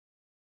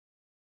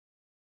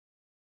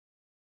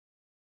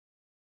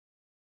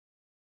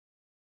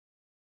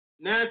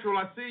 Natural,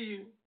 I see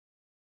you.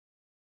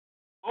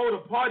 Oh, the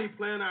party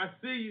planner, I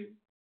see you.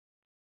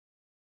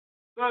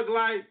 Thug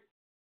Life.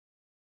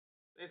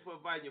 Thanks for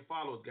inviting your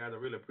followers, guys. I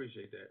really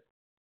appreciate that.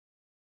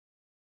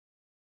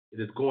 It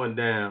is going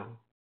down.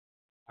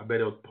 I bet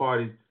those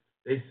parties,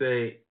 they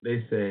say,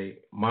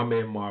 my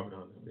man Marvin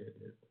Hunter said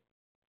this.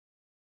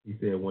 He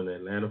said when the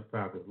Atlanta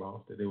Falcons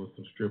lost, that there was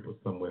some strippers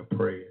somewhere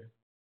praying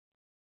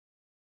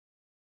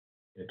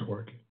and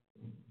twerking.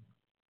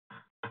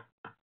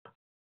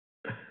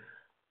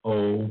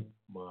 Oh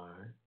my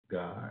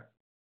God.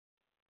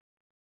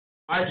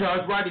 All right, y'all,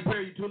 it's Rodney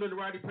Perry. You tuned in to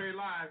Rodney Perry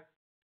Live.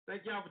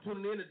 Thank y'all for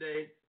tuning in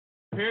today.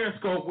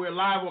 Periscope, we're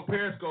live on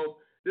Periscope.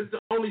 This is the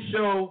only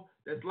show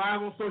that's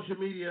live on social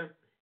media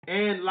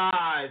and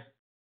live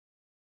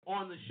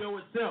on the show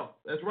itself.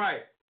 That's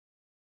right.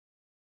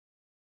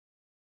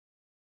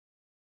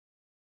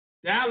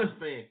 Dallas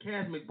fan,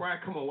 Cass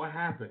McBride, come on, what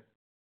happened?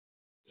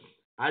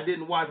 I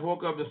didn't watch,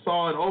 woke up and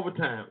saw it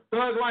overtime.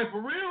 Thug Life for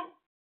real?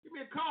 Give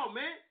me a call,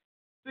 man.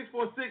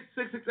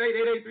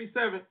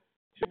 646-668-8837. It's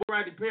your boy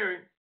Rodney Perry.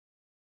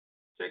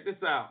 Check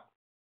this out.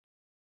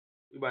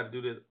 We about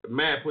to do this.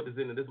 Matt put this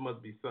in there. This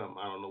must be something.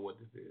 I don't know what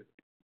this is.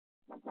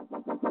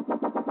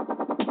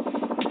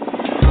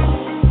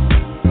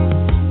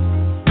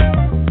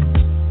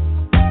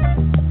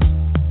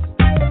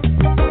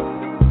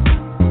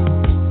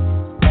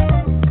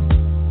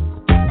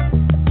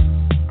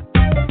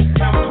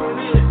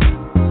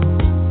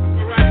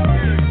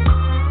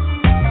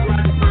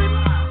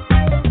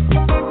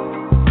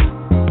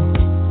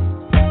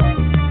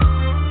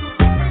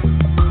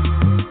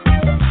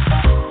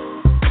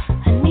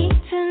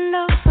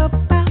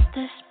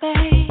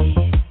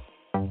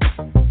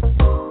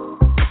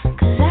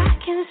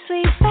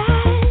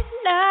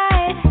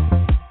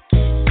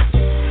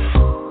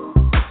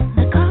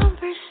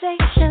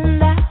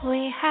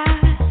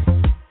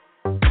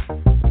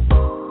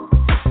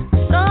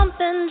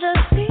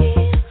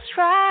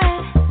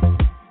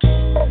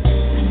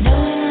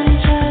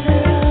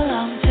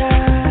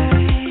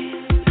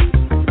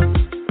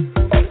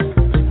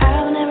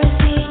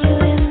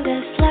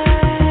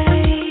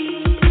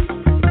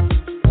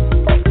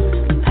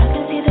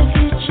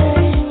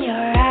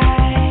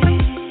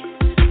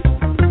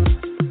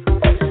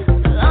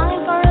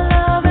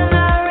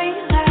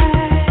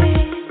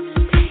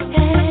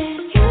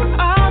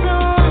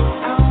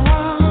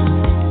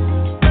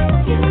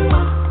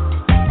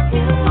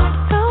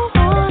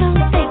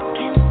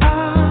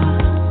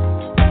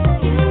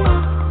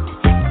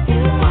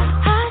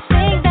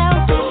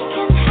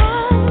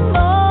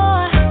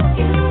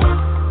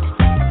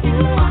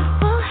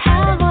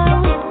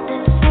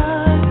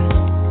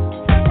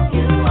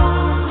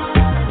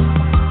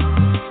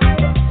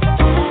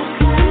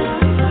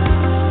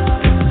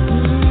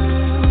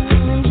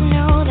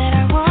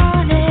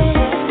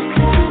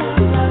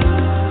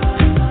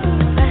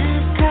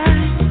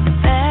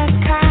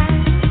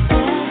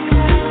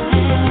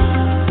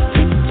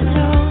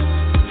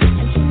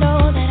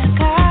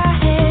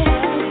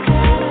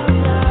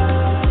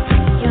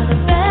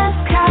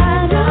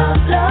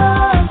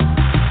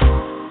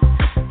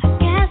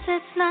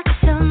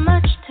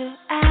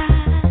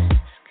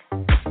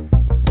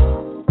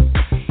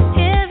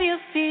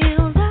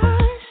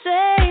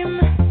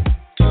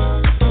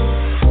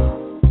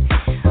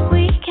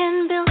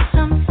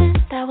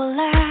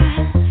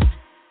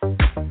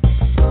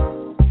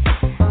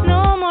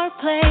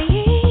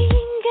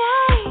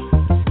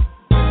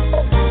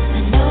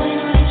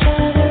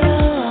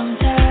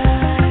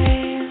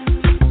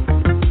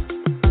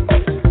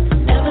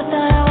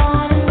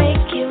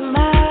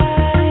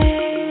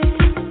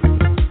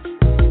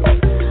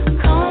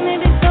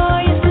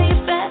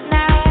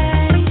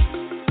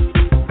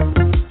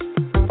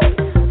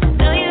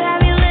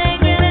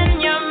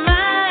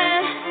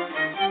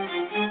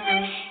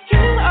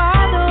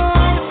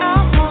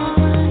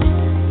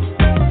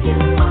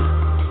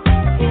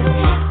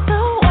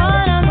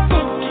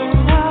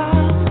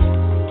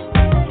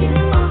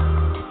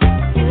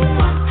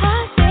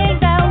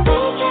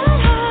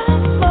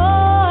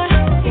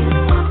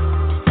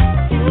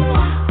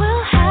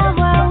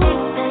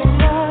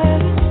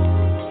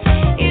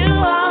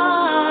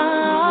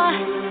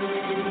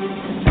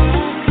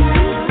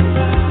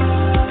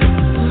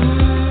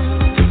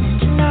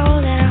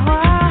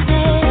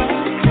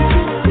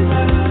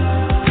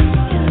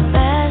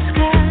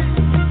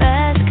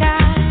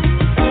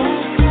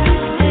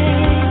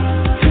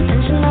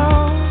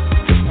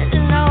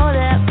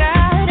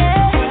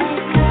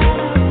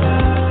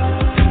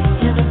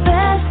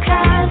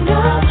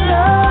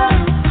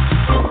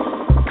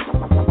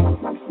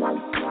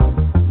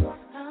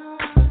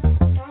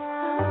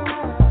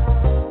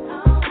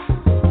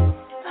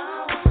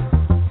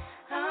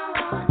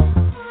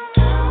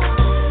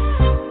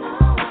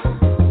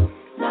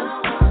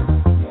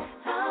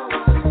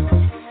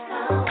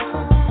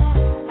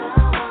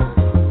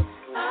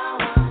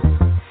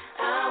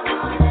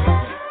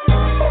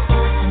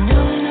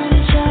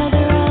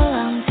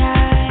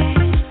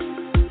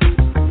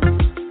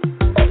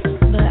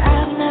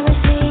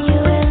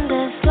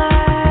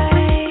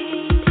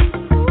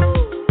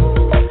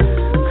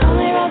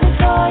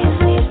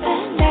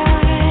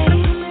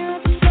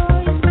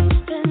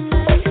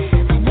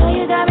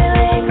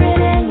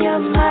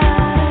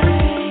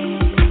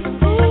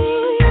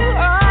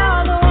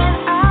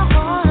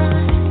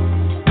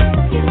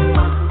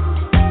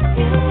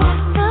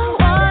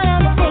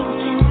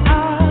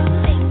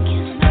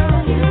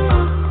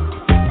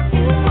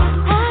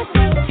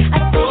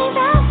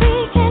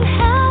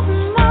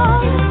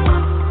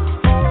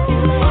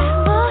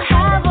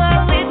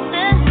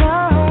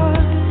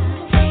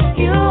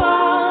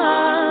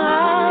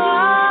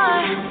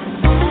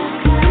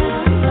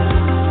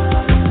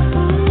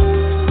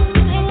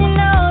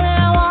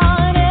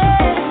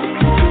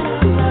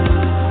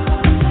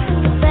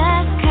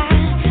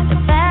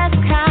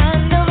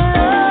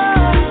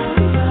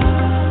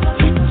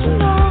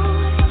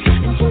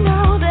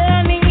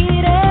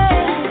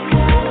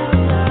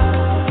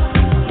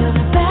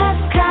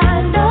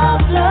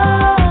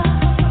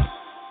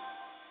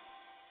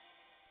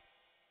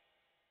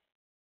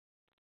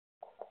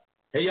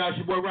 Hey, y'all, it's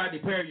your boy Rodney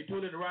Perry. You're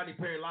tuning in to Rodney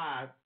Perry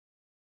Live.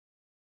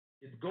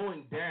 It's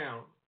going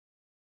down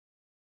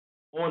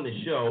on the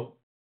show.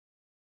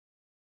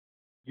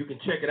 You can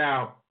check it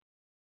out.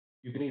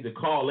 You can either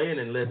call in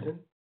and listen.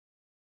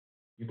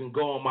 You can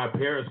go on my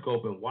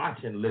Periscope and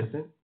watch and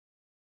listen.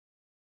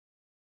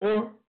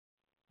 Or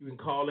you can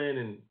call in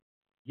and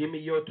give me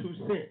your 2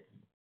 cents.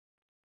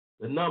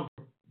 The number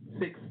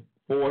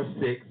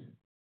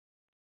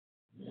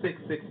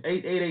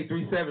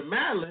 646-668-8837.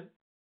 Madeline,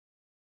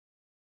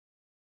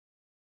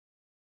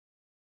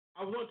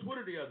 I was on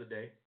Twitter the other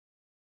day.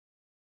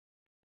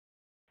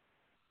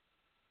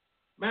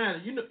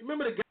 Man, you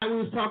remember the guy we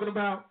was talking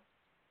about?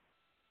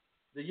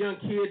 The young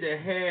kid that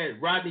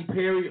had Rodney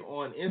Perry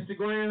on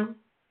Instagram?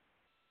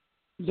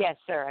 Yes,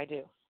 sir, I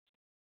do.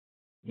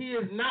 He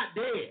is not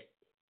dead.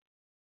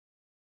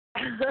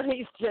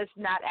 He's just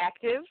not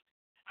active?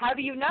 How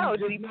do you know?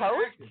 Did he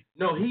post? Active.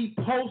 No, he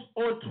posts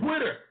on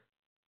Twitter.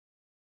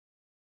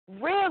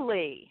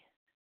 Really?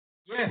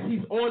 Yes,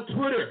 he's on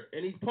Twitter,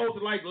 and he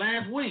posted like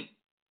last week.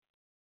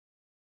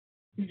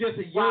 He's just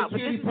a young kid. But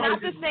this is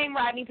not the same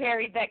Rodney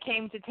Perry that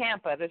came to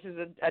Tampa. This is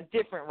a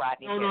different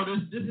Rodney Perry. No,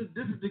 this is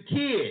the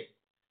kid.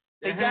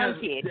 The young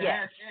kid,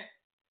 yes.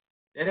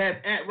 That has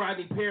at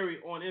Rodney Perry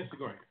on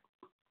Instagram.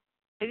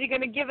 Is he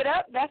going to give it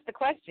up? That's the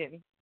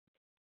question.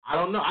 I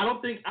don't know. I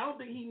don't think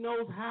he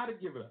knows how to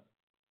give it up.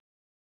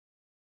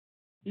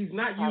 He's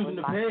not using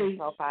the page.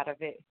 Himself out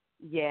of it.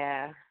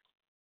 Yeah.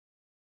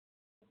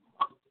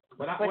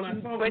 But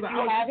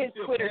you have his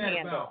Twitter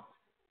handle.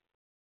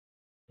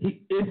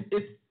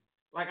 It's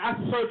like I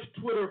searched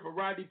Twitter for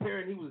Rodney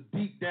Perry, and he was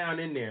deep down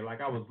in there.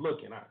 Like I was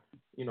looking. I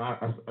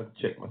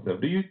checked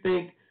myself. Do you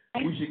think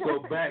we should go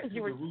back to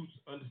the roots,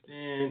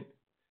 understand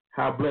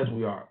how blessed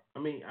we are? I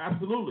mean,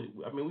 absolutely.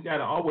 I mean, we got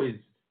to always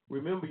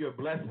remember your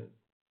blessings.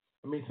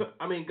 I mean,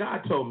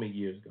 God told me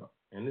years ago,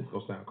 and this is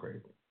going to sound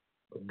crazy,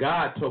 but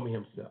God told me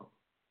himself.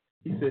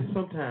 He said,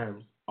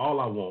 sometimes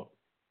all I want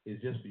is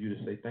just for you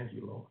to say, thank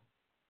you, Lord.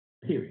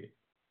 Period.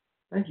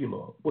 Thank you,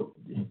 Lord.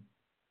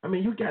 I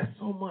mean, you got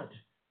so much.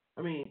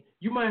 I mean,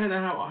 you might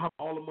not have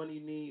all the money you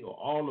need or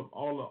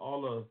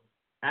all the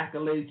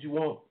accolades you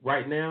want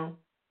right now,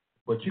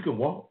 but you can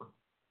walk.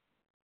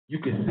 You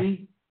can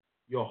see.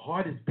 Your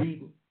heart is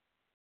beating.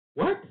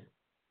 What?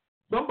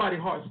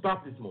 Somebody's heart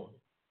stopped this morning.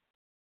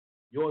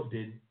 Yours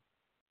didn't.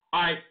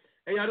 All right.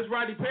 Hey, y'all, this is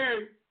Rodney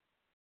Perry.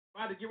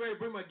 About to get ready to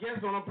bring my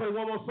guest on. I'll play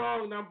one more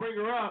song, and I'll bring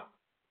her up.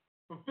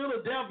 From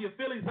Philadelphia,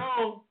 Philly's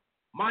home,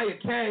 Mya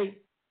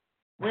Kay.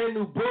 Brand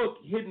new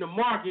book, hitting the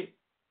market.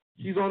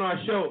 She's on our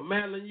show.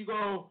 Madeline, you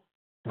going to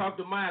talk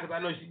to Mya because I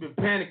know she's been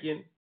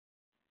panicking.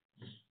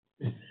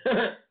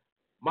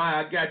 Mya,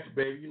 I got you,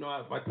 baby. You know,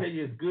 if I tell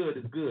you it's good,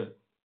 it's good.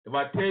 If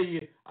I tell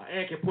you an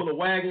ant can pull a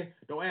wagon,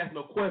 don't ask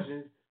no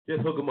questions.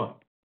 Just hook them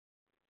up.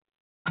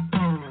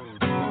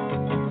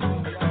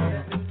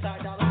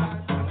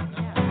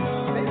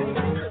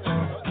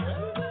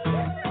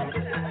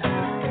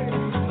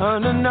 Oh,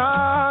 no,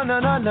 no, no,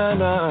 no, no,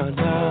 no, no.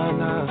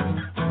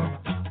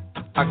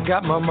 I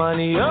got my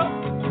money up.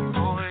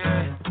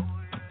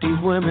 These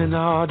women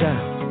all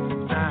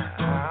down.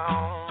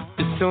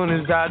 As soon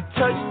as I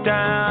touch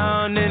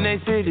down in they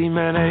city,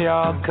 man, they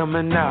all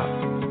coming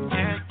out.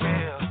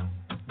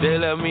 They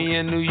love me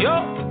in New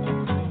York.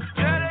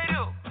 Yeah, they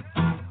do.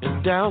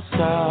 And down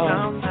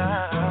south.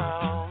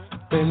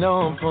 They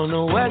know I'm from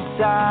the west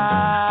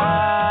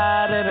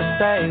side. And I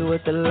stay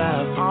with the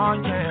love. Oh,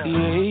 yeah.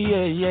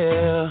 Yeah, yeah,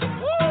 yeah.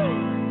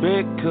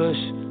 Big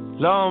kush,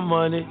 long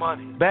money,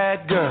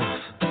 bad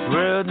girls,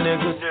 real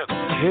niggas,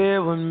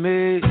 here with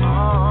me.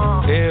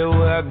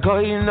 Everywhere I go,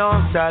 you know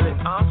I'm solid.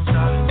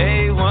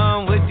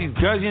 A1 with these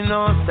girls, you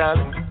know I'm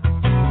solid.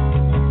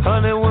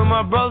 100 with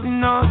my bros, you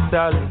know I'm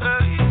solid.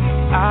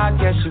 I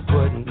guess you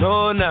wouldn't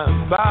know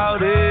nothing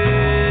about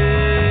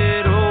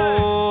it.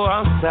 Oh,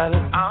 I'm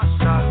solid.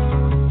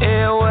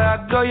 Everywhere I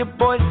go, your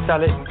boy's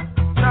solid.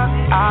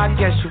 I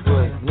guess you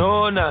wouldn't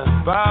know nothing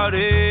about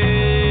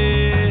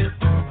it.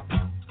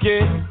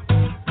 Yeah.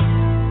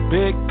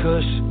 Big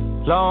kush,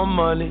 long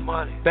money,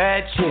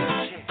 bad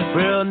chicks,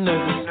 real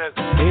niggas,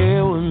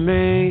 here with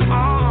me.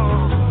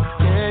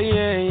 Yeah,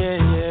 yeah, yeah,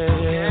 yeah,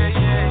 yeah,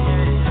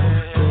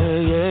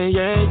 yeah, yeah,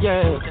 yeah,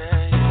 yeah.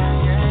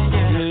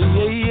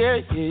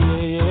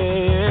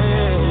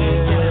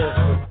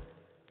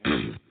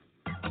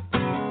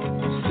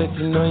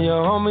 Sitting on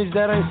your homies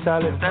that ain't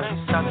solid.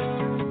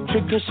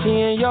 Tricking she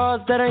and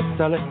yours that ain't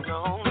solid.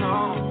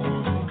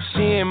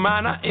 She and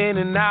mine are in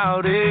and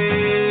out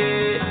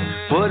it.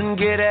 Wouldn't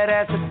get that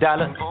ass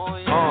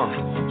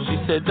 $1. She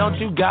said, don't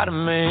you got $1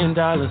 million?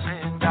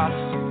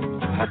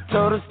 I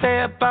told her, stay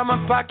up by my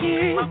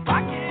pocket.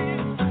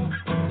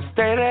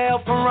 Stay the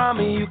hell from around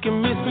me. You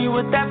can miss me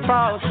with that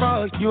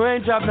frog. You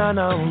ain't dropped none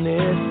on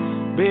this.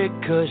 Big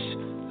kush,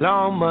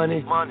 long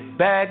money,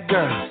 bad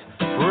girls,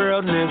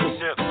 real niggas,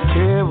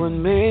 here with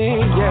me.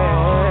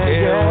 Yeah,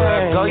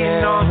 yeah, go, you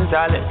know I'm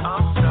solid.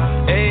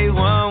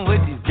 A1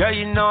 with these girls,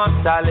 you know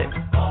I'm solid.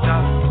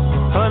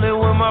 100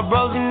 with my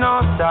bros, you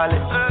know I'm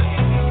solid.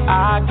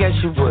 I guess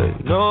you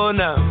wouldn't know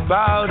nothing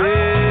about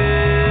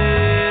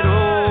it.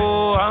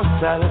 Oh,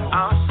 I'm solid.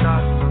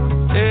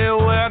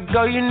 Everywhere I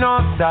go, you know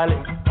I'm solid.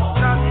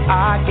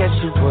 I guess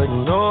you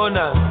wouldn't know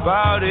nothing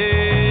about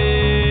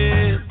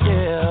it.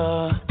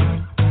 Yeah.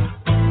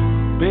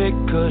 Big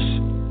kush,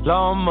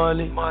 long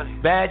money,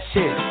 bad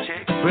shit,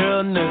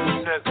 real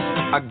niggas.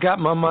 I got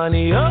my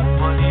money up.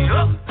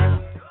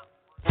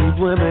 These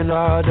women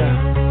all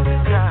down.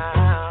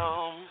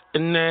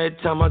 And every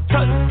time I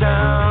touch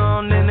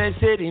down in that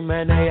city,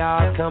 man, they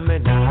all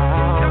coming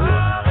out.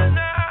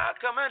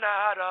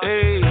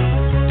 Hey,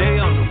 they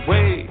on the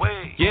way.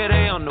 Yeah,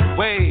 they on the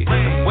way.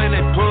 When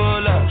they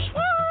pull up,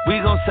 we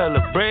gon'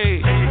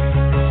 celebrate.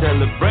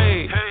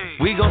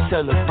 We gon'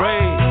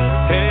 celebrate.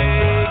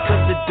 Hey,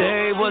 'cause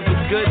today was a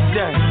good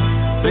day.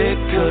 Big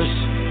kush,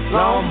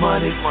 long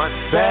money,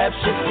 bad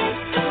shit,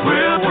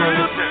 real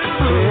money.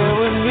 Here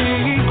with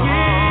me,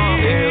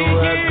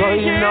 everywhere I go,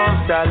 you know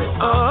I'm solid.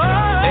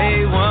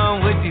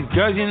 A1 with these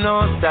girls, you know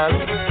I'm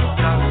solid.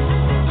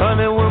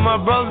 Hunting with my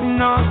bros, you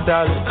know I'm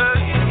solid.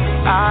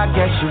 I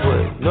guess you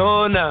wouldn't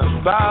know nothing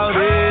about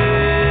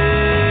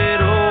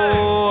it.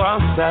 Oh,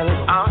 I'm solid.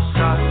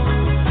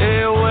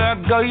 Everywhere I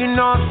go, you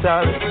know I'm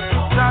solid.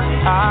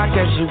 I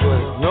guess you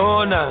wouldn't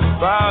know nothing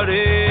about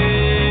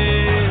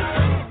it.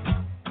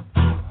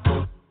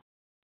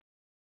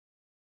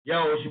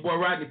 Yo, it's your boy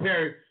Rodney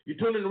Perry. You're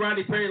tuning to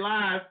Rodney Perry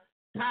Live.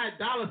 Ty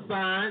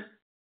 $,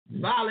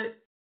 solid.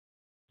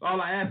 All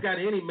I ask out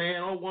of any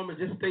man or woman,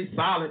 just stay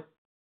solid.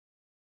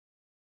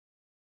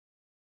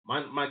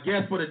 My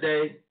guest for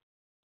today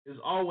is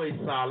always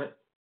solid.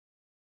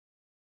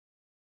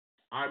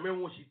 I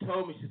remember when she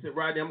told me, she said,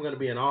 Rodney, I'm going to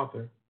be an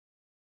author.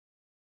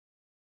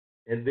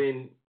 And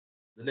then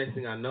the next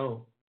thing I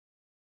know,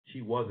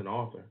 she was an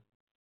author.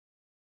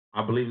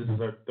 I believe this is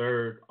her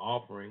third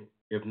offering,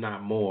 if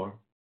not more.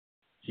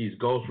 She's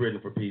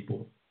ghostwritten for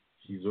people.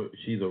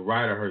 She's a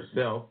writer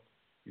herself.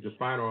 You can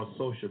find her on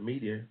social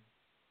media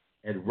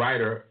at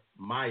Writer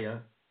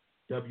Mya,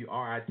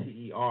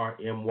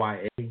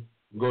 WRITERMYA. You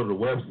can go to the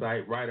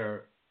website,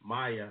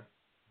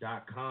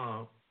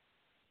 writermya.com.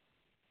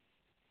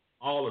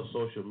 All of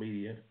social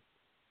media.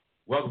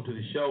 Welcome to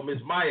the show,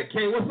 Miss Mya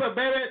Kay. What's up,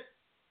 baby?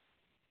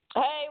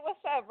 Hey,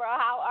 what's up, bro?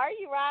 How are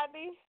you,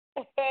 Rodney?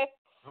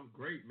 I'm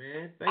great,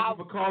 man. Thank you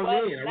for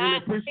calling in. I really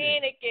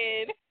appreciate it.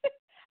 Panicking.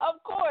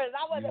 Of course,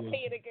 I wasn't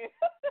panicking.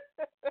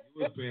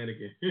 You was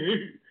panicking.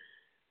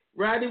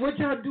 Rodney, what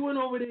y'all doing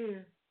over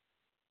there?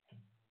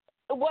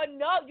 Well,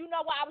 no, you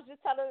know what? I was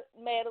just telling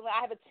Madeline,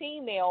 I have a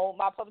team now.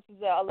 My publicist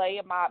is in LA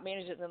and my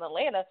manager's in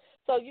Atlanta.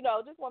 So,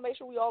 just want to make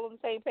sure we all on the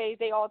same page.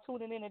 They all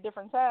tuning in at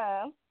different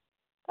times.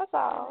 That's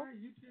all. Right,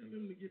 you tell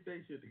them to get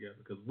their shit together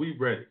because we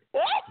ready.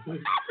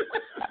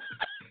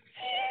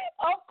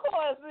 Of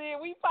course, man.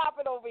 We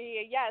popping over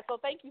here. Yeah, so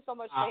thank you so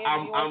much for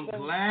having me. I'm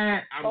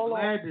glad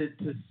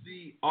to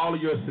see all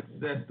of your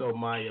success, though,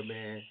 Mya,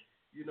 man.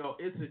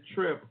 It's a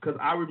trip because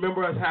I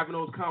remember us having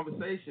those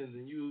conversations,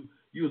 and you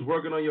was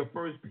working on your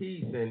first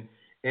piece,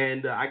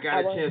 and I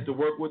got a chance to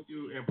work with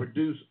you and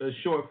produce a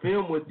short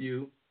film with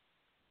you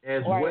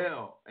as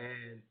well.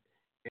 And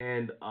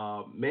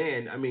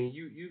man, I mean,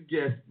 you've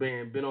just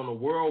been on a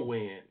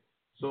whirlwind.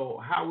 So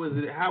how is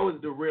it? How is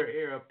the rare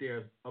air up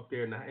there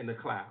in the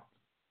clouds?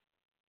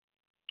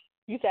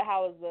 You said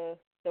how is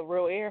the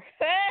real air?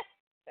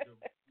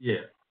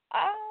 Yeah.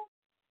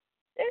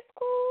 It's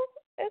cool.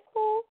 It's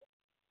cool.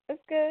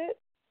 It's good.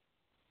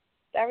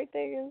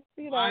 Everything is,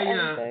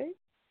 everything.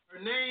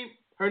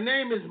 Her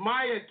name is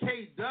Mya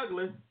Kay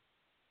Douglas,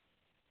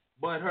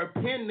 but her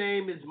pen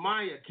name is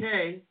Mya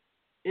Kay,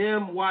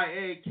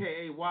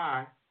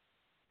 Myakay.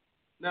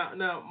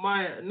 Now,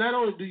 Mya, not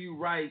only do you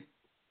write,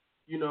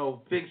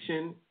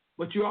 fiction,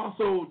 but you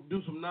also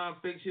do some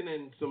nonfiction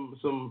and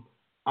some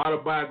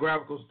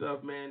autobiographical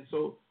stuff, man.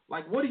 So,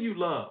 what do you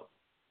love?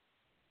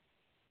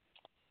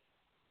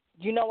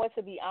 You know what?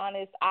 To be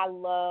honest, I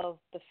love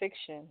the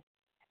fiction,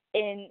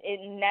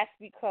 and that's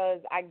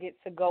because I get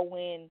to go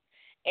in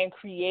and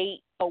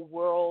create a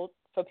world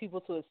for people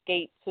to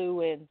escape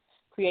to, and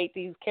create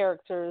these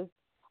characters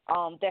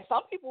that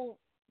some people,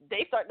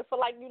 they start to feel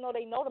like they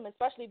know them,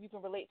 especially if you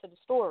can relate to the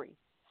story.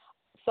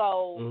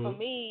 So for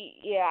me,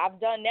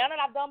 now that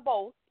I've done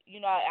both,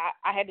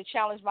 I had to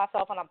challenge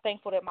myself, and I'm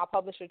thankful that my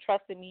publisher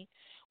trusted me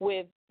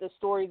with the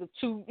stories of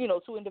two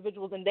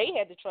individuals, and they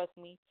had to trust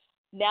me.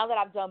 Now that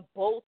I've done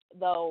both,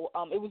 though,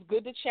 it was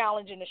good to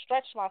challenge and to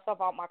stretch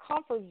myself out my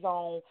comfort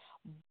zone.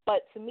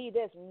 But to me,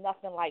 there's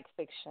nothing like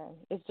fiction.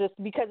 It's just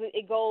because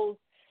it goes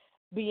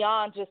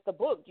beyond just the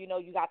book. You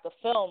got the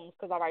films,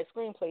 because I write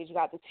screenplays. You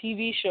got the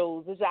TV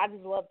shows. I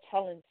just love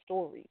telling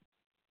stories.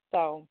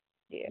 So,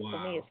 for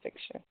me, it's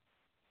fiction.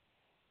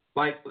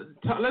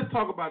 Let's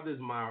talk about this,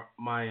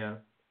 Mya.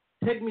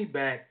 Take me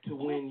back to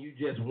when you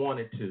just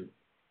wanted to.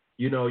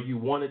 You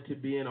wanted to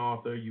be an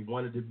author. You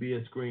wanted to be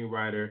a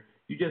screenwriter.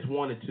 You just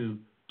wanted to.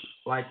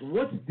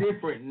 What's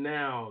different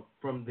now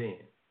from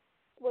then?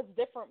 What's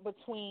different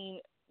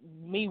between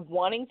me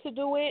wanting to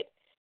do it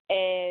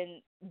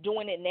and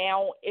doing it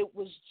now, it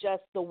was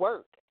just the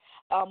work.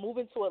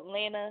 Moving to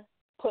Atlanta,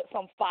 put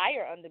some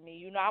fire under me.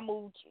 You know, I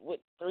moved with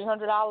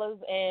 $300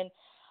 in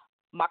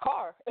my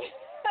car.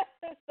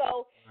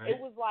 So It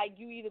was like,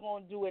 you either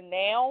going to do it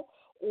now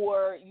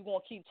or you going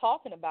to keep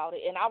talking about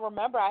it. And I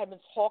remember I had been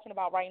talking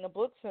about writing a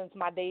book since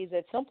my days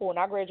at Temple, and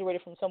I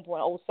graduated from Temple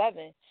in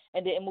 2007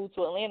 and didn't move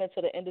to Atlanta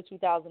until the end of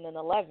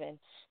 2011.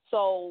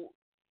 So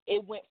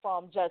it went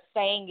from just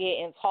saying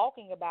it and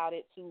talking about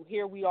it to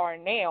here we are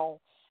now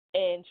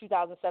in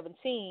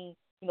 2017,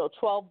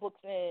 12 books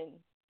in,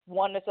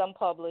 one that's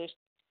unpublished.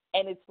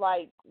 And it's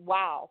like,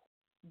 wow,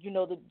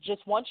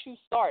 just once you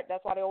start,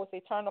 that's why they always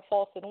say turn the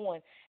faucet on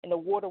and the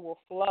water will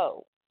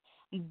flow.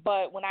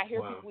 But when I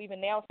hear people even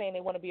now saying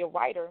they want to be a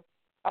writer,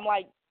 I'm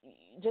like,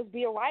 just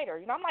be a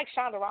writer. I'm like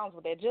Shonda Rhimes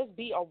with that. Just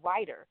be a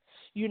writer.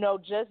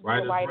 Just be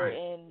a writer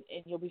and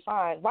you'll be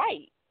fine.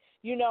 Right.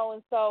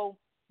 And so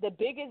the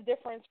biggest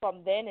difference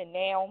from then and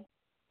now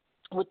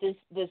with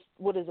this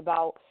what is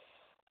about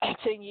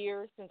 10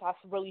 years since I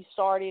really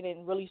started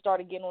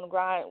getting on the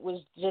grind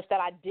was just that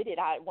I did it.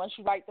 Once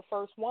you write the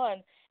first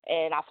one,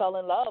 and I fell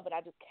in love, and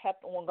I just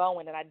kept on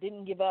going, and I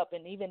didn't give up.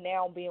 And even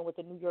now, being with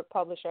the New York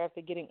publisher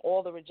after getting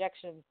all the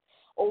rejections,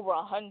 over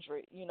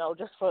 100,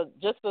 just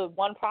for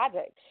one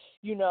project,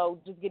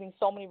 just getting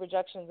so many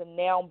rejections, and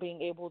now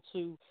being able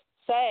to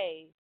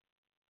say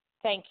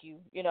thank you.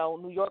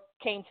 New York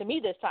came to me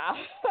this time.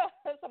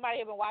 Somebody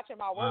had been watching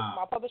my work.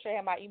 My publisher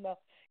had my email.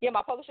 Yeah,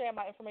 my publisher had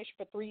my information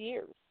for 3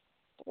 years.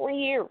 3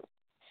 years.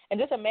 And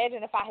just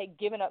imagine if I had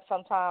given up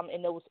sometime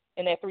in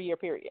that 3-year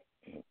period.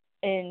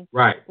 And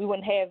we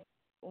wouldn't have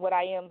what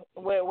I am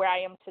where I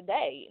am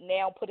today.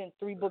 Now putting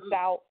 3 books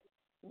out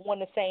on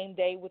the same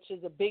day, which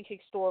is a big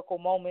historical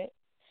moment.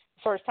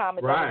 First time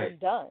it's ever been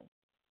done.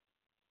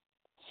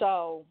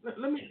 So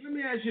let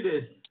me ask you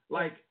this.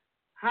 Like,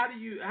 how do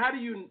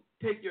you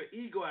take your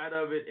ego out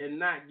of it and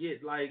not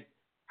get like,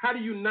 how do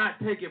you not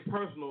take it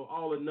personal,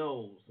 all the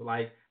no's?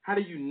 Like, how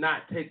do you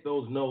not take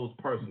those no's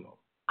personal?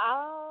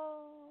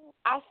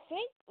 I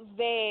think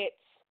that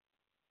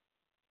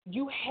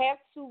you have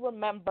to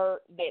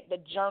remember that the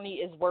journey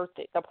is worth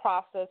it. The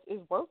process is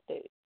worth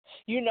it.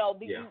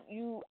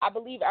 I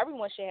believe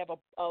everyone should have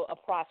a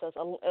process,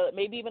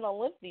 maybe even a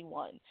lengthy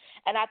one.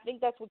 And I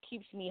think that's what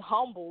keeps me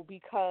humble,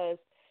 because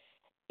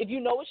if you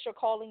know it's your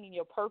calling and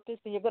your purpose,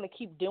 then you're going to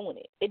keep doing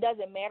it. It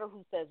doesn't matter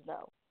who says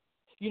no.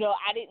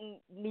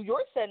 New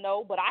York said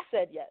no, but I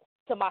said yes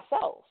to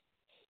myself.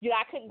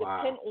 I couldn't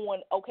depend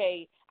on,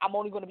 okay, I'm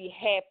only going to be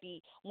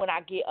happy when I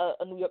get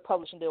a New York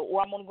publishing deal,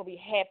 or I'm only going to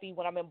be happy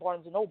when I'm in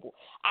Barnes & Noble.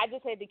 I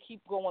just had to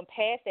keep going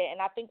past that,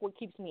 and I think what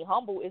keeps me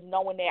humble is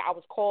knowing that I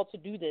was called to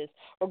do this.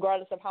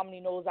 Regardless of how many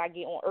no's I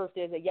get on earth,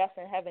 there's a yes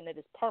in heaven that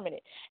is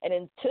permanent. And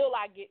until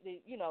I get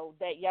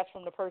that yes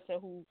from the person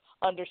who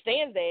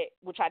understands that,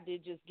 which I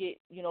did just get,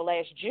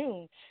 last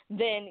June,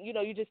 then,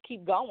 you just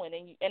keep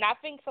going. And I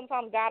think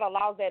sometimes God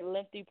allows that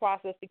lengthy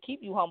process to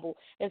keep you humble,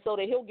 and so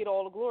that he'll get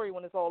all the glory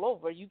when it's all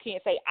over. You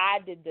can't say,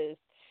 I did this.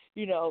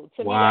 To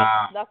me,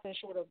 that's nothing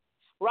short of,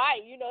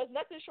 it's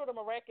nothing short of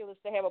miraculous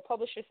to have a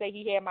publisher say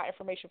he had my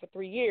information for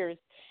 3 years,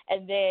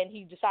 and then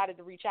he decided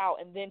to reach out,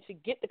 and then to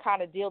get the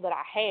kind of deal that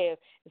I have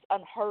is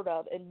unheard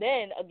of. And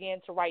then,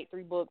 again, to write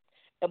 3 books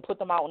and put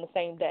them out on the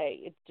same day.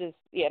 It's just,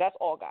 that's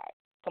all God,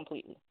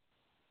 completely.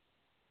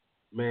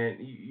 Man,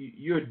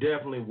 you're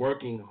definitely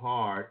working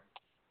hard.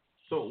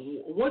 So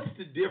what's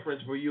the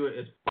difference for you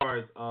as far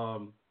as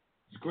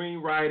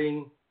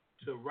screenwriting,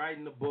 to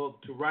writing a book,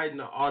 to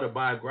writing an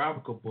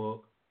autobiographical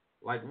book?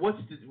 Like, what's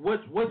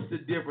the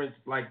difference,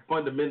 like,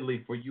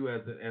 fundamentally for you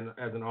as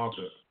an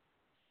author?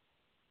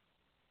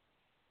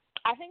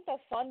 I think the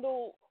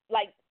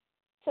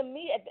to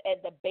me,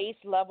 at the base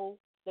level,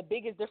 the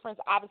biggest difference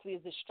obviously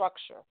is the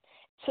structure.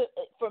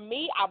 For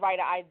me, I write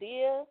an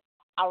idea,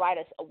 I write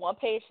a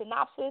 1-page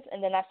synopsis,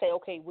 and then I say,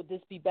 okay, would this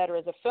be better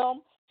as a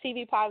film,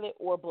 TV pilot,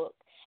 or a book?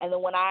 And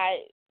then once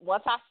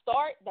I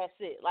start, that's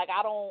it. Like,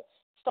 I don't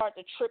start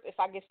to trip if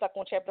I get stuck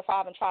on chapter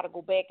 5 and try to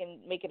go back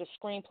and make it a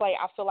screenplay.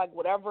 I feel like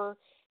whatever,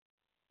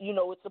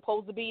 it's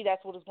supposed to be,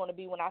 that's what it's going to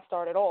be when I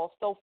start it off.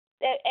 So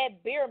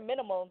at bare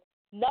minimum,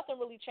 nothing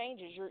really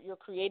changes. You're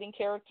creating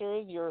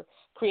characters, you're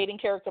creating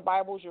character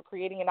Bibles, you're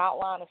creating an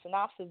outline, a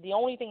synopsis. The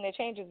only thing that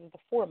changes is the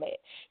format.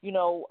 In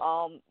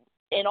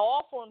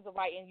all forms of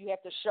writing, you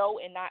have to show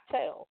and not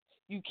tell.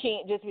 You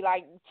can't just be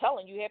like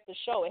telling. You have to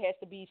show. It has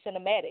to be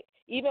cinematic.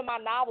 Even my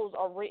novels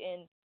are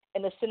written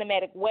in a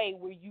cinematic way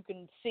where you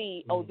can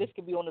see, this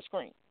could be on the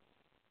screen.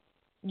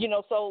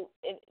 So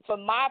for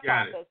my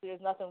process, there's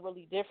nothing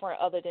really different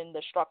other than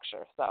the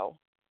structure. So.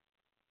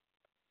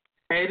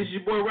 Hey, this is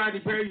your boy Rodney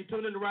Perry. You're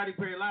tuned in to Rodney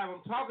Perry Live.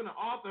 I'm talking to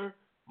author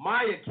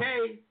Mya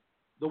Kay,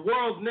 the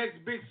world's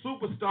next big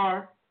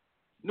superstar.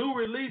 New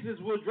releases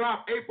will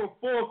drop April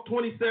 4th,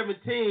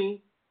 2017.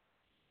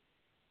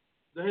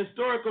 The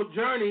Historical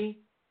Journey.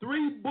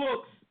 3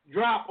 books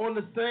drop on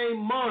the same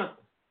month.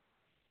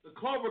 The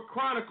Clover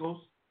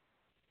Chronicles.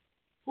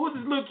 Who's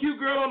this little cute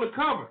girl on the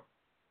cover?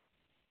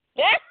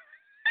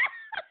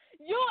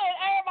 You and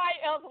everybody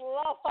else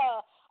love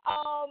her.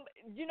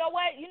 You know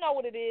what? You know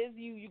what it is.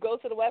 You go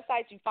to the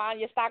website, you find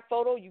your stock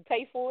photo, you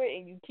pay for it,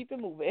 and you keep it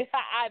moving.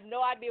 I have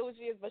no idea who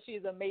she is, but she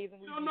is amazing.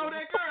 You don't know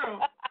that girl?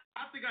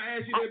 I think I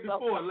asked you that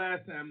before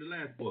last time, the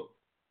last book.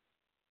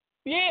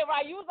 Yeah,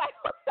 right. You was like,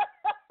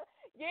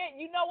 yeah.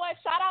 You know what?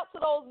 Shout out to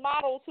those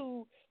models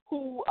who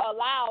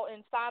allow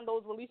and sign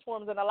those release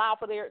forms and allow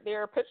for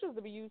their pictures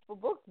to be used for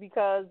books,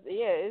 because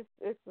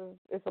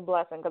it's a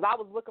blessing. Because I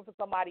was looking for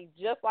somebody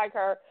just like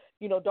her,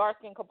 dark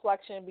skin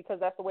complexion, because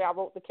that's the way I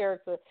wrote the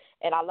character,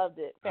 and I loved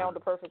it. Found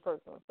the perfect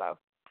person. So.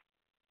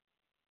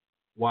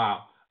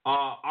 Wow.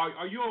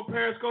 Are you on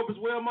Periscope as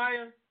well,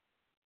 Maya?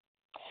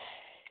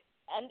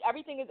 And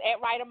everything is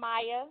at Writer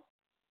Maya.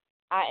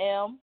 I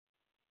am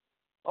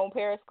on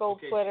Periscope,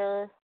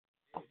 Twitter.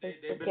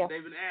 They've been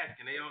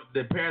asking.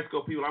 The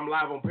Periscope people. I'm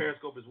live on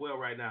Periscope as well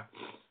right now.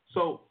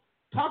 So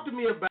talk to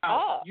me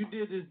about you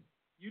did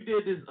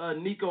this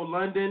Nico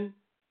London,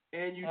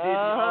 and you did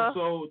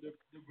also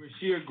the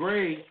Brashear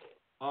Gray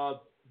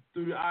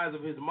through the eyes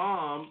of his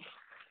mom,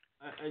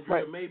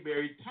 Andrea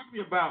Mayberry. Talk to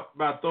me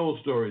about those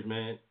stories,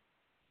 man.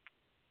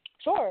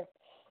 Sure.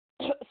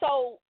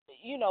 So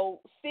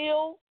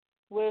still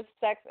with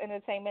Sex,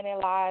 Entertainment,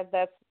 and Lies.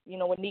 That's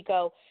with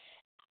Nico.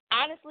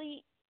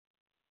 Honestly,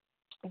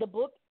 the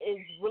book is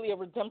really a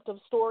redemptive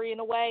story in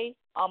a way.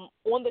 On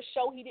the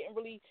show, he didn't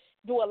really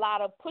do a lot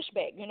of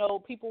pushback.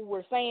 People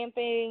were saying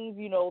things,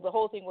 the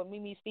whole thing with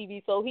Mimi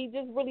Stevie. So he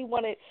just really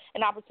wanted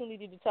an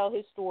opportunity to tell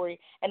his story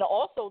and to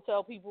also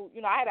tell people,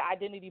 I had an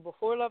identity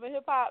before Love and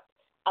Hip Hop.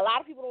 A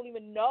lot of people don't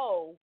even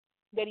know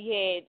that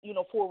he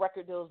had, 4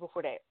 record deals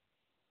before that.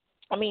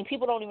 I mean,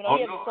 people don't even know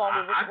he has a song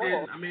with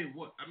Rick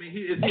Ross.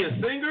 Is he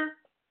a singer?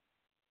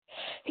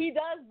 He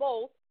does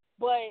both.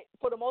 But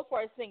for the most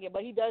part, singing.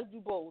 But he does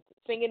do both.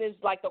 Singing is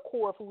like the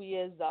core of who he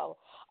is, though.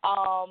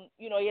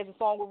 He has a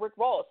song with Rick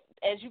Ross.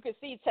 As you can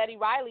see, Teddy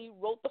Riley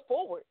wrote the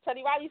foreword.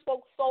 Teddy Riley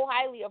spoke so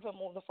highly of him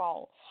on the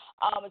phone.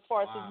 As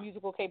far as his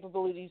musical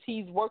capabilities,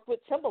 he's worked with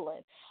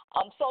Timbaland.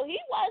 So he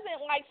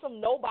wasn't like some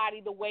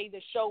nobody the way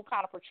the show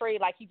kind of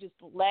portrayed, like he just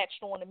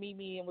latched on to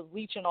Mimi and was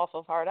leeching off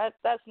of her.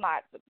 That's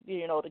not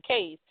the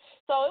case.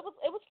 So it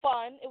was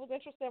fun. It was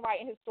interesting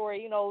writing his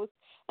story. It was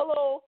a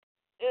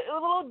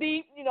little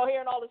deep,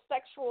 hearing all the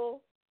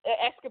sexual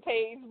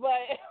escapades,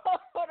 but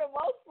for the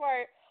most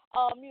part,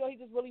 he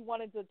just really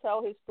wanted to tell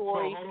his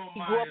story. Hold on,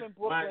 he grew up in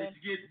Brooklyn.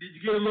 Did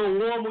you get a little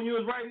warm when you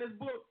was writing this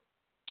book?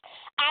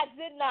 I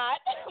did not.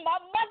 My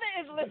mother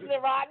is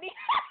listening, Rodney.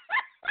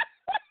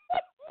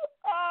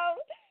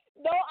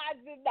 No, I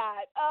did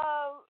not.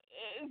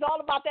 It's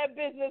all about that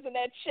business and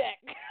that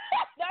check.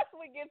 That's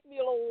what gets me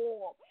a little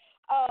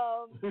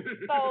warm.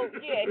 So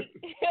yeah,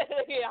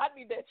 I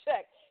need that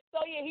check. So,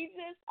 yeah, he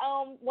just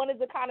wanted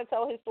to kind of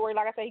tell his story.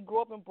 Like I said, he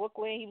grew up in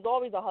Brooklyn. He was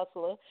always a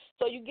hustler.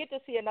 So you get to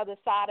see another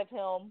side of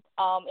him.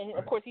 And,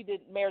 of course, he did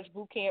Marriage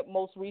Boot Camp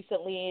most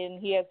recently, and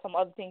he has some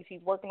other things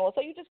he's working on.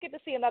 So you just get to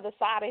see another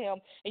side of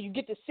him, and you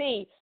get to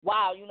see,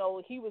 wow,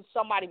 he was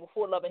somebody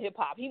before Love and Hip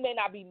Hop. He may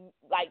not be,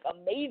 like, a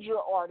major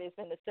artist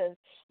in the sense,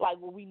 like,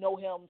 where we know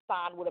him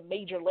signed with a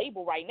major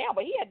label right now,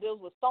 but he had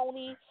deals with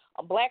Sony,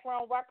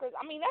 Blackground Records.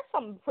 I mean, that's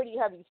some pretty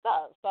heavy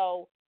stuff.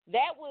 So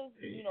that was,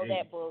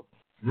 that book.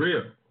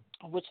 Real.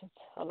 Which is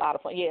a lot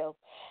of fun, yeah.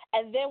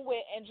 And then with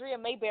Andrea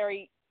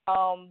Mayberry,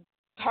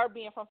 her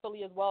being from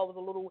Philly as well was a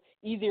little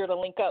easier to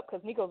link up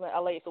because Nico's in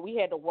L.A., so we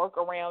had to work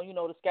around,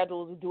 the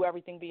schedules and do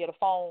everything via the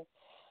phone.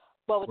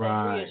 But with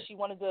Andrea, she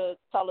wanted to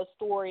tell a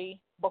story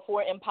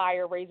before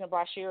Empire, raising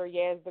Brashear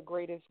Yaz the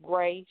Greatest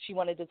Gray. She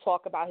wanted to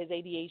talk about his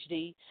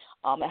ADHD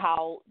and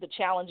how the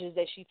challenges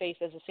that she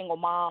faced as a single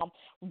mom,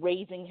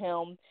 raising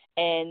him,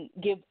 and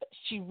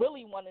she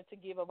really wanted to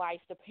give advice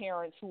to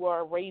parents who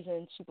are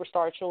raising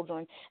superstar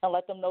children and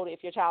let them know that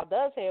if your child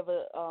does have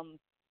a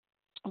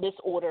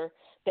disorder,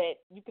 that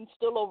you can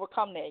still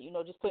overcome that,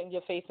 just putting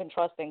your faith and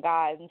trust in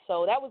God. And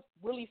so that was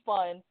really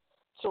fun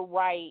to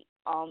write.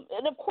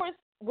 And, of course,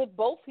 with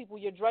both people,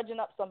 you're dredging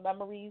up some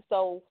memories.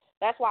 So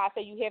that's why I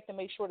say you have to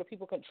make sure that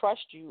people can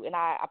trust you. And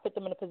I put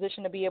them in a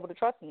position to be able to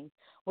trust me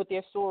with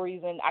their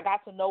stories. And I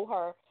got to know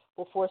her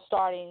before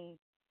starting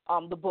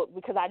the book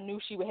because I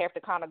knew she would have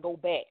to kind of go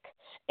back.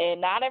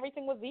 And not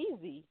everything was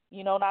easy.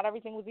 Not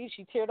everything was easy.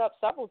 She teared up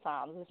several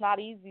times. It's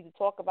not easy to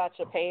talk about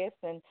your past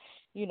and,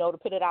 to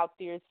put it out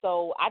there.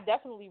 So I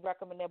definitely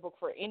recommend that book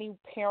for any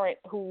parent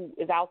who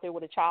is out there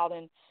with a child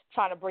and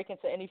trying to break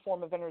into any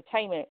form of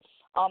entertainment.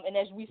 And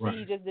as we see,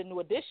 he just did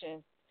New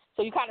Edition.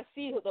 So you kind of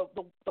see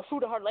the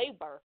fruit of her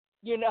labor,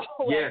 Yes,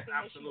 everything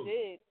absolutely. that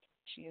she did.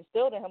 She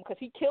instilled in him because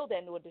he killed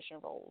that New Edition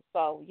role.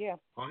 So, yeah.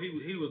 Oh,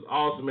 he was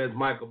awesome as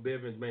Michael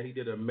Bivins, man. He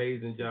did an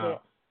amazing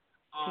job.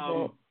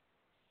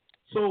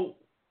 So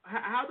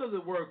how does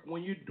it work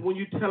when you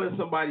telling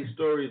somebody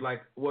stories,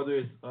 like whether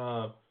it's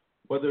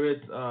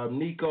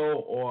Nico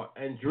or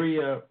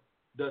Andrea?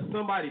 Does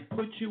somebody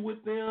put you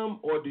with them,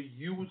 or do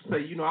you say,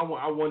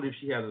 I wonder if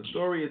she has a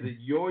story? Is it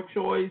your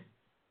choice?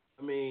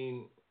 I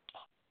mean,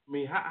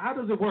 how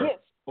does it work? Yes.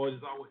 Or is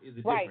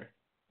it right. different?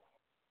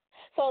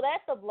 So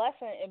that's the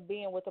blessing in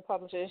being with the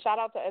publisher. And shout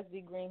out to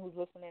SD Green, who's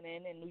listening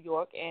in New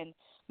York, and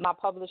my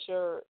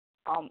publisher.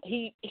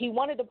 He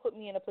wanted to put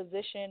me in a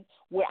position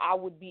where I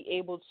would be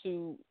able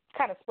to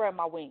kind of spread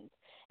my wings.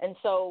 And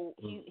so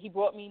he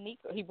brought me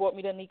Nico. He brought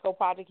me the Nico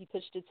project. He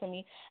pitched it to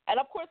me. And,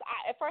 of course,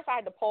 at first I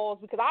had to pause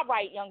because I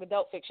write young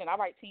adult fiction. I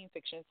write teen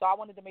fiction. So I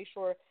wanted to make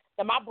sure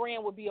that my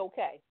brand would be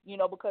okay,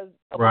 because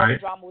of all the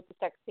drama with the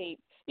sex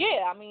tape.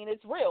 Yeah, I mean,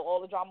 it's real,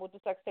 all the drama with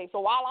the sex tape. So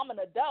while I'm an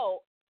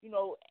adult,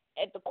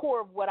 at the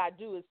core of what I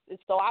do is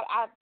so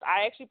I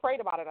actually prayed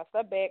about it. I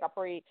stepped back, I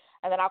prayed,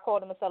 and then I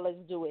called him and said, let's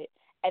do it.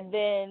 And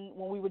then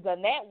when we were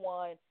done that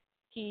one,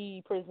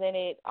 he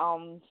presented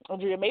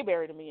Andrea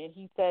Mayberry to me, and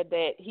he said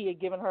that he had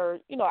given her,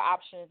 an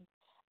option,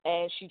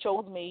 and she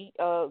chose me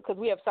because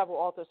we have several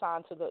authors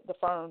signed to the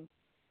firm.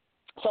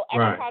 So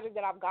every project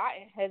that I've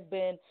gotten has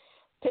been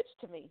pitched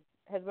to me,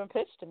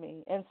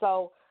 and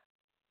so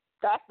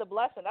that's the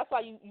blessing. That's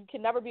why you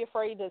can never be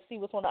afraid to see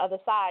what's on the other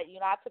side.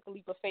 I took a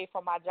leap of faith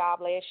from my job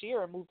last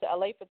year and moved to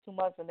LA for 2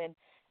 months, and then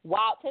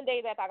 10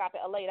 days after I got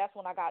to LA, that's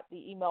when I got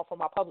the email from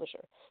my publisher.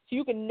 So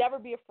you can never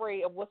be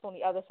afraid of what's on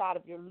the other side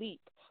of your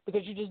leap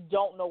because you just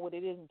don't know what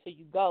it is until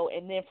you go.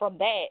 And then from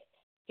that,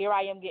 here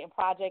I am getting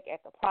project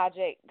after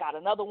project, got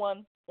another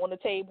one on the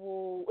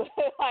table.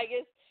 Like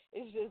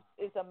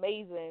it's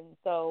amazing.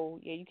 So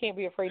yeah, you can't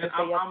be afraid to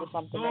say yes to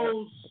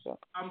something.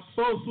 I'm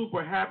so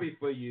super happy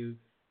for you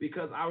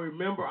because I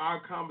remember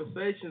our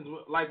conversations,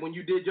 like when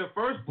you did your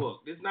first book.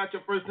 This is not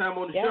your first time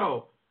on the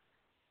show.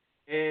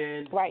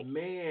 And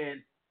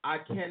man, I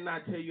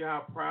cannot tell you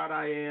how proud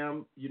I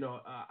am.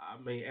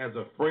 I mean, as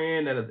a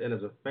friend and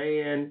as a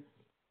fan,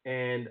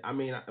 and I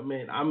mean,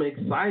 I'm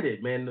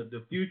excited, man.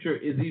 The future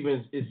is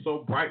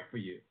so bright for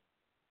you.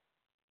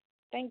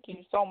 Thank you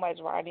so much,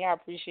 Rodney. I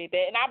appreciate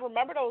that. And I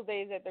remember those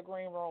days at the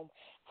Green Room,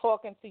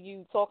 talking to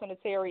you, talking to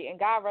Terry, and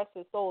God rest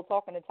his soul,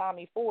 talking to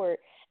Tommy Ford,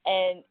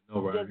 and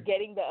just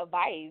getting the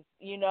advice,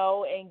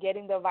 and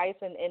getting the advice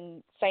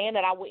and saying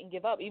that I wouldn't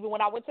give up. Even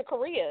when I went to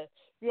Korea,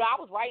 I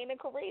was writing in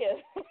Korea,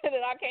 and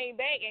then I came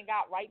back and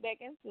got right back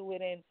into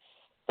it. And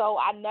so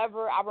I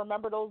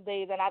remember those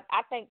days, and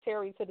I thank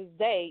Terry to this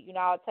day.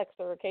 I'll text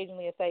her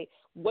occasionally and say,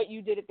 what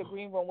you did at the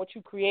Green Room, what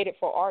you created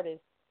for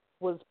artists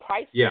was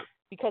priceless. Yeah.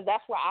 Because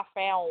that's where I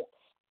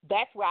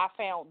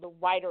found the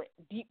writer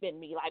deep in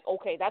me. Like,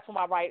 okay, that's when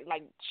my writer,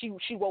 like,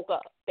 she woke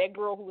up. That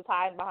girl who was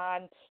hiding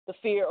behind the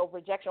fear of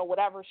rejection or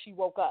whatever, she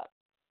woke up.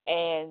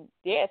 And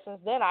yeah,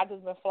 since then I've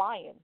just been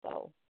flying.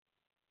 So.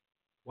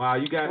 Wow,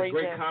 you got a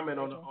great comment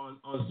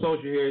on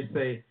social here. It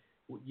say,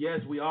 yes,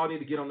 we all need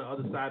to get on the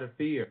other side of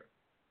fear.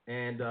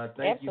 And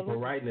thank you for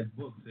writing this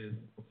book, sis.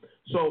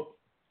 So,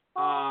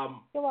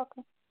 you're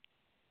welcome.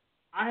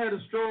 I had a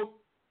stroke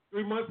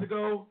 3 months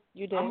ago.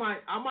 You did. I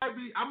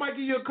might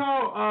give you a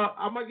call.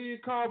 I might give you a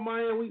call,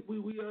 Maya. We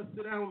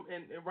sit down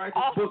and write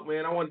this book,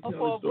 man. I want to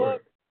tell the story.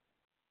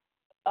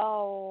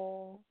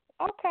 Oh,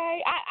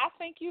 okay. I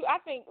think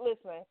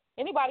listen,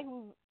 anybody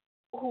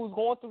who's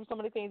going through some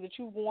of the things that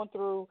you've gone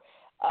through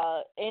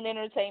in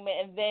entertainment,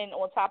 and then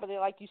on top of it,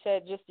 like you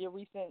said, just your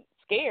recent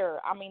scare.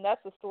 I mean,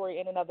 that's a story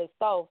in and of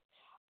itself.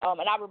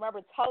 And I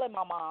remember telling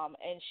my mom,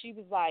 and she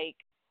was like,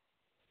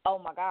 "Oh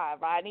my God,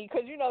 Rodney,"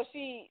 because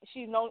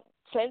she's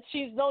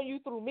known you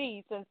through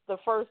me since the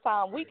first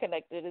time we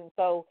connected, and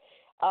so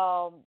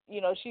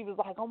she was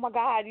like, "Oh my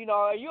God,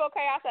 are you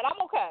okay?" I said,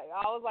 "I'm okay."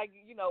 I was like,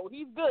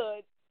 he's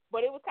good,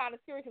 but it was kind of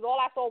scary because all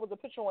I saw was a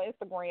picture on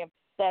Instagram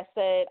that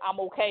said I'm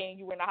okay and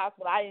you were in the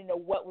hospital. I didn't know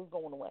what was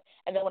going on,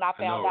 and then when I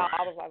found out,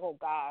 I was like, "Oh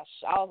gosh,"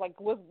 I was like,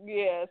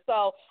 yeah.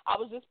 So I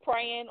was just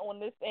praying on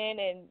this end,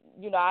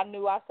 and I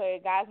knew I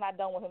said, "God's not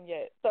done with him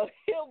yet, so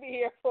he'll be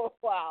here for a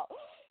while."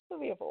 So.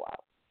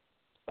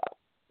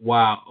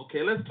 Wow.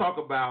 Okay, let's talk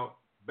about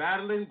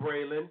Battling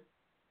Braylon,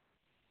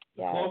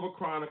 the Clover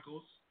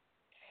Chronicles.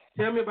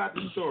 Tell me about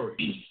the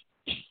story.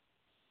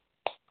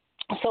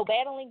 So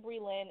Battling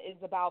Braylon is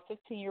about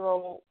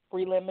 15-year-old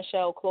Braylon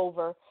Michelle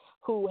Clover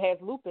who has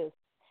lupus.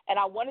 And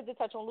I wanted to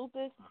touch on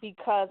lupus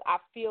because I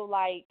feel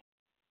like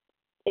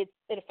it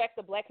affects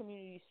the black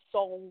community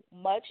so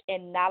much,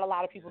 and not a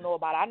lot of people know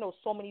about it. I know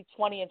so many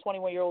 20 and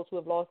 21-year-olds who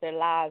have lost their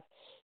lives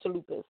to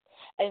lupus.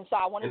 And so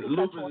I wanted to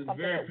touch on something that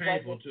very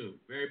painful, too.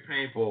 Very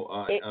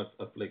painful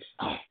affliction.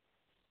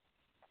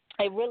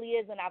 It really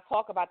is, and I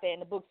talk about that in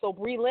the book. So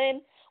Braylon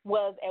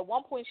was, at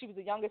one point, she was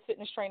the youngest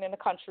fitness trainer in the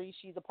country.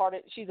 She's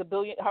a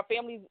billion. Her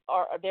families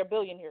they're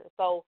billionaires.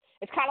 So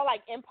it's kind of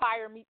like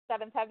Empire meets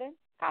Seventh Heaven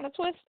kind of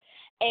twist.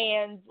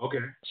 And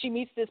she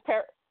meets this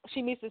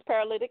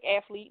paralytic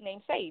athlete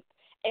named Faith.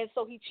 And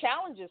so he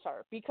challenges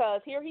her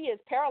because here he is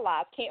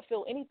paralyzed, can't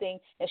feel anything,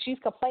 and she's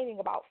complaining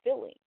about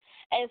feeling.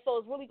 And so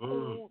it's really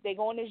cool. They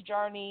go on this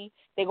journey.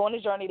 They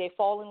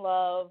fall in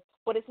love.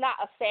 But it's not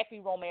a sappy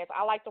romance.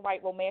 I like to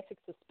write romantic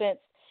suspense.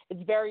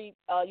 It's very,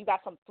 you got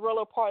some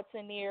thriller parts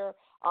in there.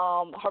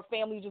 Her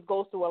family just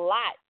goes through a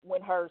lot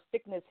when her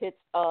sickness hits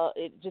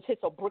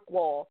a brick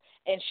wall.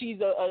 And she's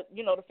the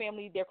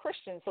family, they're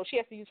Christians, so she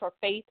has to use her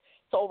faith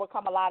to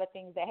overcome a lot of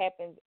things that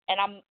happen. And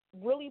I'm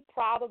really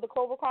proud of the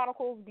Clover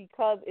Chronicles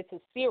because it's a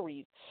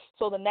series.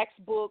 So the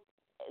next book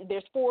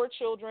there's 4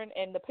 children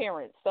and the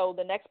parents. So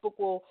the next book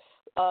will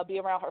be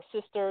around her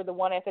sister, the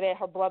one after that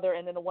her brother,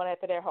 and then the one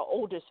after that her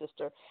older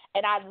sister.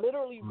 And I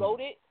literally wrote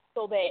it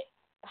so that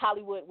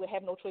Hollywood would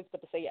have no choice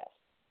but to say yes.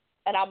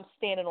 And I'm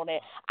standing on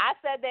that. I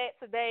said that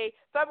today,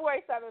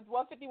 February 7th,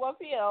 1:51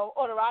 p.m.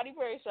 on the Rodney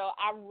Perry Show.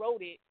 I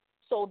wrote it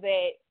so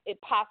that it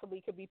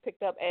possibly could be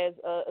picked up as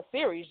a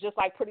series, just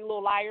like Pretty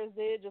Little Liars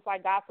did, just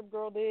like Gossip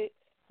Girl did.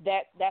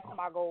 That's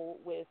my goal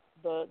with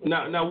the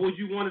Now, would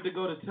you want it to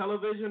go to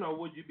television, or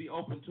would you be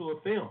open to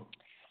a film?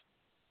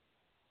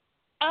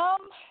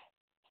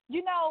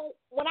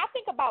 When I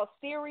think about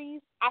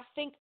series, I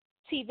think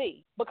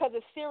TV, because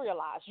it's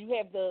serialized. You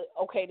have this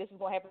is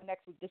going to happen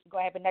next week, this is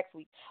going to happen next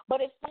week. But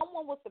if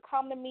someone was to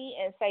come to me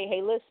and say, hey,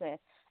 listen,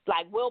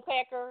 like Will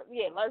Packer,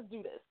 yeah, let's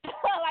do this.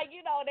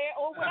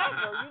 Or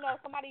whatever,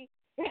 somebody,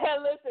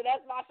 listen,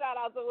 that's my shout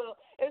out to Will.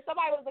 If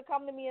somebody was to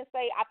come to me and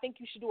say, I think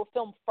you should do a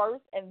film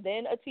first and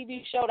then a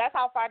TV show, that's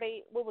how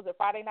Friday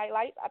Night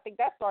Lights? I think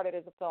that started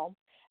as a film,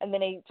 and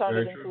then they turned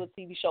it into a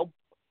TV show.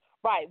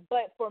 Right,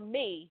 but for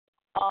me,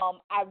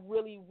 I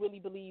really, really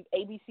believe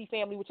ABC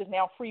Family, which is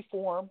now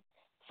Freeform,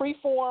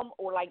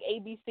 or like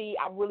ABC,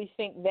 I really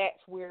think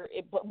that's where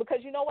because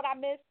you know what I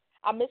miss?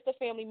 I miss the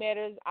Family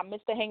Matters. I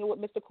miss the Hanging with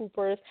Mr.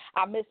 Coopers.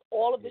 I miss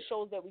all of the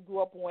shows that we grew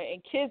up on.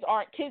 And kids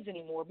aren't kids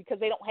anymore because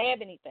they don't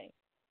have anything,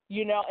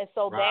 And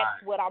so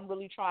that's what I'm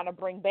really trying to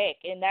bring back.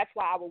 And that's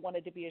why I would want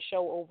it to be a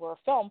show over a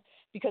film,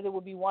 because it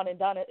would be one and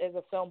done as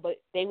a film, but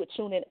they would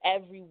tune in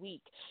every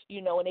week,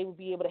 and they would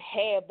be able to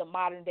have the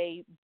modern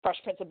day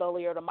Fresh Prince of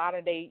Bel-Air, the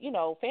modern day,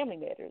 Family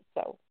Matters.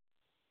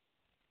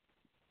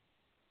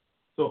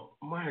 So,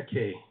 Mya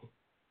Kay,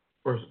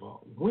 first of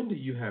all, when do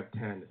you have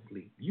time to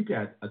sleep? You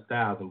got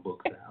 1,000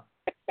 books out.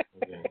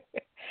 Okay.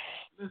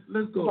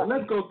 Let's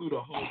go through the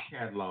whole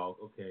catalog.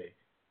 Okay.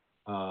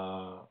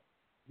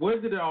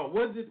 Where did it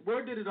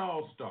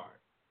all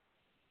start?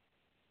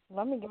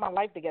 Let me get my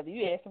life together.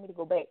 You asking me to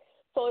go back.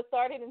 So it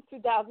started in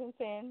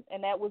 2010,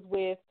 and that was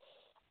with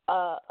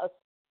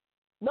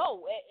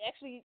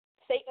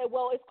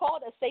it's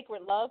called A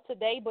Sacred Love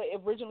today, but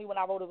originally when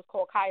I wrote it was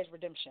called Kaya's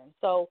Redemption.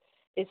 So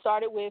it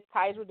started with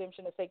Kaya's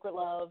Redemption, A Sacred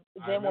Love.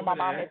 Then when my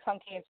mom had tongue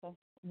cancer,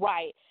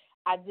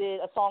 I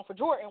did A Song for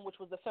Jordan, which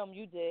was the film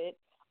you did.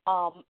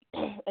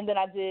 And then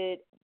I did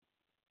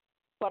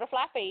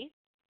Butterfly Face,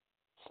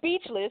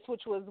 Speechless,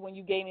 which was when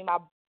you gave me my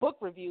book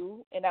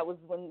review, and that was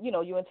when,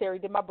 you and Terry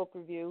did my book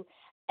review.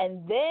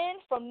 And then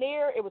from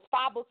there, it was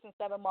 5 books in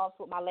 7 months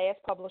with my last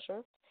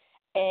publisher.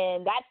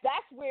 And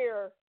that's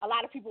where a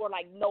lot of people are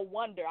like, no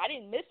wonder. I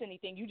didn't miss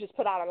anything. You just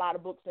put out a lot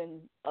of books in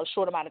a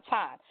short amount of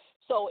time.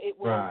 So it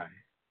was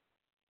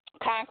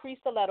Concrete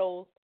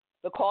Stilettos,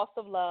 The Cost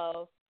of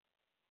Love,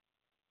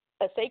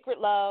 A Sacred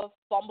Love,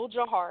 Fumbled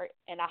Your Heart,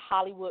 and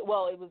it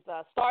was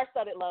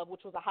Star-Studded Love,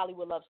 which was a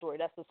Hollywood love story.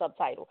 That's the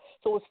subtitle.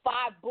 So it was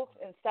 5 books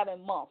in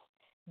 7 months.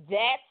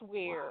 That's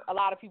where a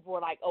lot of people were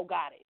like, oh,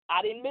 got it.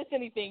 I didn't miss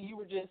anything. You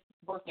were just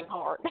working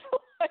hard.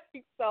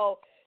 So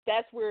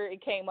that's where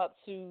it came up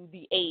to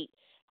the 8.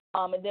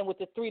 And then with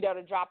the 3 that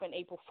are dropping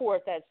April 4th,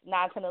 that's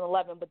 9, 10, and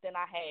 11. But then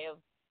I have,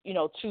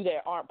 2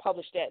 that aren't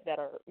published yet that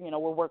are,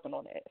 we're working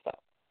on that. So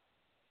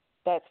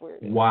that's where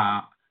it is.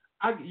 Wow.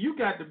 You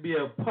got to be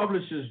a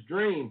publisher's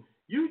dream.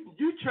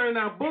 You churn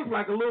out books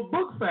like a little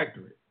book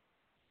factory.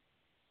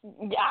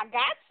 Yeah, I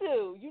got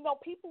to.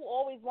 People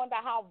always wonder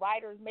how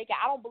writers make it.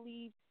 I don't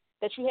believe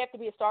that you have to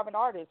be a starving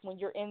artist when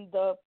you're in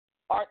the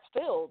arts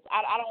field.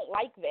 I don't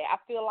like that. I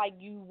feel like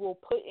you will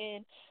put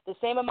in the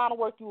same amount of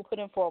work you will put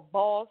in for a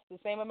boss, the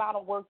same amount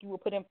of work you will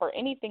put in for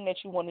anything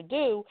that you want to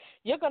do,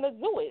 you're going to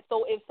do it.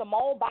 So if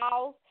Simone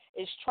Biles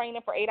is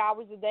training for 8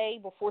 hours a day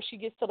before she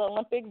gets to the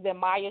Olympics, then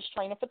Maya's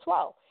training for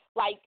 12.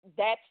 Like,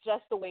 that's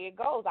just the way it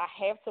goes. I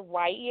have to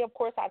write. Yeah, of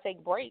course, I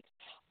take breaks,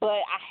 but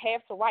I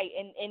have to write.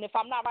 And if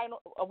I'm not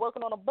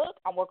working on a book,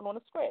 I'm working on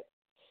a script.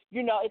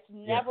 It's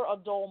never a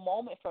dull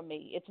moment for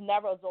me. It's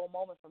never a dull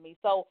moment for me.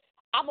 So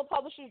I'm a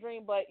publisher's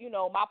dream, but,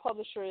 my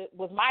publisher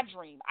was my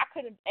dream. I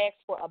couldn't ask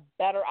for a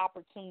better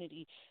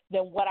opportunity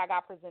than what I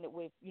got presented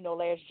with,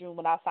 last June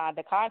when I signed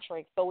the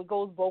contract. So it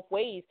goes both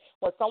ways.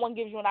 When someone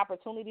gives you an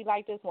opportunity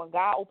like this, when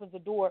God opens the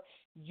door,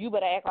 you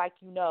better act like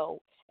you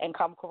know and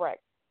come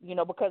correct,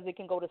 because it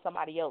can go to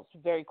somebody else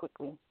very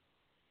quickly.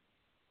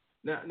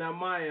 Now,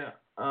 Mya,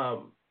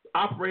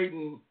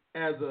 operating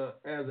as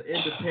an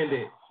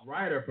independent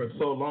writer for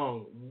so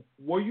long,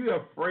 were you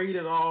afraid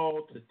at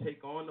all to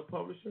take on the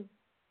publisher?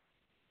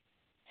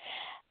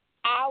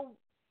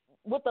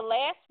 With the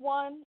last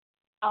one,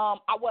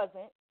 I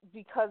wasn't,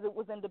 because it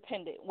was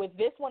independent. With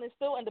this one, it's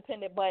still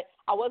independent, but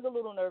I was a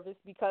little nervous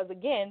because,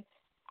 again,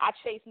 I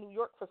chased New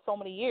York for so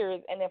many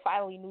years, and then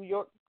finally New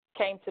York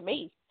came to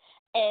me.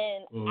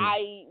 And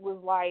I was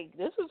like,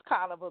 this is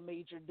kind of a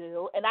major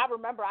deal. And I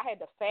remember I had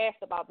to fast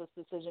about this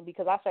decision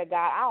because I said,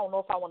 God, I don't know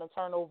if I want to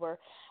turn over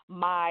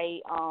my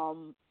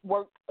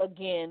work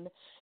again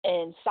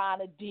and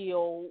sign a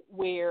deal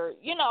where,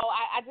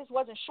 I just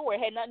wasn't sure. It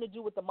had nothing to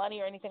do with the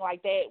money or anything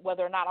like that,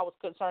 whether or not I was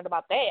concerned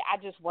about that. I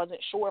just wasn't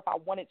sure if I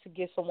wanted to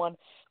give someone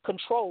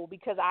control,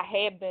 because I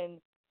had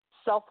been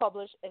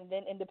self-published, and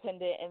then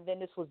independent, and then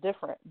this was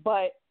different.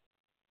 But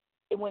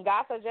when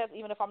God says yes,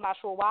 even if I'm not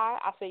sure why,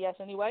 I say yes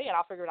anyway, and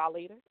I'll figure it out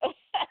later.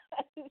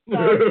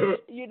 So,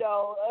 you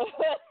know,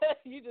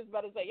 you just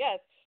better say yes.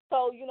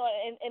 So, you know,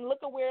 and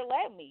look at where it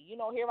led me. You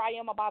know, here I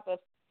am about to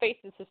face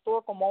this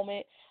historical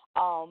moment,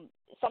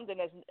 something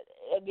that's,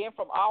 again,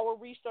 from our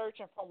research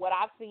and from what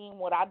I've seen,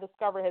 what I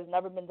discovered has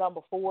never been done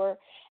before,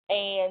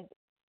 and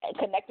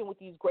connecting with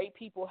these great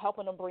people,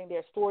 helping them bring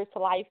their stories to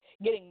life,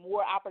 getting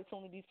more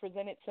opportunities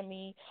presented to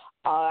me.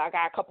 I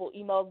got a couple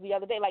emails the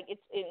other day. Like,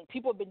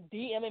 people have been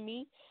DMing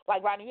me.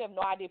 Like, Rodney, you have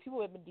no idea.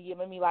 People have been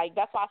DMing me. Like,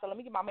 that's why I said, let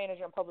me get my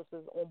manager and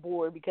publicist on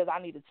board, because I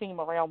need a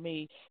team around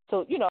me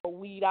to, you know,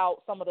 weed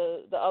out some of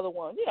the other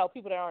ones, you know,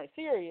 people that aren't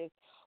serious.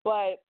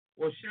 But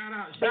well, shout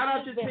out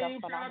your team,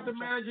 shout out the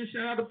manager,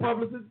 shout out the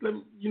publicist,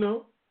 you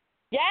know.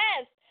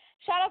 Yes.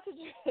 Shout out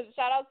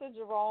to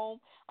Jerome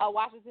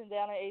Washington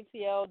down at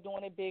ATL,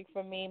 doing it big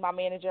for me. My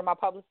manager, my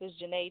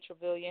publicist, Janae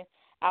Trevelyan,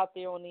 out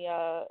there on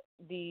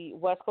the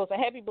West Coast.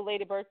 And happy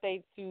belated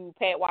birthday to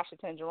Pat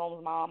Washington,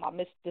 Jerome's mom. I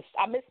miss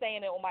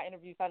saying it on my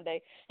interview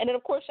Sunday. And then,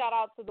 of course, shout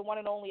out to the one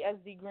and only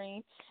SD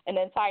Green and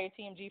the entire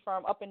TMG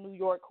firm up in New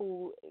York,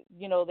 who,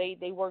 you know,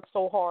 they work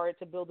so hard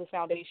to build this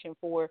foundation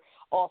for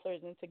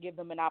authors and to give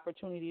them an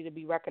opportunity to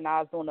be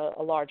recognized on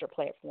a larger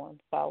platform.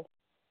 So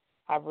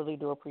I really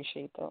do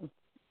appreciate them.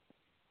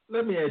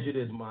 Let me ask you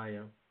this,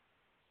 Mya.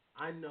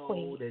 I know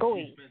you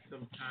spent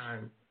some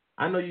time.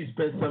 I know you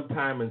spent some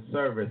time in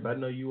service. I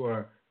know you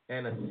are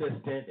an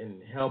assistant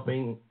and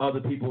helping other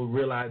people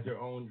realize their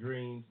own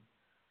dreams.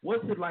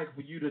 What's it like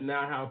for you to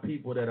now have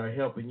people that are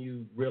helping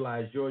you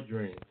realize your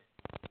dreams?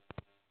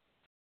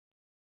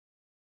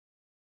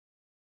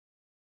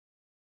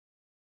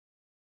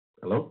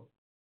 Hello?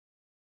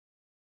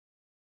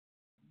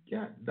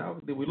 Yeah,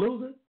 did we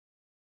lose it?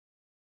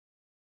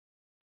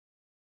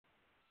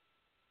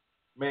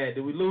 Man,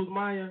 did we lose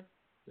Mya?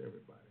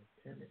 Everybody,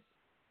 damn it.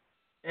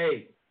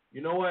 Hey,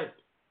 you know what?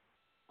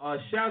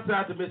 Shouts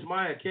out to Miss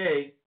Mya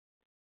Kay.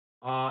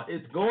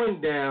 It's going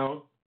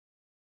down.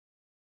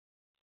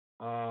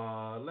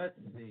 Let's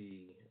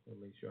see. Let me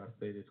make sure I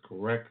say this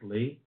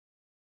correctly.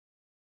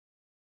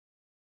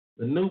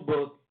 The new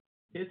book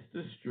hits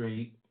the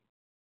street.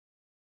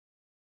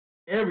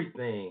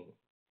 Everything,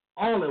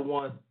 all at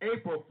once,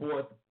 April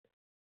 4th.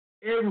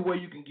 Everywhere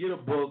you can get a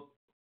book.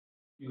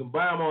 You can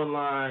buy them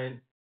online.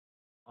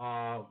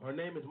 Her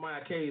name is Mya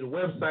Kay. The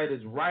website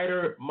is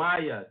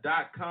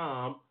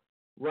writermya.com.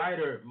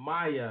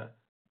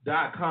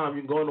 Writermya.com.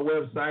 You can go on the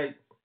website.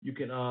 You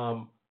can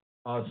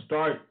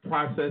start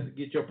process,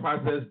 get your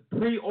process.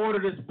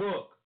 Pre-order this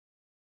book.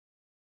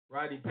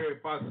 Rodney Perry,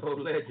 Foxhole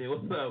Legend.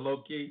 What's up,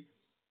 low key?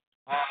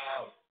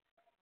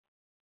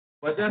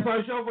 But that's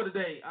our show for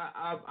today.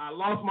 I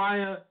lost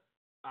Mya.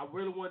 I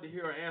really wanted to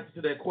hear her answer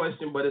to that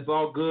question, but it's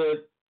all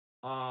good.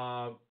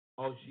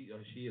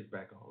 She is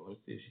back on.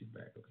 Let's see if she's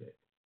back. Okay.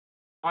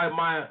 All right,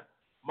 Mya,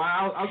 I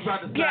was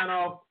about to sign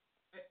off.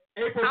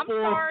 April 4th,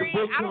 sorry. the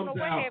book I don't comes know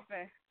what out.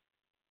 happened.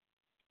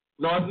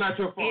 No, it's not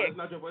your fault. Yeah. It's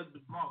not your fault.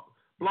 It's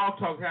blog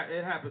talk.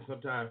 It happens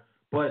sometimes.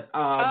 But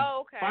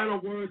okay.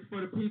 Final words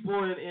for the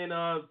people in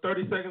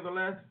 30 seconds or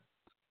less?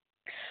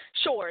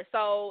 Sure.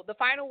 So the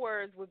final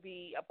words would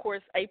be, of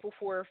course, April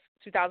 4th,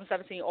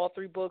 2017, all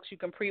 3 books. You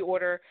can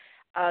pre-order.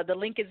 The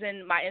link is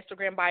in my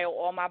Instagram bio,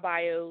 all my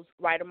bios,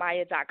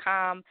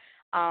 writermya.com.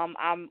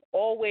 I'm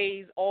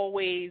always,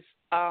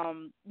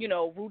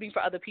 rooting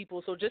for other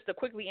people. So just to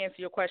quickly answer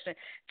your question,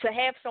 to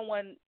have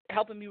someone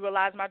helping me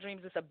realize my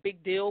dreams is a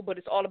big deal, but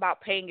it's all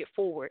about paying it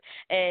forward.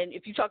 And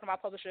if you talk to my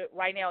publisher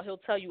right now, he'll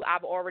tell you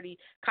I've already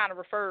kind of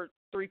referred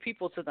 3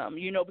 people to them,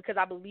 because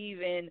I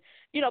believe in,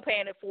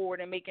 paying it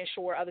forward and making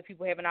sure other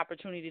people have an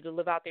opportunity to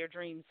live out their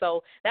dreams.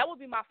 So that would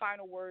be my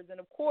final words. And,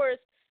 of course,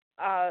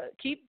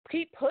 keep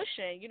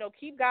pushing,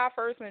 keep God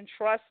first and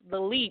trust the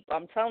leap.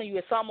 I'm telling you,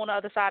 it's something on the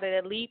other side of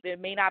that leap. It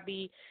may not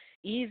be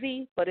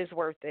easy, but it's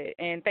worth it.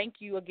 And thank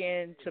you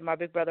again to my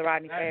big brother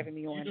Rodney for having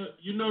me on.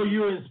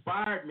 You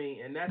inspired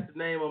me, and that's the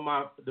name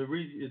of the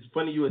reason. It's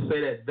funny you would say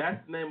that.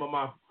 That's the name of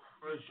my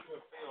first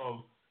short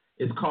film.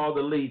 It's called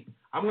The Leap.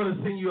 I'm going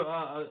to send you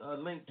a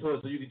link to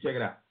it so you can check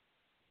it out.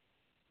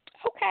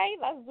 Okay,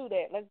 let's do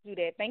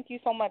that. Thank you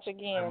so much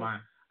again.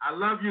 Right, I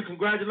love you.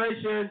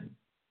 Congratulations.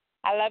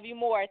 I love you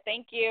more.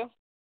 Thank you.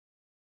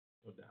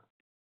 No doubt.